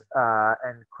and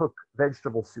cook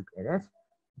vegetable soup in it,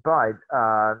 but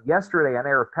yesterday on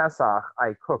Erev Pesach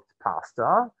I cooked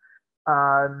pasta,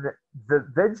 the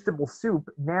vegetable soup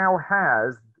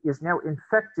is now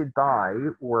infected by,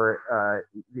 or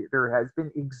there has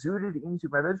been exuded into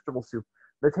my vegetable soup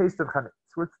the taste of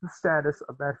chametz. What's the status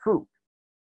of that food?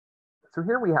 So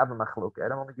here we have a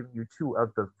machloket. I'm only giving you two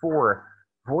of the four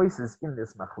voices in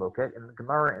this machloket in the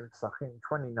Gemara in Psachim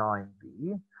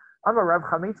 29b. Amar Rav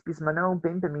chametz bismano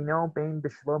bein b'mino bein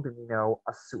b'shlo b'mino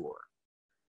asur.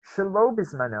 Shelo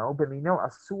bismano b'mino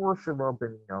asur, shelo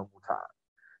b'mino mutar.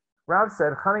 Rav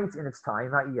said chametz in its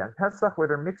time, i.e. on Pesach,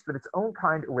 whether mixed with its own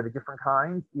kind or with a different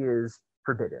kind, is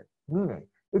forbidden. Meaning,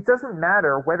 it doesn't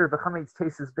matter whether the chametz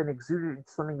taste has been exuded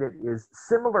into something that is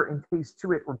similar in taste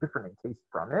to it or different in taste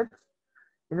from it.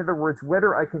 In other words,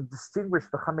 whether I can distinguish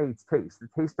the chametz taste, the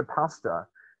taste of pasta,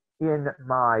 in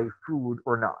my food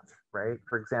or not, right?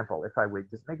 For example, if I would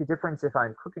just make a difference if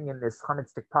I'm cooking in this chametz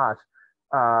stick pot,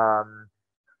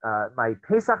 my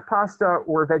Pesach pasta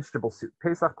or vegetable soup.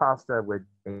 Pesach pasta would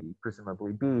maybe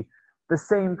presumably be the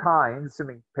same kind,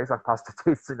 assuming Pesach pasta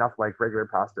tastes enough like regular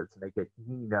pasta to make it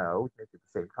to make it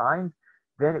the same kind,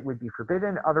 then it would be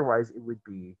forbidden. Otherwise, it would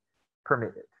be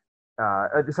permitted.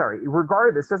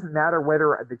 Regardless, doesn't matter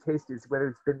whether the taste is whether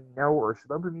it's bimino or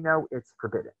shalom bimino, it's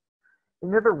forbidden.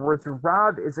 In other words,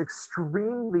 Rav is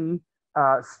extremely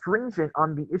stringent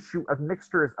on the issue of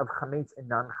mixtures of chametz and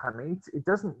non-chametz. It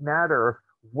doesn't matter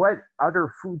what other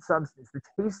food substance the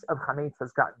taste of chametz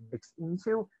has gotten mixed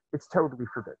into, it's totally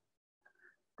forbidden.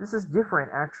 This is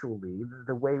different, actually, than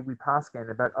the way we paskin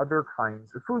about other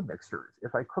kinds of food mixtures.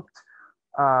 If I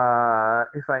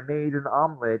made an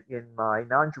omelet in my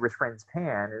non-Jewish friend's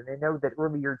pan, and they know that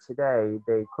earlier today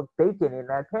they cooked bacon in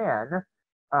that pan,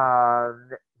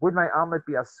 would my omelet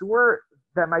be asur?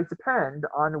 That might depend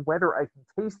on whether I can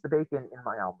taste the bacon in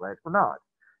my omelet or not.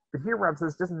 But here Rav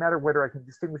says it doesn't matter whether I can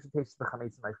distinguish the taste of the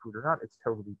chametz in my food or not, it's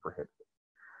totally prohibited.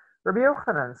 Rabbi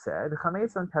Yochanan said,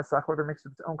 chametz on Pesach, whether mixed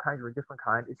with its own kind or a different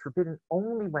kind, is forbidden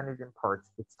only when it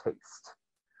imparts its taste.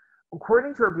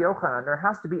 According to Rabbi Yochanan, there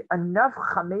has to be enough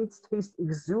chametz taste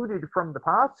exuded from the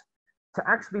pot to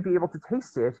actually be able to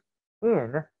taste it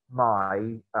in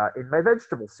my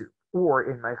vegetable soup or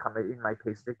in my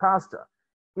pastic pasta.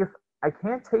 If I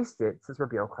can't taste it, says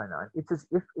Rabbi Yochanan, it's as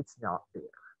if it's not there.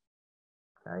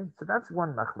 Okay, so that's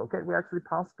one machloket. We actually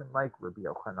paskin like Rabbi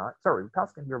Yochanan. Sorry, we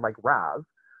paskin here like Rav.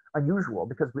 Unusual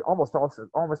because we almost always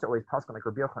paskin like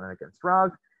Rabbi Yochanan against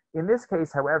Rav. In this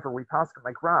case, however, we paskin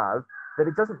like Rav that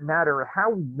it doesn't matter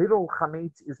how little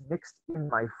chametz is mixed in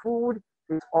my food;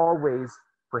 it's always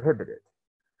prohibited.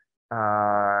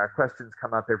 Questions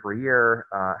come up every year,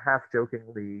 half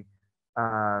jokingly.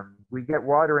 We get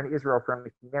water in Israel from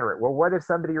the Kinneret. Well, what if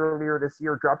somebody earlier this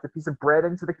year dropped a piece of bread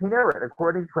into the Kinneret?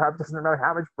 According to Rav, doesn't matter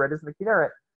how much bread is in the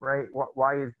Kinneret, right?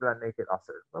 Why does that make it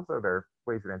usher? Also, there are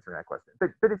ways of answering that question,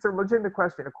 but it's a legitimate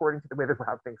question according to the way that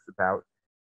Rav thinks about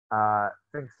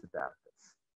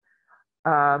this.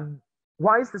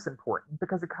 Why is this important?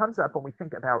 Because it comes up when we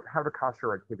think about how to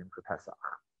kasher a kivin for Pesach.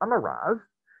 I'm a Rav.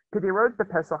 Kedirot the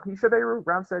Pesach Yishaberu.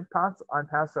 Rav said pots on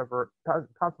Passover,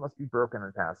 pots must be broken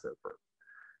on Passover.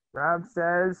 Rav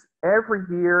says every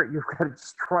year you've got to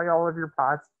destroy all of your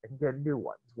pots and get new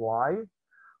ones. Why?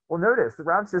 Well, notice the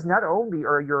Rav says not only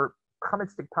are your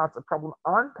chametz stick pots a problem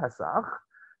on Pesach,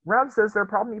 Rav says they're a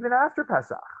problem even after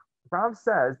Pesach. Rav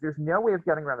says there's no way of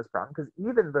getting around this problem because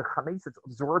even the chametz that's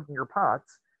absorbed in your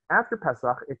pots after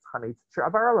Pesach, it's chametz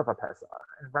she'avar alav Pesach,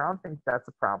 and Rav thinks that's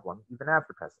a problem even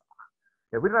after Pesach.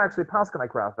 Yeah, we don't actually paskin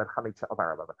like Rav that chametz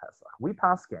she'avar alav Pesach. We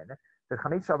paskin that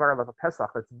chametz she'avar alav Pesach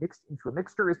that's mixed into a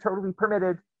mixture is totally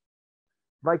permitted,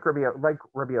 like Rabbi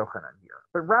Yochanan here.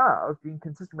 But Rav, being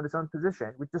consistent with his own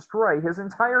position, would destroy his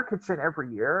entire kitchen every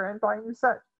year and buy a new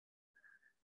set.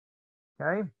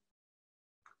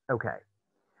 Okay.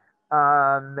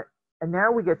 And now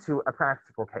we get to a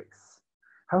practical case.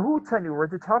 Hahu tanur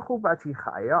detachu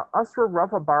batichaya asra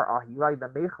Rava bar ahilai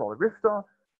lemechol rifta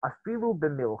afilu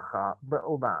b'milcha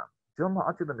be'olam dilma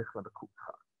ati b'michla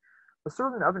b'kutcha. A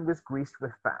certain oven was greased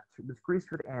with fat. It was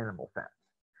greased with animal fat.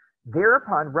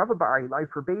 Thereupon, Rava bar ahilai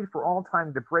forbade for all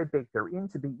time the bread baked therein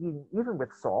to be eaten even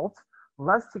with salt,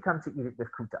 lest he come to eat it with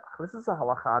kutach. This is a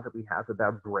halacha that we have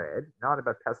about bread, not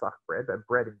about Pesach bread, but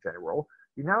bread in general.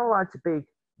 You're not allowed to bake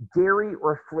dairy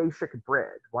or fleishik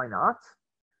bread. Why not?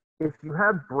 If you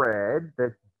have bread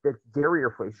that's dairy or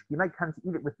fleishik, you might come to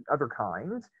eat it with the other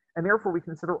kind, and therefore we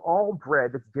consider all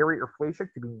bread that's dairy or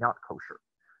fleishik to be not kosher.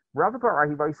 Rav bar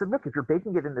Ahilai said, look, if you're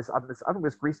baking it in this oven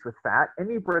was greased with fat,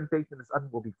 any bread baked in this oven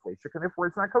will be fleishik, and therefore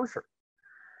it's not kosher.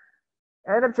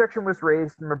 An objection was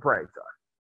raised from a braita.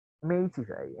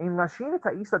 Meitive, in lashina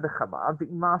ta'isa dechamav, the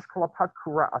imash kalapat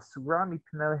kura asura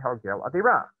mipnei hargel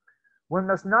adera. One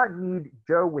must not knead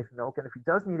dough with milk, and if he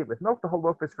does knead it with milk, the whole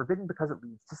loaf is forbidden because it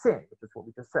leads to sin, which is what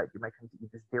we just said. You might come to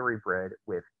eat this dairy bread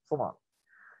with salami.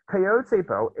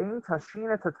 Kayotsebo, ein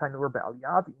tashina tatanur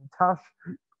be'aliyah, in tash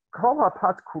kol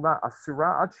hapat kula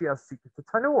asura achiasika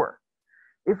tatanur.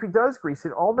 If he does grease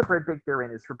it, all the bread baked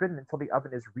therein is forbidden until the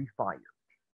oven is refired.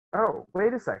 Oh,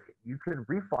 wait a second. You can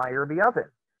refire the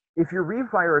oven. If you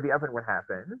refire the oven, what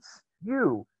happens?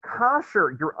 You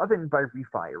kosher your oven by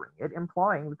refiring it,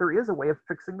 implying that there is a way of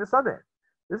fixing this oven.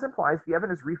 This implies the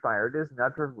oven is refired is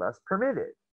nevertheless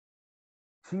permitted.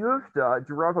 Tiyufta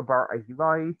de Rava bar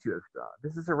Ahilai tiyufta.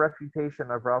 This is a refutation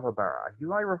of Rava bar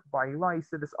Ahilai. Rava bar Ahilai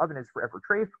said this oven is forever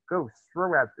treif. Go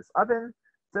throw out this oven.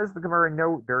 Says the Gemara,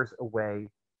 no, there's a way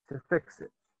to fix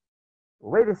it.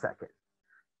 Wait a second.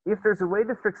 If there's a way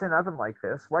to fix an oven like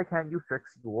this, why can't you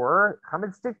fix your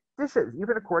chametz stick dishes,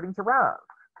 even according to Rav?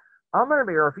 Amar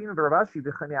me'arafinu d'Ravashi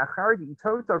v'chanei achar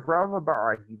di'tot of Rava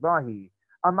bar Ahilahi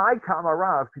amai kama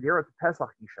Rav k'derot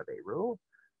Pesach yishaberu.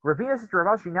 Ravina said to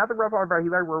Rav Ashi, now the Rav and Bar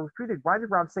Hillel were refuted. Why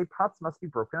did Rav say pots must be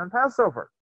broken on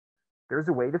Passover? There's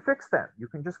a way to fix them. You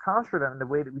can just kosher them in the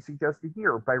way that we suggested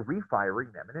here by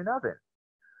refiring them in an oven.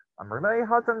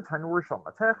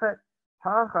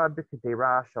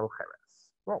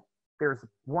 Well, there's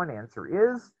one answer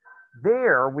is,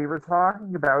 there we were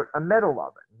talking about a metal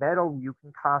oven. Metal you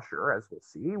can kosher, as we'll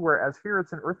see, whereas here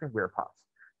it's an earthenware pot.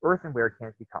 Earthenware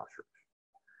can't be koshered.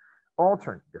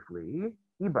 Alternatively,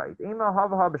 maybe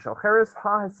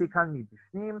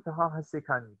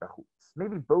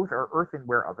both are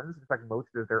earthenware ovens. In fact,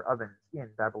 most of their ovens in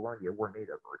Babylonia were made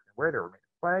of earthenware. They were made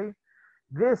of clay.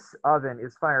 This oven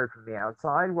is fired from the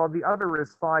outside, while the other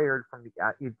is fired from the.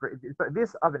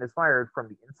 This oven is fired from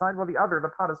the inside, while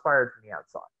the pot is fired from the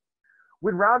outside.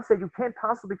 When Rav said you can't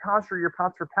possibly kosher your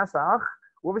pots for Pesach,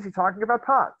 what was he talking about?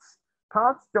 Pots.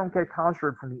 Pots don't get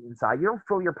koshered from the inside. You don't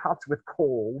fill your pots with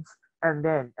coals and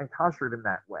kosher them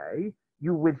that way.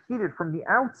 You would heat it from the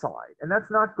outside, and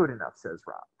that's not good enough, says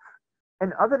Rav.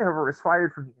 An oven, however, is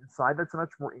fired from the inside. That's a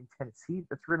much more intense heat.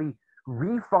 That's really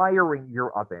refiring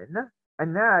your oven,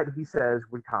 and that, he says,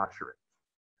 would kosher it.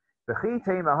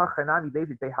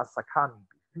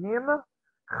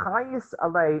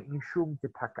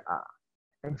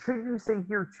 And should you say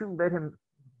here too, let him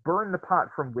burn the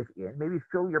pot from within, maybe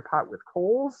fill your pot with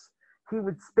coals, he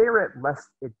would spare it lest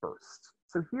it burst.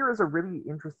 So here is a really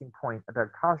interesting point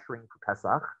about koshering for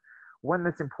Pesach, one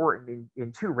that's important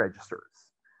in two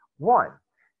registers. One,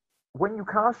 when you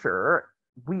kosher,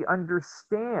 we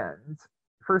understand,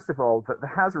 first of all, the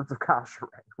hazards of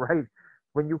koshering, right?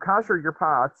 When you kosher your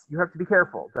pots, you have to be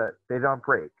careful that they don't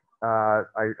break. I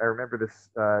remember this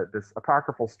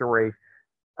apocryphal story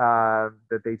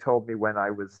that they told me when I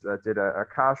did a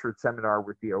kosher seminar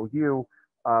with the OU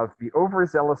of the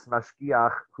overzealous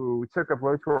mashgiach who took a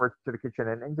blowtorch to the kitchen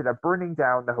and ended up burning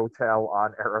down the hotel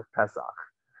on Erev Pesach.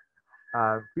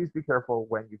 Please be careful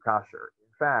when you kosher.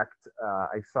 In fact,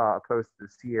 I saw a post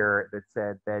this year that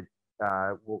said that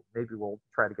maybe we'll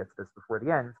try to get to this before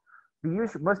the end.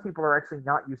 Most people are actually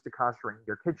not used to koshering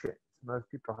their kitchens. Most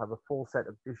people have a full set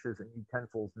of dishes and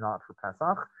utensils not for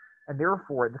Pesach. And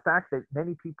therefore, the fact that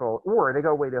many people, or they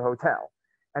go away to a hotel,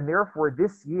 and therefore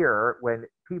this year, when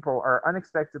people are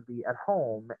unexpectedly at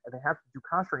home, they have to do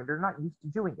koshering, they're not used to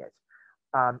doing it.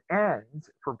 And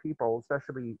for people,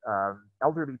 especially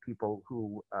elderly people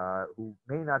who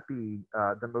may not be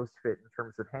the most fit in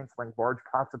terms of handling large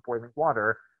pots of boiling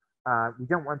water, we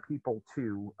don't want people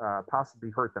to possibly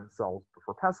hurt themselves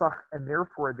before Pesach, and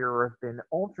therefore there have been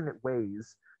alternate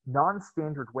ways,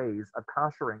 non-standard ways of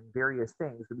koshering various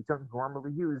things that we don't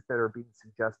normally use that are being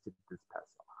suggested this Pesach.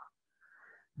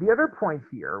 The other point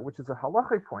here, which is a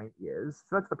halachic point, is,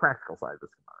 so that's the practical side of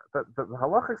this Gemara. But the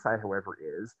halachic side, however,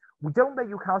 is we don't let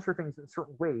you kosher things in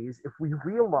certain ways if we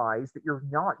realize that you're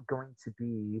not going to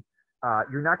be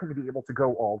able to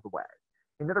go all the way.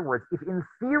 In other words, if in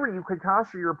theory you could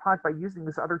kosher your pot by using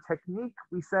this other technique,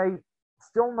 we say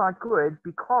still not good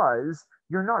because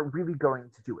you're not really going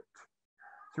to do it.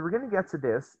 So we're going to get to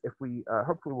this if we,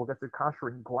 hopefully we'll get to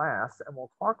koshering glass, and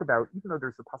we'll talk about, even though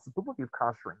there's a possibility of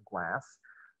koshering glass,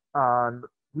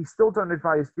 we still don't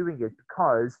advise doing it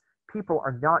because people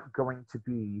are not going to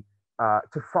be,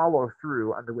 to follow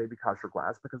through on the way we kosher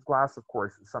glass, because glass, of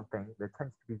course, is something that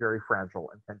tends to be very fragile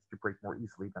and tends to break more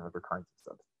easily than other kinds of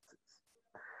substances.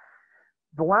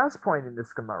 The last point in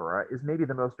this Gemara is maybe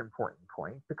the most important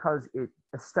point because it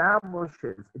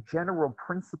establishes a general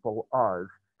principle of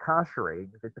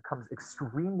koshering that becomes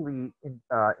extremely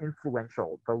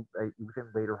influential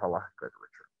within later halachic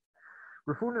literature.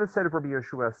 Rafuna the son of Rabbi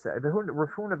Yeshua said,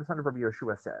 Rafuna the son of Rabbi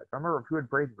Yeshua said, Amar Rafuna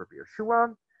braided Rabbi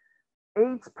Yeshua,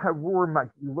 eight parur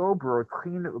magilo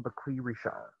brotchin ubakli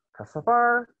rishon,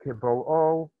 kasavar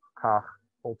kebo'o kach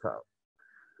polto.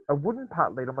 A wooden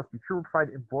pot ladle must be purified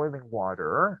in boiling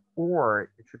water,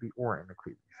 or it should be or in the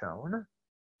kli rishon.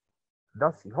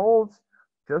 Thus he holds,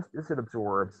 just as it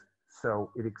absorbs,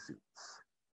 so it exudes.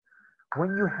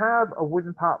 When you have a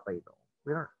wooden pot ladle,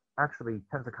 we don't actually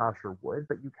tend to kosher wood,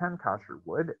 but you can kosher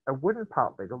wood. A wooden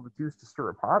pot ladle that's used to stir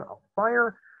a pot on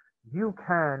fire, you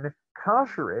can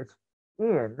kosher it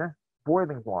in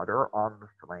boiling water on the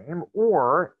flame,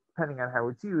 or, depending on how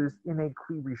it's used, in a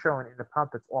kli rishon, in a pot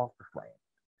that's off the flame.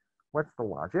 What's the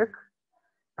logic?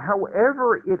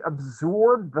 However it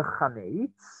absorbed the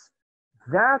chametz,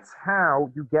 that's how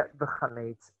you get the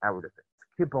chametz out of it.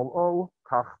 Kibolo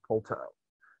kach polto.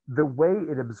 The way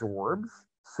it absorbs,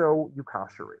 so you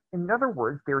kosher it. In other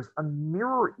words, there's a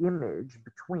mirror image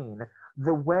between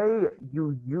the way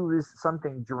you use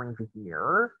something during the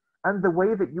year and the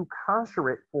way that you kosher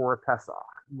it for Pesach.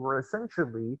 You are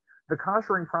essentially, the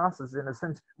koshering process, in a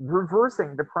sense,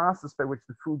 reversing the process by which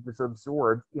the food was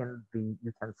absorbed in the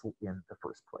utensil in the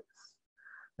first place.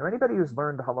 Now, anybody who's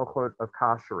learned the halachot of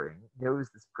koshering knows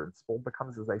this principle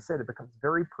becomes, as I said, it becomes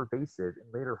very pervasive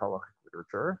in later halachic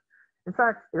literature. In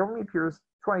fact, it only appears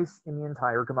twice in the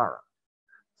entire Gemara.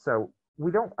 So I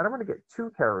don't want to get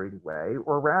too carried away,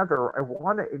 or rather, I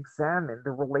want to examine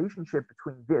the relationship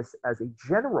between this as a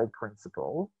general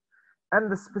principle and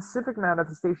the specific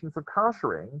manifestations of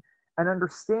koshering, and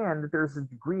understand that there's a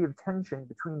degree of tension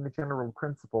between the general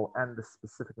principle and the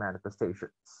specific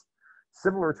manifestations.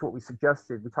 Similar to what we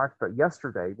suggested, we talked about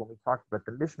yesterday when we talked about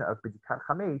the Mishnah of B'dikat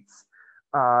Chametz,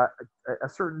 a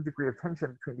certain degree of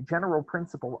tension between the general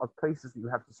principle of places that you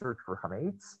have to search for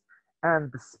Chametz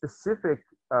and the specific,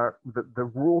 the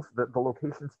rules, the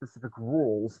location-specific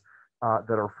rules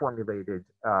that are formulated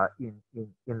in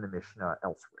the Mishnah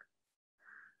elsewhere.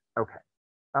 Okay,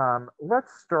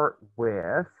 let's start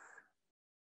with,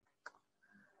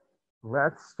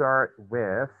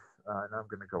 and I'm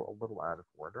going to go a little out of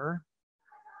order.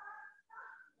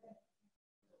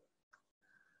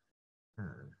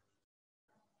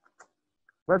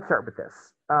 Let's start with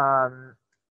this.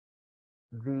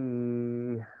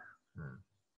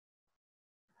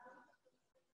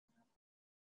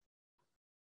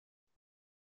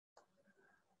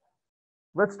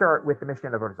 Let's start with the Mishnah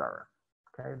of Avodah Zarah.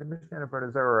 Okay, the Mishnah of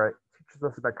Avodah Zarah teaches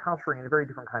us about koshering in a very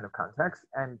different kind of context,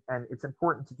 and it's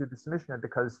important to do this Mishnah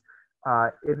because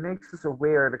it makes us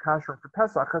aware that koshering for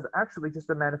Pesach is actually just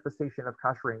a manifestation of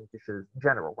koshering dishes in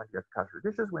general. When you have kosher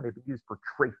dishes, when they've been used for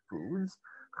tray foods,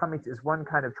 chametz is one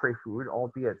kind of tray food,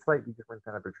 albeit slightly different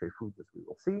than other tray foods, as we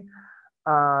will see.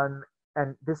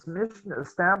 And this Mishnah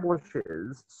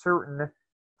establishes certain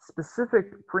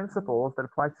specific principles that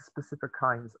apply to specific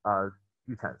kinds of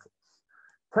utensils.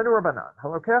 Tanu Rabbanan,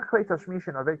 halokech klei tashmish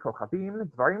and avei kochavim,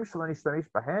 dvarim shelo nishtamish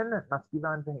bahen,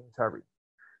 matkivan vehin tarim.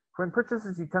 When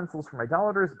purchases utensils from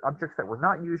idolaters, objects that were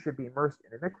not used should be immersed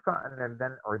in a mikvah and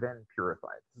then are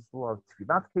purified. This is the law of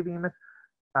tfilat kevim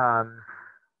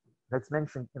that's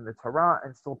mentioned in the Torah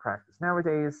and still practiced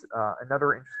nowadays.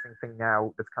 Another interesting thing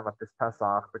now that's come up this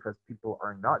Pesach, because people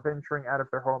are not venturing out of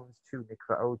their homes to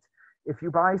mikvaot. If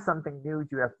you buy something new,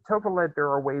 do you have to tofel it? There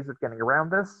are ways of getting around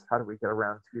this. How do we get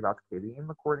around tfilat kevim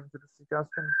according to the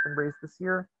suggestion from raised this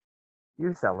year?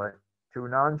 You sell it to a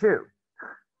non-Jew.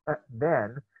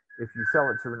 Then, if you sell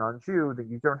it to a non-Jew, then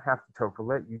you don't have to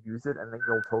tofel it. You use it, and then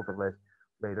you'll tofel it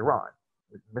later on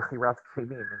with mechirat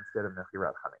kevim instead of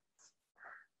mechirat chametz.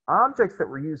 Objects that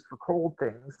were used for cold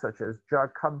things, such as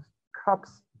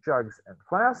cups, jugs, and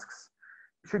flasks,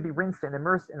 should be rinsed and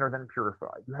immersed and are then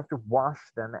purified. You have to wash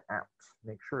them out.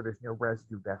 Make sure there's no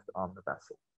residue left on the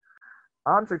vessel.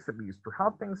 Objects that were used for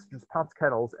hot things, such as pots,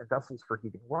 kettles, and vessels for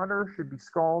heating water, should be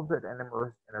scalded and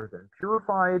immersed and are then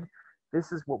purified.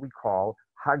 This is what we call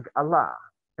hag'ala,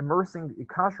 immersing a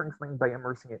koshering sling by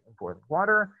immersing it in boiling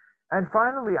water. And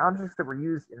finally, objects that were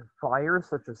used in fire,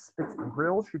 such as spits and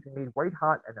grills, should be made white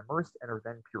hot and immersed and are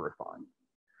then purified.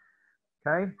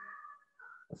 Okay?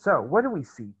 So what do we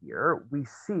see here? We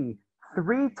see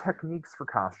three techniques for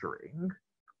koshering: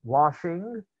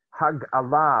 washing,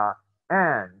 hag'ala,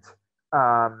 and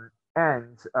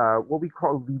what we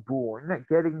call libun,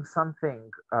 getting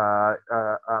something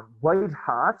white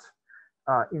hot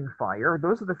in fire.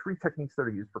 Those are the three techniques that are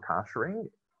used for koshering.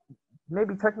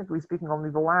 Maybe technically speaking, only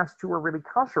the last two are really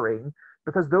koshering,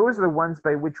 because those are the ones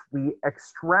by which we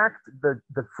extract the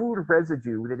food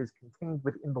residue that is contained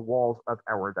within the walls of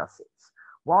our vessels.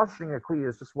 Washing a kli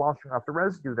is just washing off the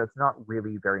residue. That's not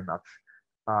really very much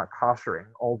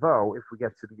koshering. Although, if we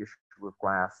get to the issue of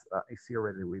glass, I see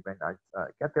already we might not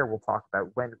get there. We'll talk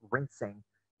about when rinsing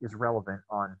is relevant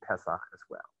on Pesach as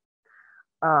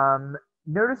well.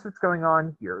 Notice what's going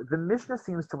on here. The Mishnah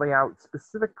seems to lay out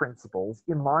specific principles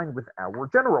in line with our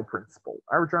general principle.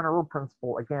 Our general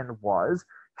principle, again, was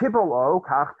kibolo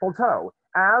kach polto.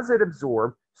 As it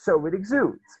absorbed, so it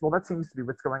exudes. Well, that seems to be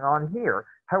what's going on here.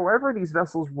 However, these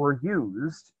vessels were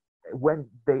used when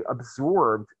they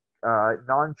absorbed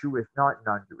non-Jewish,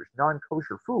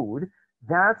 non-kosher food.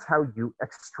 That's how you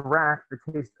extract the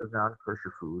taste of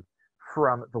non-kosher food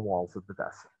from the walls of the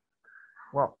vessel.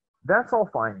 Well, that's all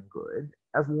fine and good,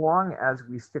 as long as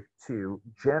we stick to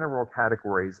general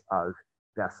categories of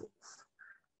vessels.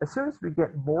 As soon as we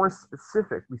get more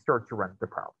specific, we start to run into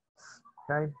problems.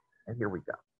 Okay, and here we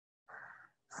go.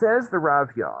 Says the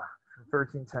Rav Yah from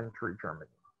 13th century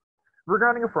Germany,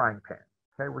 regarding a frying pan.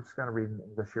 Okay, we're just going to read in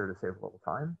English here to save a little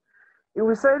time. It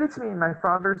was cited to me in my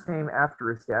father's name after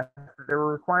his death that there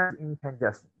were required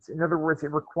incandescence. In other words,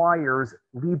 it requires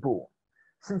libun.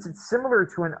 since it's similar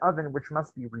to an oven which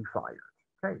must be refired.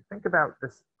 Okay, think about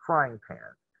this frying pan.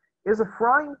 Is a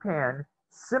frying pan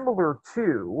similar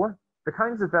to the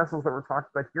kinds of vessels that we're talking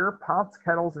about here, pots,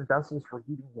 kettles, and vessels for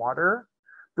heating water?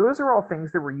 Those are all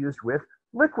things that were used with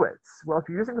liquids. Well, if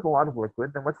you're using with a lot of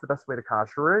liquid, then what's the best way to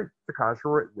kosher it? To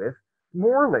kosher it with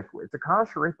more liquid, to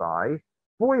kosher it by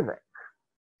boiling.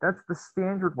 That's the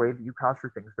standard way that you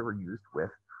kosher things that were used with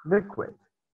liquid.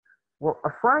 Well, a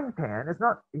frying pan is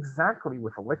not exactly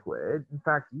with a liquid. In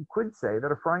fact, you could say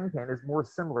that a frying pan is more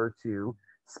similar to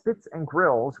spits and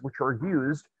grills, which are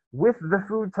used with the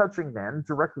food touching them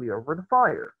directly over the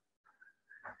fire.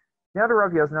 Now the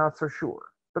Rabbi is not so sure,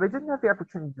 but I didn't have the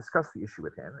opportunity to discuss the issue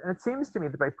with him, and it seems to me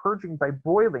that by purging by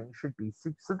boiling should be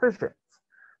sufficient.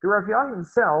 The Rabbi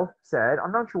himself said,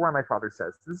 I'm not sure why my father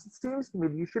says this, it seems to me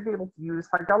that you should be able to use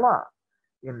hagalah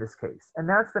in this case, and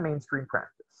that's the mainstream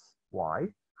practice. Why?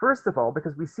 First of all,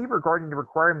 because we see regarding the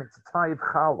requirement to tithe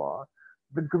challah,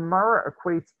 the Gemara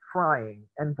equates frying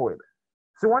and boiling.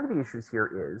 So one of the issues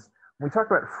here is, when we talk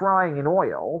about frying in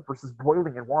oil versus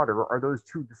boiling in water, are those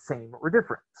two the same or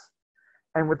different?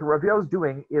 And what the Rav is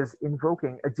doing is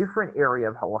invoking a different area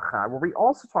of halacha, where we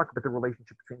also talk about the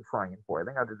relationship between frying and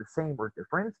boiling, either the same or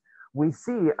different. We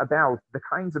see about the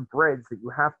kinds of breads that you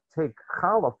have to take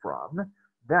challah from,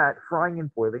 that frying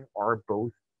and boiling are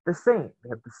both the same. They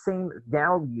have the same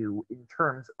value in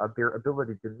terms of their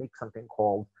ability to make something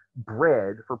called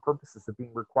bread for purposes of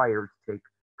being required to take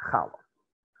challah.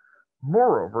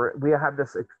 Moreover, we have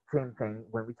this same thing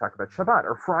when we talk about Shabbat.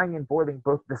 Are frying and boiling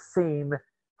both the same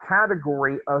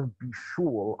category of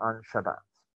bishul on Shabbat?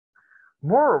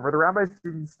 Moreover, the rabbis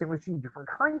did distinguishing different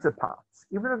kinds of pots,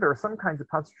 even though there are some kinds of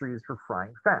pots which are used for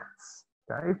frying fats.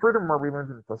 Okay? Furthermore, we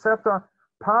learned in the Tosefta,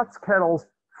 pots, kettles,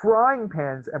 frying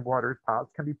pans, and water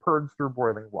pots can be purged through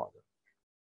boiling water.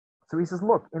 So he says,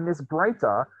 look, in this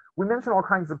Breita, we mention all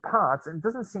kinds of pots, and it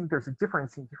doesn't seem there's a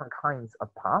difference in different kinds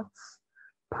of pots.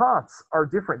 Pots are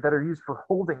different that are used for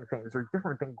holding things, or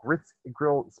different than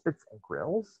spits and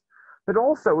grills. But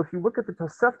also, if you look at the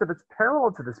Tosefta that's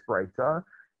parallel to this Breita,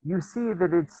 you see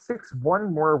that it sticks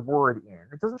one more word in.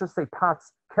 It doesn't just say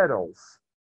pots, kettles,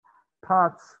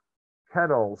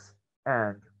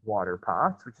 and water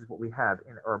pots, which is what we have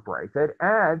in our Breita. It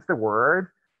adds the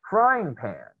word frying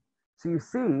pan. So you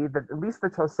see that at least the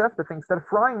Tosefta thinks that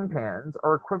frying pans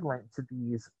are equivalent to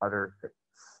these other things.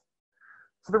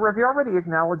 So the Rabbi already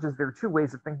acknowledges there are two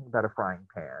ways of thinking about a frying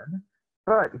pan,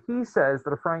 but he says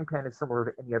that a frying pan is similar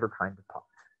to any other kind of pot.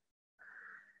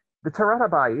 The Torah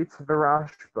Habayit, the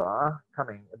Rashba,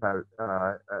 coming about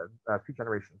a few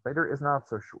generations later, is not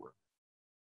so sure.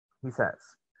 He says,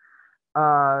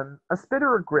 a spit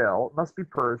or a grill must be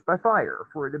purged by fire,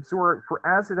 for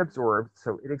as it absorbs,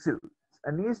 so it exudes.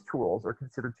 And these tools are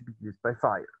considered to be used by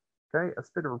fire. Okay, a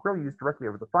spit or a grill used directly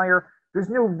over the fire. There's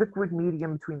no liquid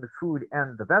medium between the food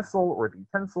and the vessel or the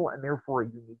utensil, and therefore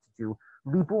you need to do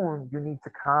libun, you need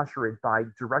to kosher it by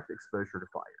direct exposure to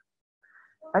fire.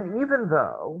 And even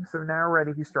though, so now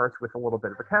already he starts with a little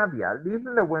bit of a caveat,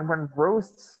 even though when one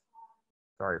roasts,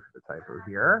 sorry for the typo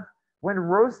here, when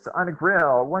roasts on a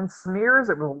grill, one smears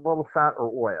it with a little fat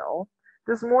or oil,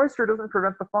 this moisture doesn't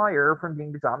prevent the fire from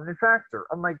being the dominant factor,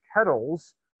 unlike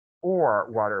kettles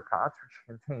or water pots,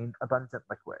 which contain abundant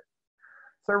liquid.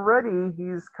 So already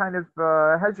he's kind of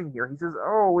hedging here. He says,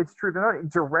 oh, it's true, they're not in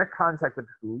direct contact with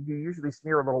the food. You usually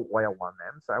smear a little oil on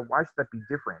them, so why should that be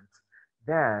different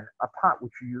than a pot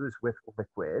which you use with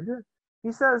liquid?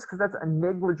 He says, because that's a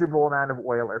negligible amount of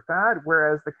oil or fat,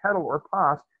 whereas the kettle or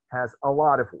pot has a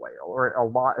lot of oil, or a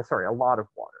lot of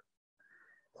water.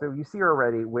 So you see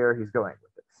already where he's going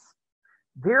with this.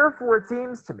 Therefore, it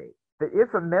seems to me that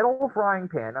if a metal frying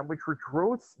pan on which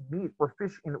roasts meat or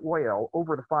fish in oil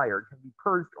over the fire can be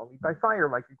purged only by fire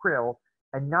like a grill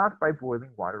and not by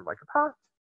boiling water like a pot.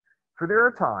 For there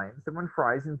are times that one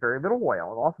fries in very little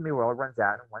oil, and often the oil runs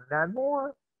out and one add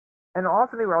more. And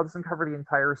often the oil doesn't cover the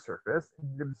entire surface,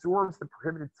 and it absorbs the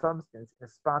prohibited substance in a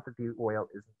spot that the oil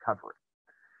isn't covering.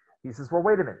 He says, well,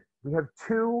 wait a minute. We have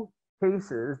two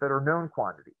cases that are known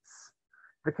quantities.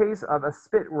 The case of a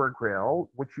spit or a grill,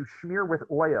 which you smear with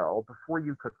oil before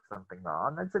you cook something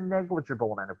on, that's a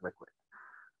negligible amount of liquid.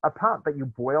 A pot that you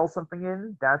boil something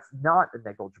in, that's not a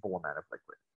negligible amount of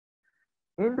liquid.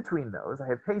 In between those, I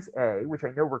have case A, which I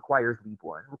know requires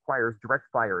libun, requires direct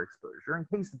fire exposure, and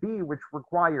case B, which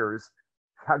requires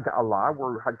hag'alah,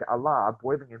 where hag'alah,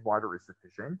 boiling in water, is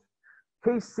sufficient.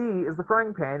 Case C is the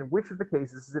frying pan. Which of the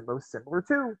cases is it most similar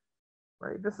to?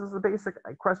 Right? This is the basic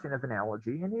question of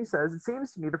analogy. And he says, it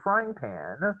seems to me the frying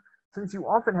pan, since you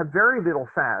often have very little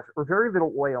fat or very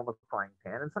little oil in the frying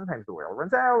pan, and sometimes the oil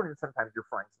runs out, and sometimes you're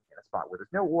frying something in a spot where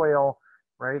there's no oil,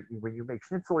 right? When you make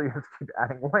schnitzel, you have to keep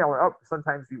adding oil. Oh,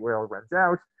 sometimes the oil runs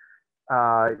out.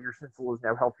 Your schnitzel is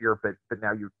now healthier, but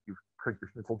now you've cooked your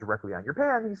schnitzel directly on your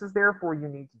pan. He says, therefore, you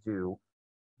need to do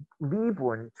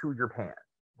libun to your pan.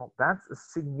 Well, that's a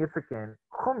significant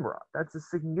chumrah. That's a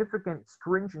significant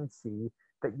stringency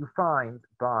that you find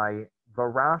by the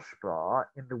Rashba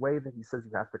in the way that he says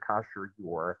you have to kasher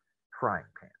your frying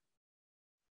pan.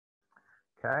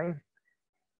 Okay.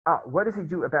 What does he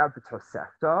do about the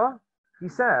Tosefta? He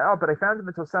said, but I found in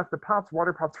the Tosefta pots,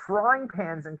 water pots, frying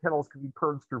pans, and kettles can be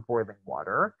purged through boiling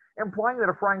water, implying that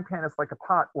a frying pan is like a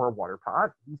pot or a water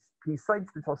pot. He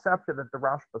cites the Tosefta that the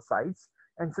Rashba cites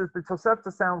and says the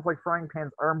Tosefta sounds like frying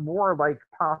pans are more like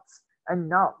pots and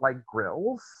not like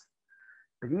grills.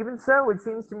 But even so, it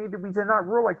seems to me that we did not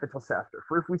rule like the Tosefta.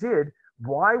 For if we did,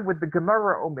 why would the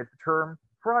Gemara omit the term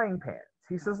frying pans?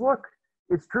 He says, look,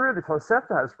 it's true the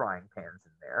Tosefta has frying pans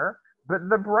in there, but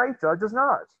the Breita does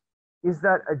not. Is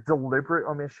that a deliberate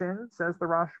omission, says the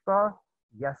Rashba?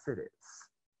 Yes, it is.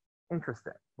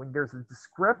 Interesting. When there's a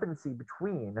discrepancy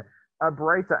between a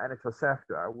Breita and a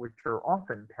Tosefta, which are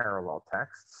often parallel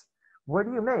texts, what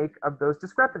do you make of those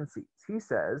discrepancies? He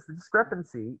says the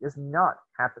discrepancy is not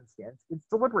happenstance, it's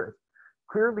deliberate.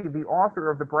 Clearly, the author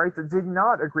of the Breita did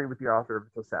not agree with the author of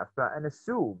the Tosefta and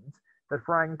assumed that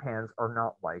frying pans are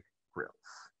not like grills.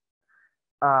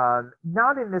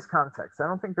 Not in this context. I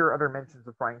don't think there are other mentions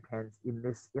of frying pans in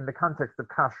the context of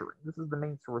koshering. This is the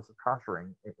main source of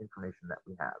koshering information that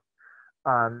we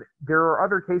have. There are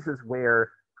other cases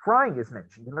where frying is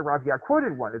mentioned, and the Rabbi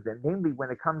quoted one of them, namely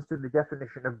when it comes to the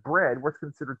definition of bread, what's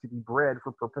considered to be bread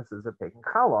for purposes of taking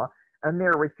challah, and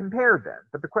there we compare them.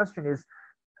 But the question is,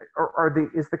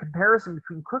 is the comparison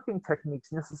between cooking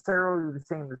techniques necessarily the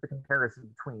same as the comparison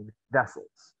between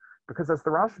vessels? Because as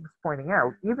the Rashi is pointing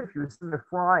out, even if you assume that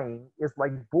frying is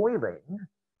like boiling,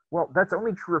 well, that's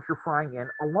only true if you're frying in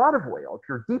a lot of oil, if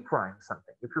you're deep frying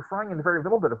something. If you're frying in a very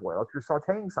little bit of oil, if you're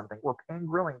sauteing something or pan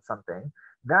grilling something,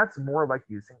 that's more like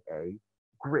using a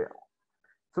grill.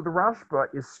 So the Rashba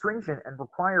is stringent and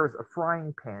requires a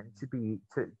frying pan to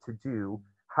do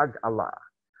hag'alah.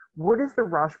 What is the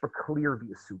Rashba clearly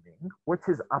assuming? What's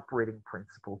his operating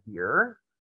principle here?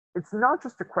 It's not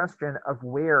just a question of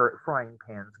where frying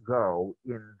pans go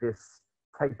in this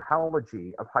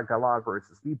typology of hag'alah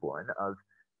versus libun, of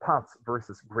pots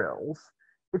versus grills.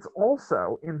 It's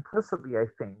also implicitly, I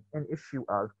think, an issue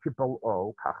of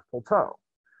kibbol'o kach polto.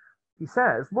 He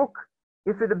says, look,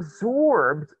 if it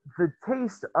absorbed the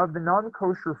taste of the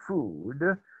non-kosher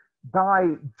food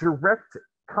by direct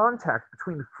contact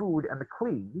between the food and the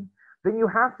kli, then you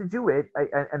have to do it,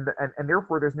 and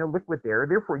therefore there's no liquid there.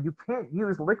 Therefore, you can't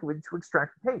use liquid to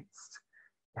extract the taste.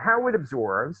 How it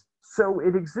absorbs, so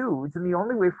it exudes, and the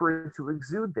only way for it to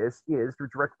exude this is through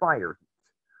direct fire heat.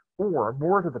 Or,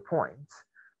 more to the point,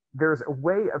 there's a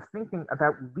way of thinking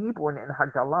about libun and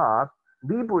hag'alah.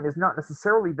 Libun is not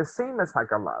necessarily the same as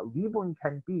hag'alah. Libun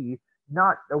can be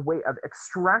not a way of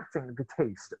extracting the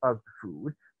taste of the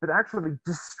food, but actually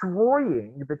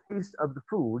destroying the taste of the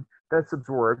food that's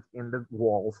absorbed in the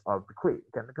walls of the kli.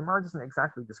 Again, the Gemara doesn't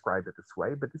exactly describe it this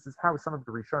way, but this is how some of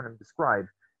the Rishonim describe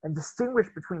and distinguish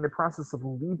between the process of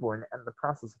libun and the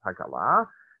process of hag'alah.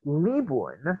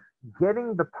 Libun,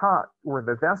 getting the pot or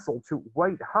the vessel to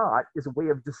white hot, is a way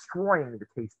of destroying the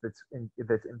taste that's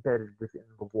embedded within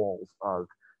the walls of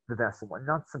the vessel and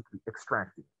not simply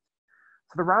extracting it.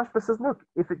 So the Rashba says, look,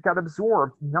 if it got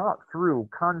absorbed not through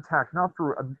contact, not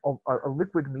through a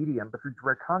liquid medium, but through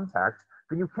direct contact,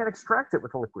 then you can't extract it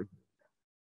with a liquid medium.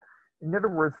 In other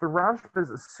words, the Rashba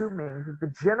is assuming that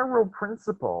the general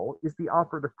principle is the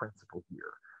operative principle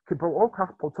here. Kibbol'o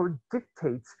kach polto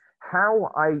dictates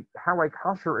how I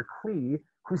kasher a kli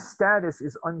whose status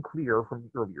is unclear from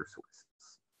the earlier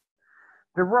sources.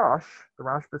 The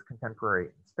Rashba's contemporary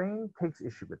in Spain, takes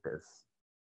issue with this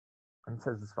and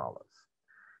says as follows.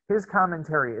 His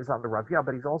commentary is on the Rabbi,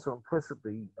 but he's also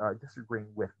implicitly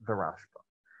disagreeing with the Rashba.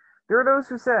 There are those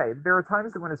who say there are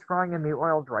times that when it's frying and the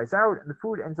oil dries out and the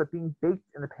food ends up being baked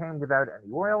in the pan without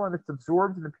any oil and it's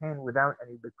absorbed in the pan without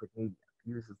any liquid medium.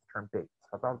 He uses the term baked.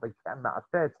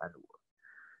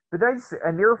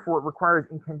 And therefore it requires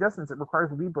incandescence, it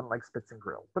requires libun like spits and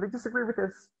grills. But I disagree with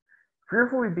this.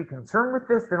 Fearful we'd be concerned with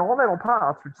this, then all metal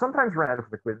pots, which sometimes run out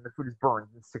of liquid and the food is burned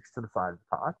and sticks to the side of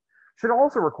the pot, should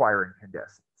also require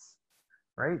incandescence.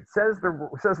 Right? Says the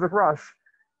Rush,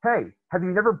 hey, have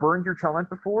you never burned your cholent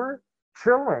before?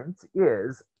 Cholent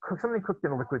is something cooked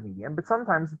in a liquid medium, but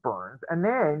sometimes it burns, and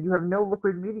then you have no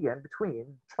liquid medium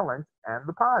between cholent and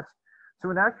the pot. So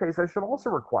in that case, I should also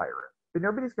require it. But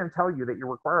nobody's going to tell you that you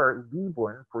require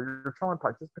libun for your cholent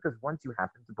pot just because once you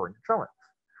happen to burn your cholent.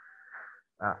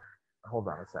 hold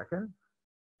on a second.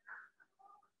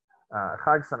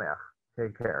 Chag Sameach.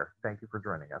 Take care. Thank you for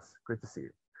joining us. Good to see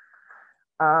you.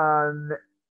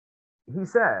 He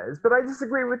says, but I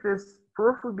disagree with this.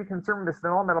 For if we be concerned with this,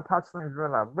 then all metal pots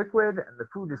run out of liquid, and the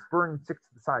food is burned and sticks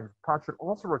to the side of the pot should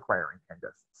also require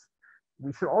incandescence.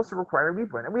 We should also require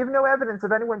Reifman. And we have no evidence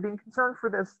of anyone being concerned for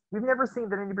this. We've never seen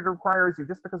that anybody requires you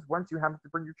just because once you happen to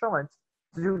bring your cholent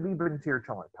to do Reifman into your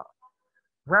cholent pot.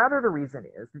 Rather, the reason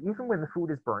is that even when the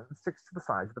food is burned and sticks to the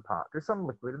sides of the pot, there's some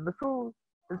liquid in the food.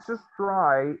 It's just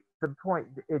dry. The point,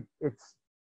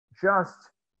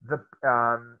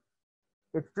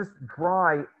 it's just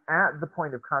dry at the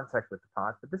point of contact with the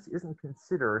pot, but this isn't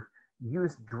considered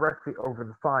use directly over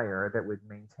the fire that would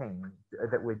mandate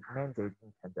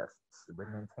incandescence, that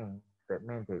would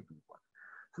mandate Reifman.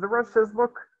 So the Rosh says,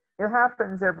 look, it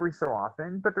happens every so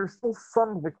often, but there's still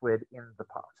some liquid in the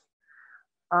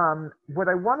pot. What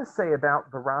I want to say about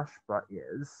the Rashba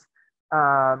is,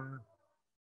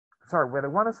 what I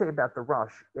want to say about the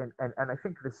Rosh, and I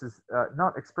think this is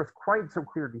not expressed quite so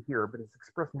clearly here, but it's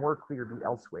expressed more clearly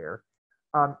elsewhere,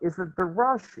 is that the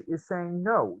Rosh is saying,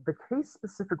 no, the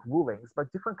case-specific rulings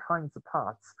about different kinds of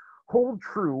pots hold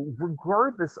true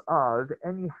regardless of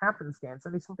any happenstance,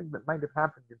 something that might have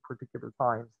happened in particular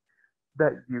times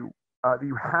that your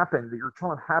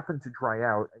cholent happened to dry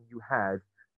out and you had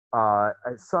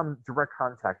some direct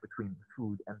contact between the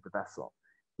food and the vessel.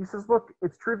 He says, look,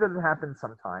 it's true that it happens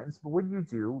sometimes, but what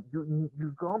do?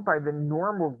 You go by the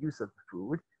normal use of the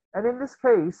food, and in this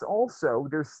case, also,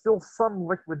 there's still some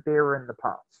liquid there in the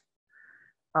pot.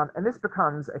 And this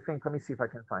becomes, I think, let me see if I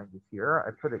can find it here.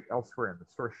 I put it elsewhere in the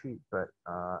source sheet, but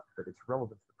it's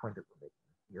relevant to the point that we're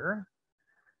making here.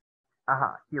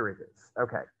 Aha, here it is.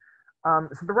 Okay.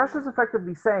 So the Rosh is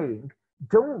effectively saying,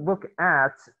 don't look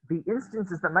at the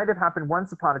instances that might have happened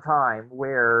once upon a time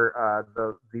where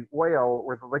the oil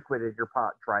or the liquid in your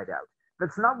pot dried out.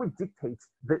 That's not what dictates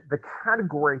the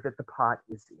category that the pot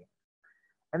is in.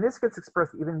 And this gets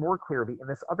expressed even more clearly in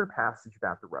this other passage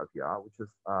about the Ravya, which is,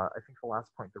 I think, the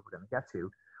last point that we're going to get to,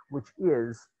 which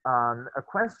is a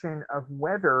question of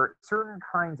whether certain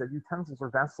kinds of utensils or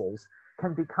vessels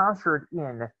can be koshered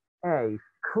in a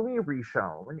kli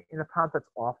rishon, in a pot that's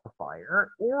off the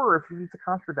fire, or if you need to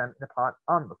kosher them in a pot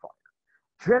on the fire.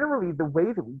 Generally, the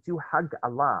way that we do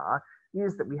hag'alah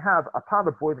is that we have a pot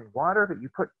of boiling water that you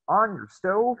put on your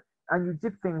stove and you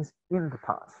dip things in the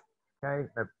pot. Okay,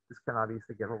 now, this can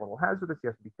obviously get a little hazardous. You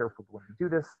have to be careful when you do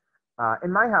this.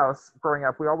 In my house, growing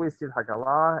up, we always did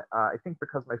hag'alah. I think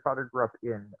because my father grew up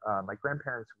in, my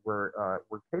grandparents were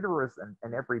caterers,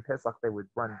 and every Pesach they would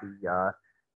run the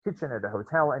kitchen at a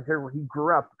hotel, and here he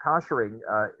grew up koshering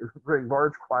very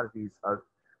large quantities of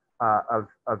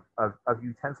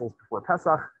utensils before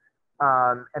Pesach,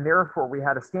 and therefore we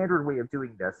had a standard way of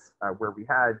doing this, where we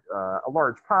had a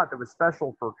large pot that was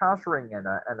special for koshering and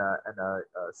a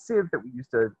sieve that we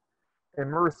used to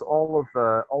immerse all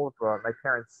of my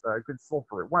parents' good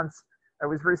sulfur at once. It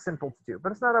was very simple to do,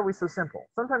 but it's not always so simple.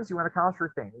 Sometimes you want to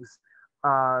kosher things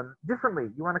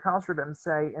differently. You want to kosher them,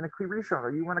 say, in a kli rishon,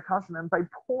 or you want to kosher them by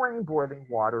pouring boiling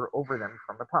water over them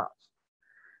from the pot.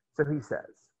 So he says,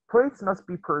 plates must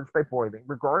be purged by boiling,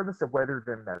 regardless of whether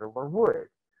they're metal or wood,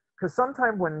 because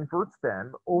sometimes one inverts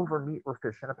them over meat or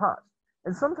fish in a pot,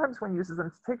 and sometimes one uses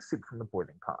them to take soup from the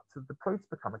boiling pot, so the plates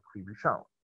become a kli rishon.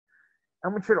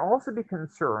 And we should also be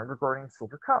concerned regarding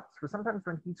silver cups, for sometimes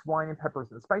one heats wine and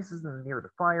peppers and spices near the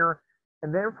fire,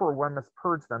 and therefore one must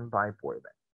purge them by boiling.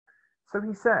 So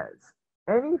he says,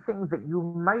 anything that you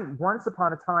might once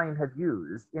upon a time have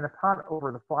used in a pot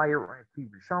over the fire or in a kli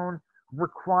rishon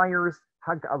requires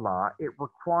hag'alah. It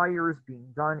requires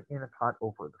being done in a pot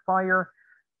over the fire.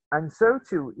 And so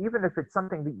too, even if it's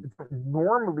something that you don't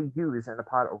normally use in a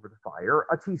pot over the fire,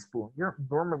 a teaspoon, you don't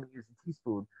normally use a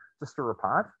teaspoon to stir a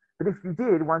pot, but if you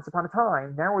did once upon a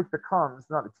time, now it becomes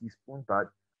not a teaspoon, but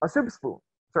a soup spoon.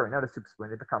 Sorry, not a soup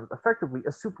spoon. It becomes effectively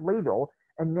a soup ladle,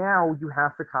 and now you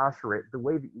have to kosher it the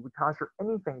way that you would kosher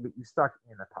anything that you stuck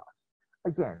in a pot.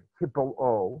 Again,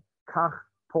 kibolo, kach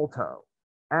polto.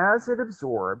 As it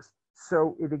absorbs,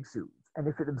 so it exudes. And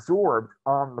if it absorbed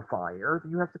on the fire,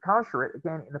 then you have to kosher it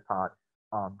again in a pot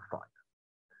on the fire.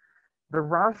 The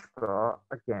Rashba,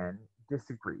 again,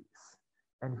 disagrees.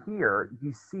 And here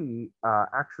you see,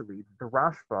 actually, the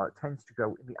Rashba tends to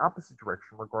go in the opposite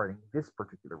direction regarding this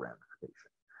particular ramification.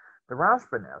 The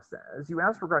Rashba now says, you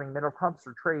ask regarding metal cups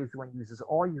or trays one uses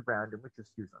all year round and which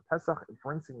is used on Pesach, if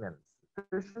rinsing them is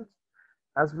sufficient.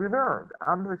 As we learned,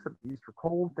 objects that are used for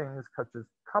cold things such as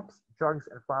cups, jugs,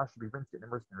 and flasks should be rinsed and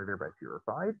immersed and are thereby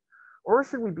purified. Or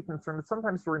should we be concerned that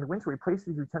sometimes during the winter we place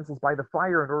these utensils by the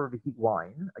fire in order to heat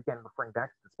wine, again referring back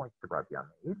to this point that Rabbi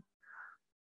made,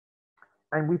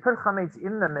 and we put chametz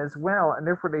in them as well, and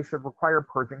therefore they should require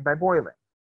purging by boiling.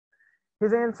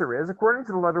 His answer is, according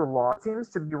to the letter law, it seems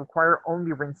to be require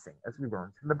only rinsing, as we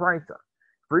learned from the Breita.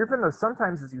 For even though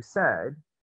sometimes, as you said,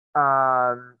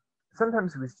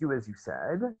 sometimes we do as you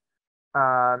said,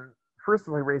 first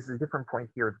of all, he raises a different point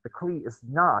here. The kli is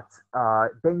not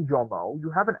ben yomo.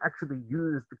 You haven't actually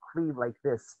used the kli like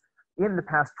this in the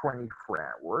past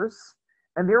 24 hours.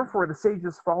 And therefore, the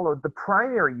sages followed the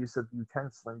primary use of the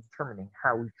utensil in determining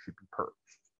how it should be purged.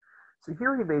 So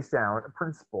here he lays down a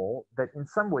principle that in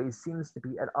some ways seems to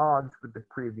be at odds with the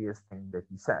previous thing that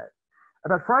he said.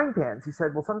 About frying pans, he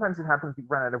said, well, sometimes it happens that you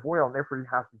run out of oil, and therefore you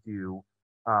have to do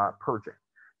purging.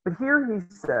 But here he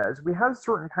says, we have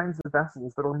certain kinds of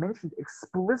vessels that are mentioned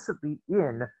explicitly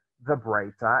in the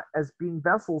Breita as being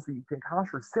vessels that you can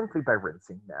kosher simply by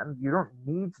rinsing them. You don't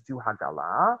need to do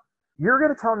hagalah. You're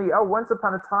going to tell me, oh, once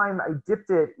upon a time I dipped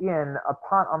it in a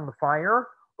pot on the fire,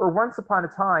 or once upon a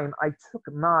time I took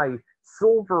my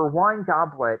silver wine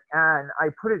goblet and I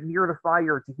put it near the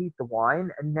fire to heat the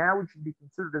wine, and now it should be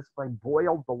considered as if I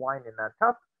boiled the wine in that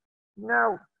cup.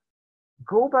 Now,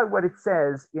 go by what it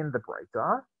says in the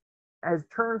Breita as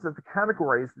terms of the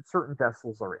categories that certain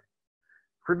vessels are in.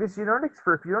 For this, if you don't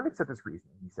accept this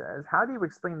reasoning, he says, how do you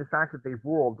explain the fact that they've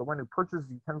ruled the one who purchases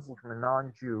utensils from a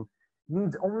non-Jew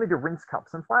needs only to rinse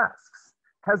cups and flasks?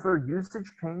 Has their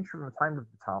usage changed from the time of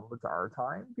the Talmud to our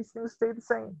time? These things stay the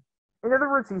same. In other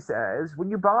words, he says, when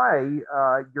you buy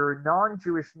your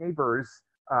non-Jewish neighbor's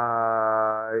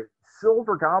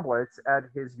silver goblets at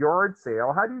his yard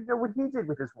sale, how do you know what he did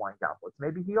with his wine goblets?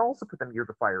 Maybe he also put them near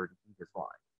the fire to heat his wine.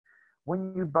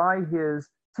 When you buy his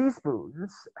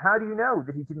teaspoons, how do you know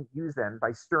that he didn't use them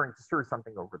by stir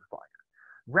something over the fire?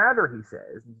 Rather, he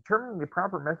says, in determining the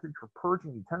proper method for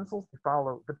purging utensils, to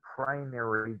follow the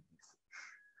primary usage.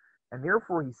 And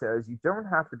therefore, he says, you don't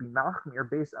have to be machmir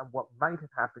based on what might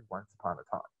have happened once upon a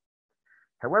time.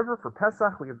 However, for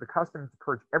Pesach, we have the custom to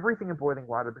purge everything in boiling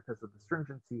water because of the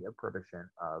stringency of prohibition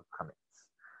of chametz.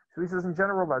 So he says, in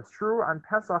general, that's true. On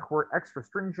Pesach, we're extra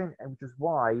stringent, and which is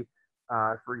why,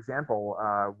 for example,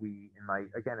 in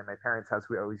my parents' house,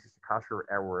 we always used to kosher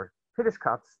our Kiddush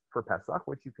cups for Pesach,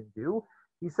 which you can do.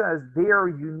 He says, there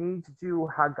you need to do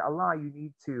hagalah, you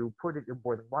need to put it in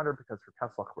boiling water because for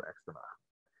Pesach, we're extra mach.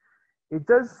 It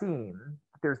does seem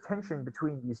there's tension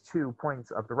between these 2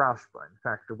 points of the Rashba. In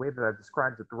fact, the way that I've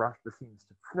described it, the Rashba seems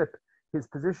to flip his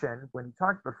position. When he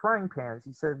talked about frying pans,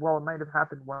 he said, well, it might have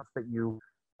happened once that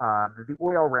the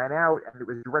oil ran out and there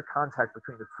was direct contact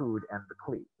between the food and the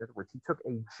kli. In other words, he took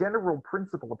a general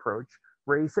principle approach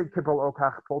where he said, kibol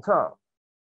okach polto.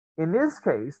 In this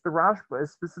case, the Rashba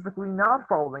is specifically not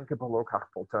following kibol okach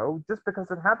polto, just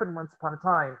because it happened once upon a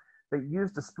time that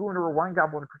used a spoon or a wine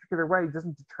goblet in a particular way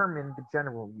doesn't determine the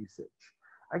general usage.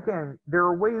 Again, there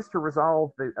are ways to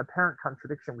resolve the apparent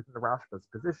contradiction within the Rashba's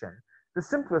position. The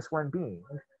simplest one being,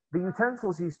 the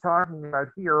utensils he's talking about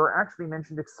here are actually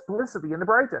mentioned explicitly in the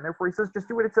Breita, and therefore he says, just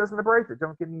do what it says in the Breita,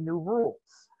 don't give me new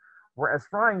rules. Whereas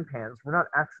frying pans were not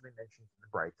actually mentioned in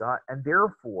the Breita, and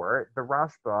therefore the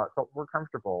Rashba felt more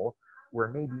comfortable, or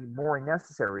maybe more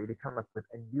necessary, to come up with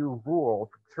a new rule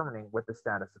for determining what the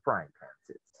status of frying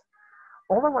pans is.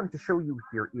 All I wanted to show you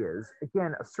here is,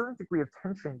 again, a certain degree of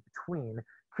tension between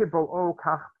kibol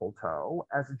kach polto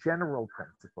as a general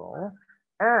principle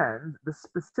and the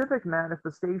specific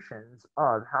manifestations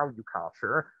of how you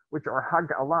kosher, which are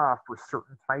hagalah for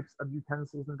certain types of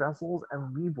utensils and vessels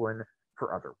and libun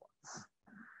for other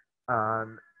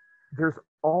ones. There's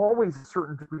always a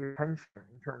certain degree of tension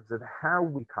in terms of how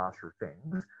we kosher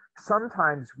things.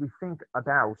 Sometimes we think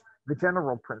about the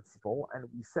general principle and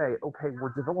we say, okay,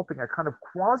 we're developing a kind of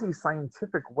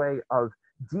quasi-scientific way of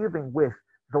dealing with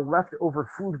the leftover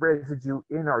food residue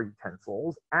in our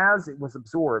utensils. As it was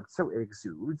absorbed, so it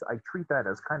exudes. I treat that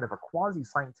as kind of a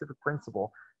quasi-scientific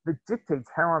principle that dictates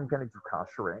how I'm going to do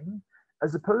koshering,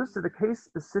 as opposed to the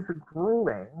case-specific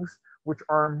rulings, which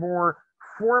are more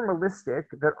formalistic,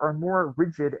 that are more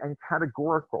rigid and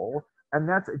categorical, and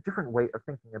that's a different way of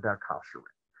thinking about koshering.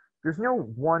 There's no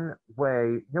one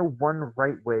way, no one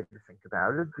right way to think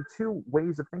about it. The two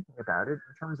ways of thinking about it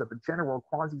in terms of a general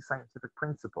quasi-scientific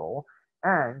principle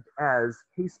and as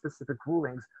case-specific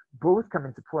rulings both come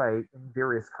into play in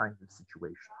various kinds of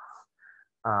situations.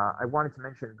 I wanted to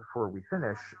mention before we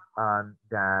finish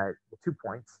that 2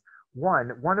 points.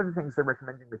 One of the things they're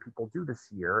recommending that people do this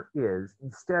year is,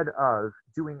 instead of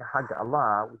doing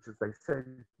hagalah, which as I said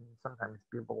can sometimes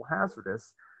be a little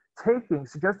hazardous,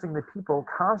 suggesting that people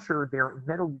kosher their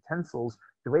metal utensils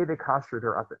the way they kosher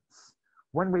their ovens.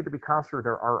 One way that we kosher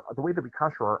the way that we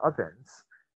kosher our ovens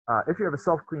If you have a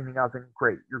self-cleaning oven,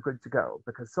 great, you're good to go,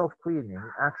 because self-cleaning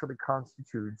actually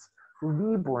constitutes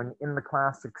libun in the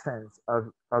classic sense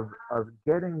of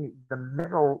getting the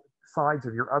metal sides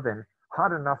of your oven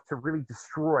hot enough to really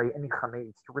destroy any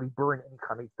chametz, to really burn any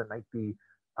chametz that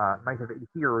might have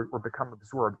adhered or become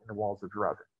absorbed in the walls of your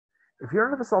oven. If you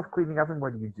don't have a self-cleaning oven,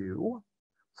 what do?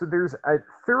 So there's a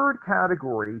third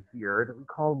category here that we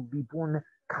call libun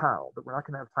kal, that we're not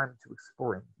going to have time to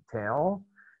explore in detail.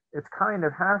 It's kind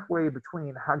of halfway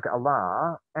between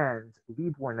hagala and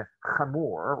libun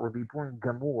chamor, or libun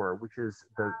gamor, which is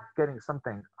the getting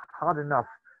something hot enough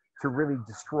to really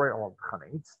destroy all of the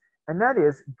chametz. And that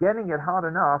is getting it hot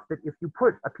enough that if you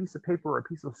put a piece of paper or a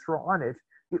piece of straw on it,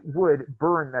 it would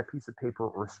burn that piece of paper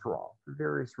or straw for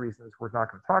various reasons we're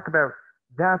not going to talk about.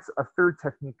 That's a third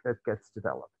technique that gets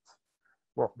developed.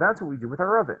 Well, that's what we do with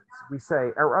our ovens. We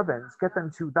say our ovens, get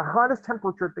them to the hottest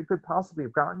temperature they could possibly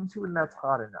have gotten to, and that's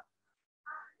hot enough.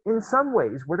 In some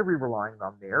ways, what are we relying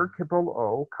on there? Kibol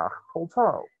o kach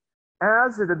polto.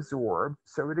 As it absorbed,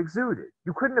 so it exuded.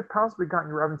 You couldn't have possibly gotten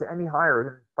your oven to any higher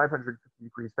than 550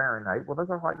 degrees Fahrenheit. Well, that's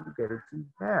how hot you get it to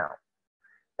now.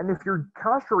 And if you're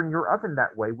koshering your oven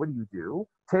that way, what do?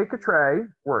 Take a tray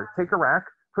or take a rack,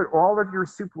 put all of your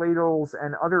soup ladles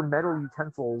and other metal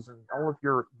utensils and all of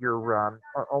your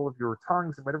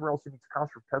tongues and whatever else you need to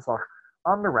kosher Pesach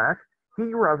on the rack. Heat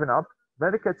your oven up.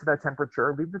 Let it get to that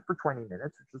temperature. Leave it for 20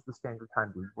 minutes, which is the standard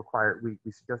time we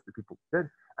suggest that people did.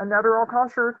 And now they're all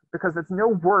kosher, because it's no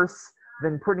worse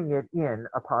than putting it in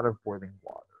a pot of boiling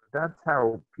water. That's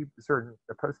how the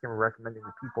poskim are recommending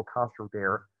that people kosher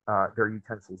their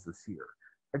utensils this year.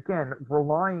 Again,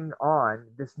 relying on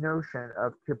this notion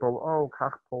of kibol o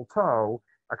kach polto,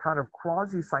 a kind of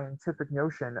quasi-scientific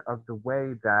notion of the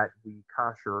way that we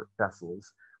kosher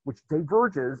vessels, which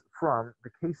diverges from the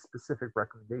case-specific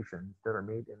recommendations that are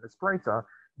made in the Breita,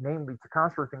 namely to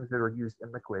kosher things that are used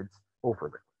in liquids over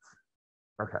liquids.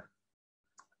 Okay.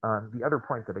 The other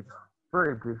point that I just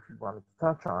very briefly wanted to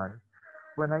touch on,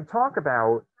 when I talk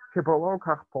about kibolo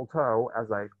kach polto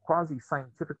as a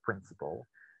quasi-scientific principle,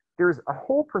 there's a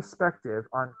whole perspective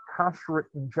on kashrut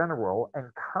in general and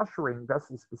koshering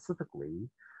vessels specifically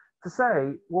to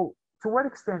say, well, to what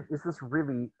extent is this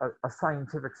really a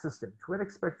scientific system? To what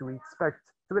extent do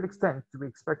we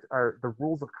expect the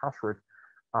rules of kashrut,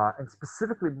 and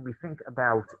specifically when we think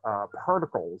about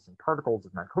particles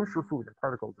of non-kosher food and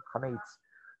particles of chametz,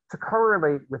 to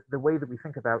correlate with the way that we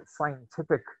think about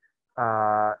scientific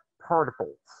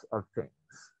particles of things?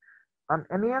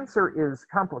 And the answer is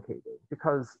complicated,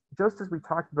 because just as we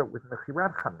talked about with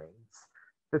mechirat chametz,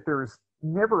 that there's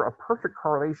never a perfect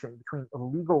correlation between a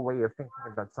legal way of thinking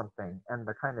about something and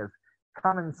the kind of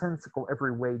commonsensical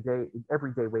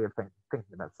everyday way of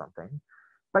thinking about something.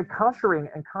 By koshering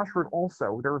and kashrut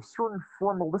also, there are certain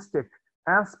formalistic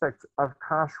aspects of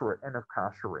kashrut and of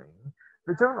koshering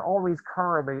that don't always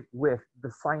correlate with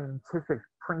the scientific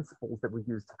principles that we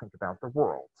use to think about the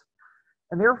world.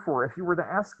 And therefore, if you were to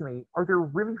ask me, are there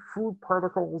really food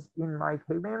particles in my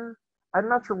kelim? I'm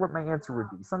not sure what my answer would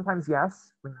be. Sometimes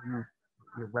yes,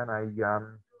 when I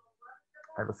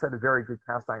have a set of very good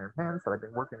cast iron pans that I've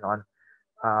been working on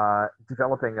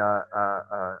developing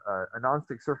a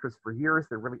nonstick surface for years.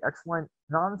 They're really excellent.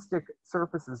 Nonstick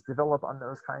surfaces develop on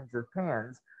those kinds of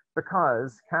pans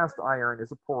because cast iron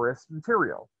is a porous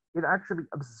material. It actually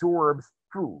absorbs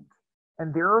food,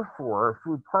 and therefore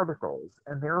food particles,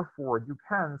 and therefore you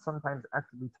can sometimes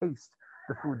actually taste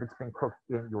the food that's been cooked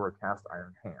in your cast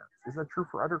iron pans. Is that true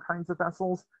for other kinds of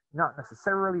vessels? Not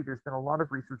necessarily. There's been a lot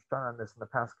of research done on this in the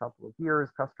past couple of years,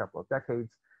 past couple of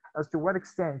decades, as to what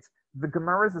extent the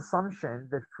Gemara's assumption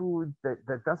that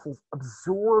that vessels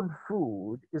absorb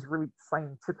food is really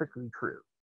scientifically true.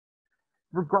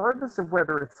 Regardless of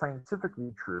whether it's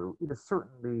scientifically true, it is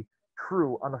certainly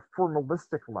true on a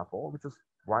formalistic level, which is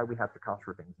why we have to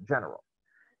kosher things in general.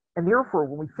 And therefore,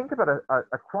 when we think about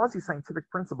a quasi-scientific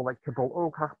principle like kibol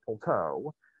o kach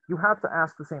polto, you have to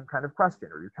ask the same kind of question,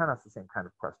 or you can ask the same kind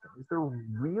of question. Is there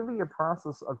really a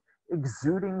process of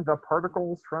exuding the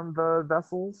particles from the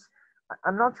vessels?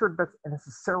 I'm not sure that's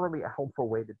necessarily a helpful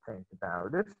way to think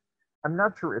about it. I'm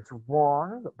not sure it's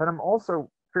wrong, but I'm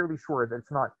also fairly sure that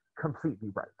it's not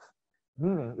completely right.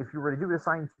 Meaning, if you were to do a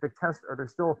scientific test, are there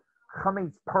still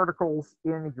chametz particles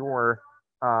in your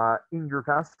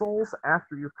vessels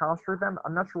after you've koshered them?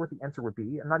 I'm not sure what the answer would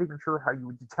be. I'm not even sure how you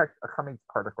would detect a chametz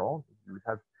particle. You would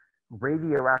have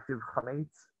radioactive chametz,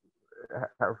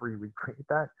 however you would create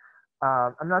that.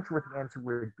 I'm not sure what the answer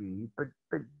would be, but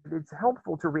it's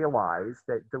helpful to realize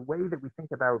that the way that we think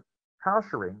about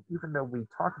koshering, even though we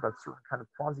talk about certain kind of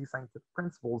quasi-scientific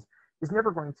principles, is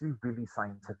never going to be really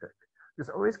scientific. there's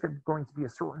always going to be a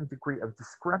certain degree of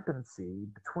discrepancy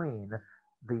between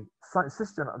the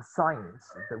system of science,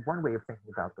 the one way of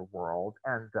thinking about the world,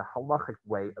 and the halachic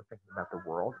way of thinking about the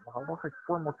world. The halachic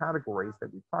formal categories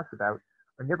that we've talked about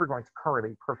are never going to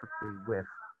correlate perfectly with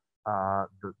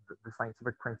the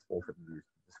scientific principles that we use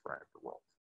to describe the world.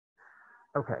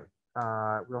 Okay,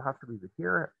 we'll have to leave it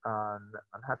here.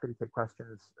 I'm happy to take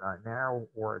questions now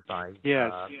or by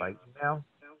email.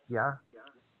 Yeah.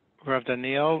 Rav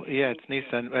Daniel, yeah, it's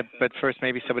Nissan, but first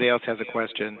maybe somebody else has a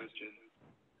question.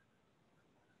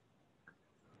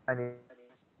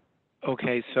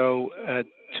 Okay, so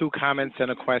 2 comments and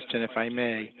a question, if I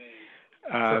may.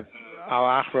 Sure. Al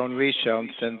Achron Rishon,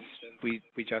 since we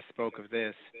just spoke of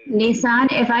this.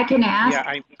 Nissan, if I can ask,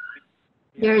 Yeah,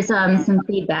 there's some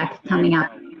feedback coming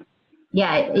up.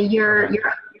 Yeah, you're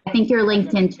I think you're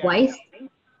linked in twice.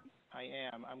 I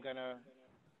am. I'm gonna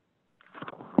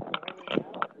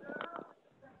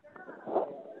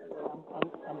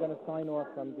sign off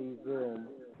from the Zoom.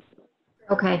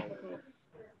 Okay.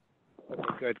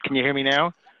 Okay, good. Can you hear me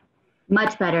now?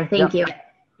 Much better. Thank you.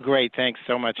 Great. Thanks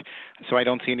so much. So I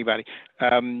don't see anybody.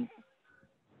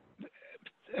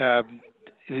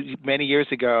 Many years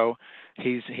ago,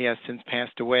 he has since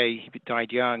passed away. He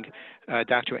died young.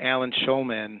 Dr. Alan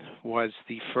Schulman was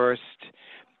the first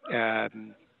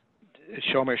Shomer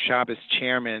Shabbos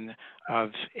chairman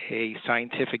of a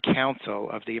scientific council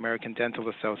of the American Dental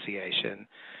Association.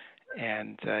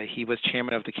 And he was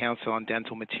chairman of the Council on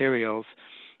Dental Materials.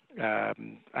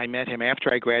 I met him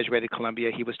after I graduated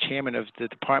Columbia. He was chairman of the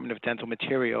Department of Dental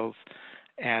Materials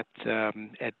at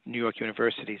New York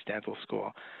University's dental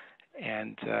school.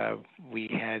 And we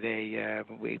had I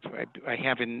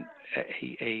have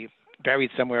a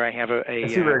buried somewhere. I have a I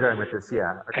see where you're going with this.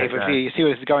 Yeah. Okay. You see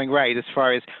where this is going, right? As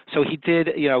far as he did,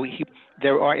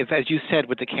 there are, as you said,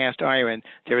 with the cast iron,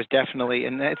 there is definitely,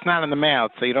 and it's not in the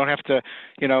mouth, so you don't have to,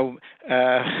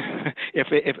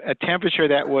 if a temperature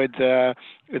that would allow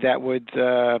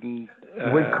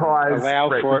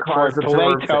for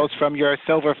palatos from your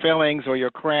silver fillings or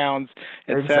your crowns,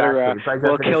 etc.,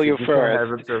 will kill you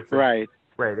first. Right.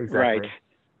 Right. Exactly.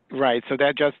 Right. So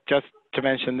that just to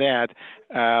mention that.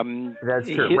 That's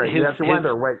true. Right. You have to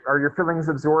wonder, are your fillings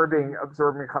absorbing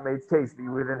chametz taste that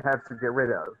you would then have to get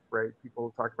rid of? Right.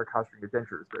 People talk about kosher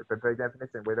dentures, right? But by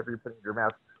definition, whatever you put in your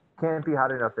mouth can't be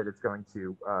hot enough that it's going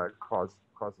to cause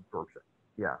absorption.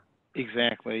 Yeah.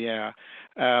 Exactly. Yeah.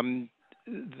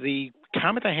 The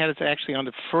comment I had is actually on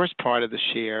the first part of the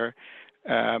share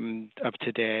of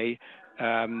today.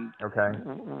 Okay.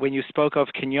 When you spoke of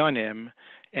kinyonim,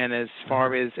 and as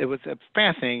far as it was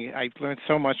fascinating, I learned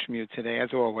so much from you today,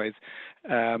 as always.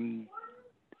 The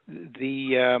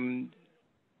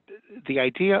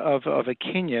idea of a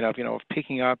kinyan, of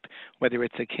picking up, whether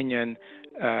it's a kinyan,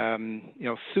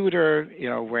 suitor,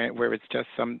 where it's just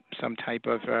some type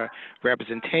of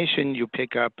representation. You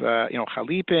pick up,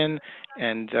 chalipin,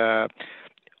 and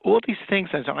all these things,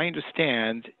 as I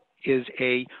understand, is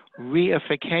a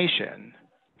reification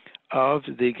of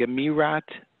the gemirat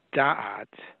da'at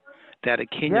that a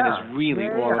kinyan is really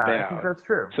all about. I think that's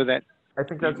true. So that I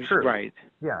think that's true. Right.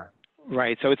 Yeah.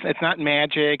 Right. So it's not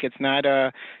magic. It's not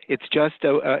it's just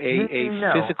a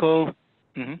physical.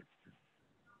 Mm-hmm.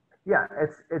 Yeah.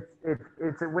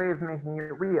 It's a way of making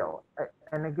it real.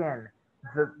 And again,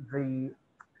 I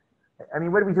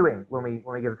mean, what are we doing when we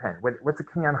give a pen? What's a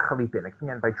kinyan chalipin? A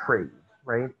kinyan by trade,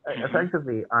 right? Mm-hmm.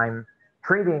 Effectively, I'm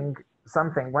trading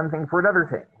one thing for another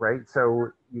thing, right?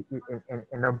 So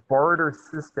in a barter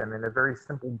system, in a very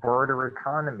simple barter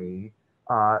economy,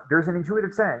 there's an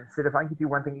intuitive sense that if I give you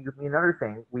one thing, you give me another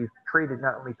thing, we've traded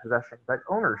not only possession, but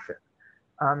ownership.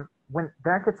 When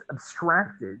that gets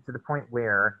abstracted to the point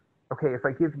where, okay, if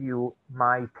I give you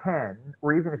my pen,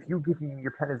 or even if you give me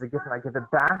your pen as a gift and I give it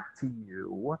back to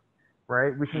you,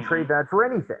 right? We can trade that for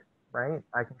anything, right?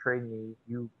 I can trade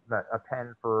you a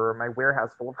pen for my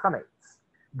warehouse full of chametz.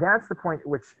 That's the point at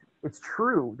which it's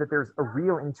true that there's a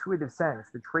real intuitive sense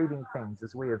that trading things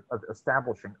is a way of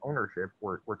establishing ownership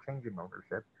or changing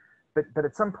ownership. But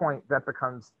at some point that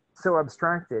becomes so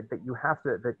abstracted that you have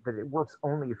to, that it works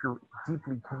only if you're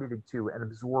deeply committed to and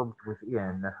absorbed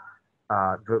within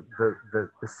the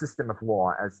system of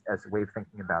law as a way of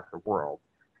thinking about the world.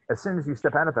 As soon as you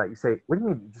step out of that, you say, what do you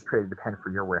mean you just traded the pen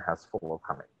for your warehouse full of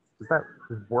chametz? Does that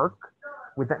work?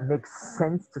 Would that make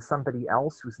sense to somebody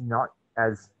else who's not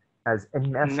as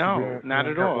enmeshed? No, not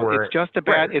at all. It's just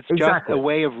about, just a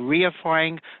way of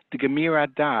reifying the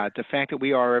Gemirat Da'at, the fact that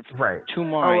we are of two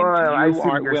minds. You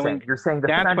aren't willing. You're saying the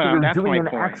fact that you're doing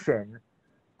an action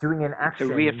doing an It's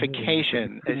action a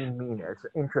reification. mean. It's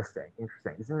interesting. In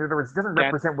other words, it doesn't That-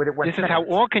 represent what it once This is how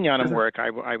meant. all Kinyanim work,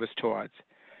 I was taught.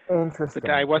 Interesting.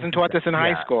 But I wasn't taught this in high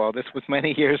Yeah. school. This was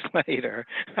many years later.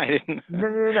 I didn't.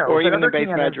 No. Or But even other in base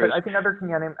Kinyanim, medrash. but I think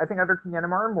other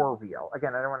Kinyanim are more real.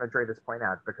 Again, I don't want to drag this point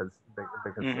out because I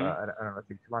don't want to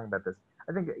speak too long about this.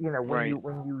 I think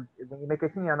when you make a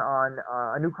Kinyan on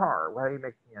a new car, how do you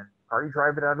make a Kinyan? Car, you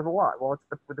drive it out of the lot. Well,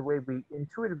 it's the way we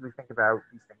intuitively think about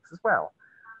these things as well.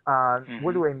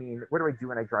 What do I mean? What do I do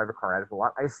when I drive a car out of the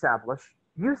lot? I establish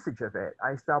usage of it.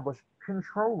 I establish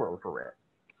control over it.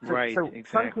 So Exactly.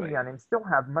 some Kinyanim still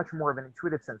have much more of an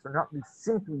intuitive sense. They're not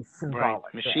simply symbolic.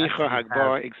 Right. They Mashiach, actually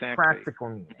Hagbah, have exactly. practical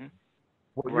meaning.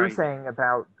 What you're saying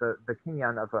about the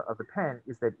Kinyan of a pen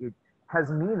is that it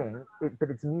has meaning,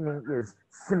 but its meaning is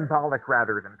symbolic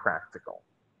rather than practical.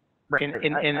 Right.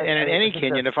 In any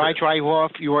Kinyan, if I drive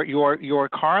off your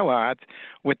car lot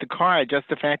with the car, just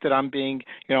the fact that I'm being,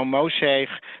 Moshe,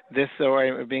 this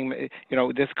or being,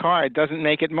 this car, it doesn't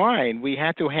make it mine. We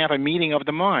had to have a meeting of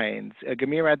the minds, a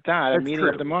Gemir Adat, a meeting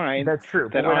of the minds. That's true.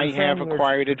 That I have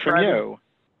acquired it from you.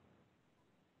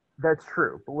 That's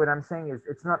true. But what I'm saying is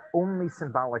it's not only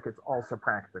symbolic, it's also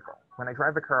practical. When I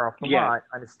drive a car off the lot,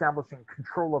 I'm establishing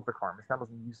control of the car. I'm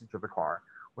establishing usage of the car.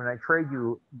 When I trade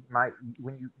you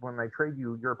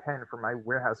your pen for my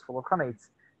warehouse full of chametz,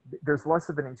 there's less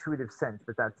of an intuitive sense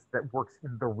that works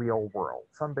in the real world.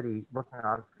 Somebody looking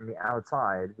on from the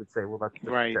outside would say, well, that's just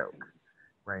a joke.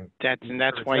 Right. That's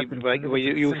why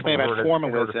you explain about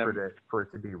formalism. For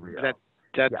it to be real.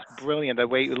 That's brilliant, the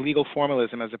way legal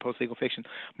formalism as opposed to legal fiction.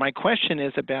 My question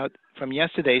is about from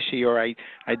yesterday's shiur.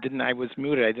 I was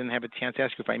muted. I didn't have a chance to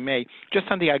ask you if I may. Just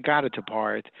on the Agadata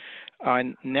part.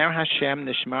 Ner Hashem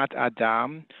Nishmat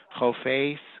Adam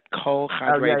Chofes Kol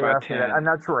Chadrei Vaten. I'm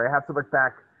not sure. I have to look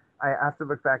back.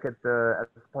 at the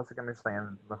Pesach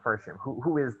understand the Farshim.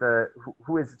 Who is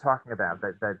it talking about?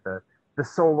 That the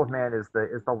soul of man is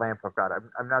the lamp of God.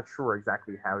 I'm not sure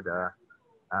exactly how to.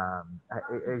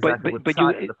 What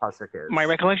the pasuk is. My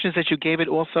recollection is that you gave it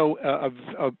also a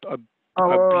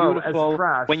beautiful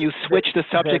when you switch the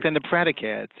subject and the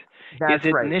predicate. Is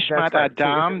it Nishmat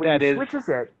Adam that is?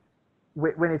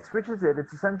 When it switches it,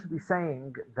 it's essentially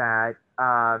saying that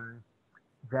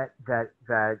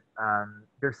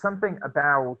there's something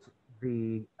about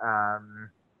the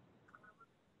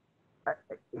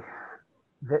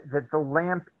that the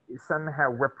lamp somehow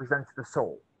represents the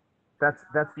soul. That's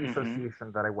the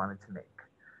association that I wanted to make.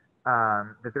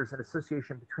 That there's an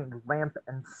association between lamp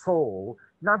and soul,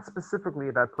 not specifically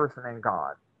about person and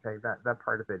God. Okay, that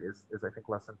part of it is I think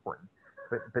less important.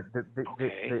 But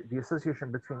the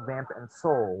association between lamp and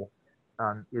soul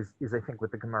is I think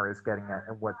what the Gemara is getting at,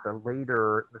 and what the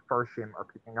Farshim are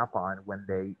picking up on when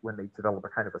they develop a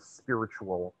kind of a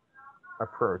spiritual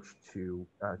approach to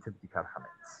B'dikat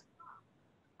Chametz.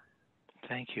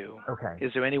 Thank you. Okay.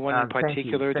 Is there anyone in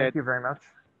particular Thank you very much.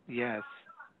 Yes.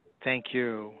 Thank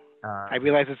you. I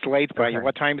realize it's late by you.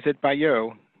 What time is it by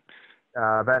you?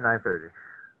 About 9:30.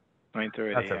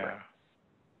 9:30. That's yeah. okay.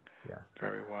 Yeah.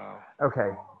 Very well.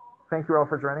 Okay. Thank you all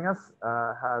for joining us.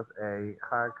 Have a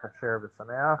Chag Kasher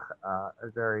V'Sameach,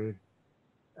 a very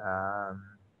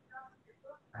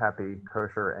happy,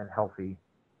 kosher, and healthy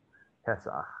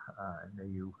Pesach.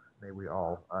 And may we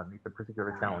all meet the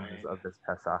particular challenges of this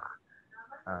Pesach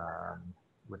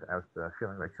without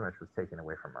feeling like too much was taken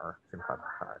away from our Simchat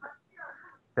Chag.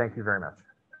 Thank you very much.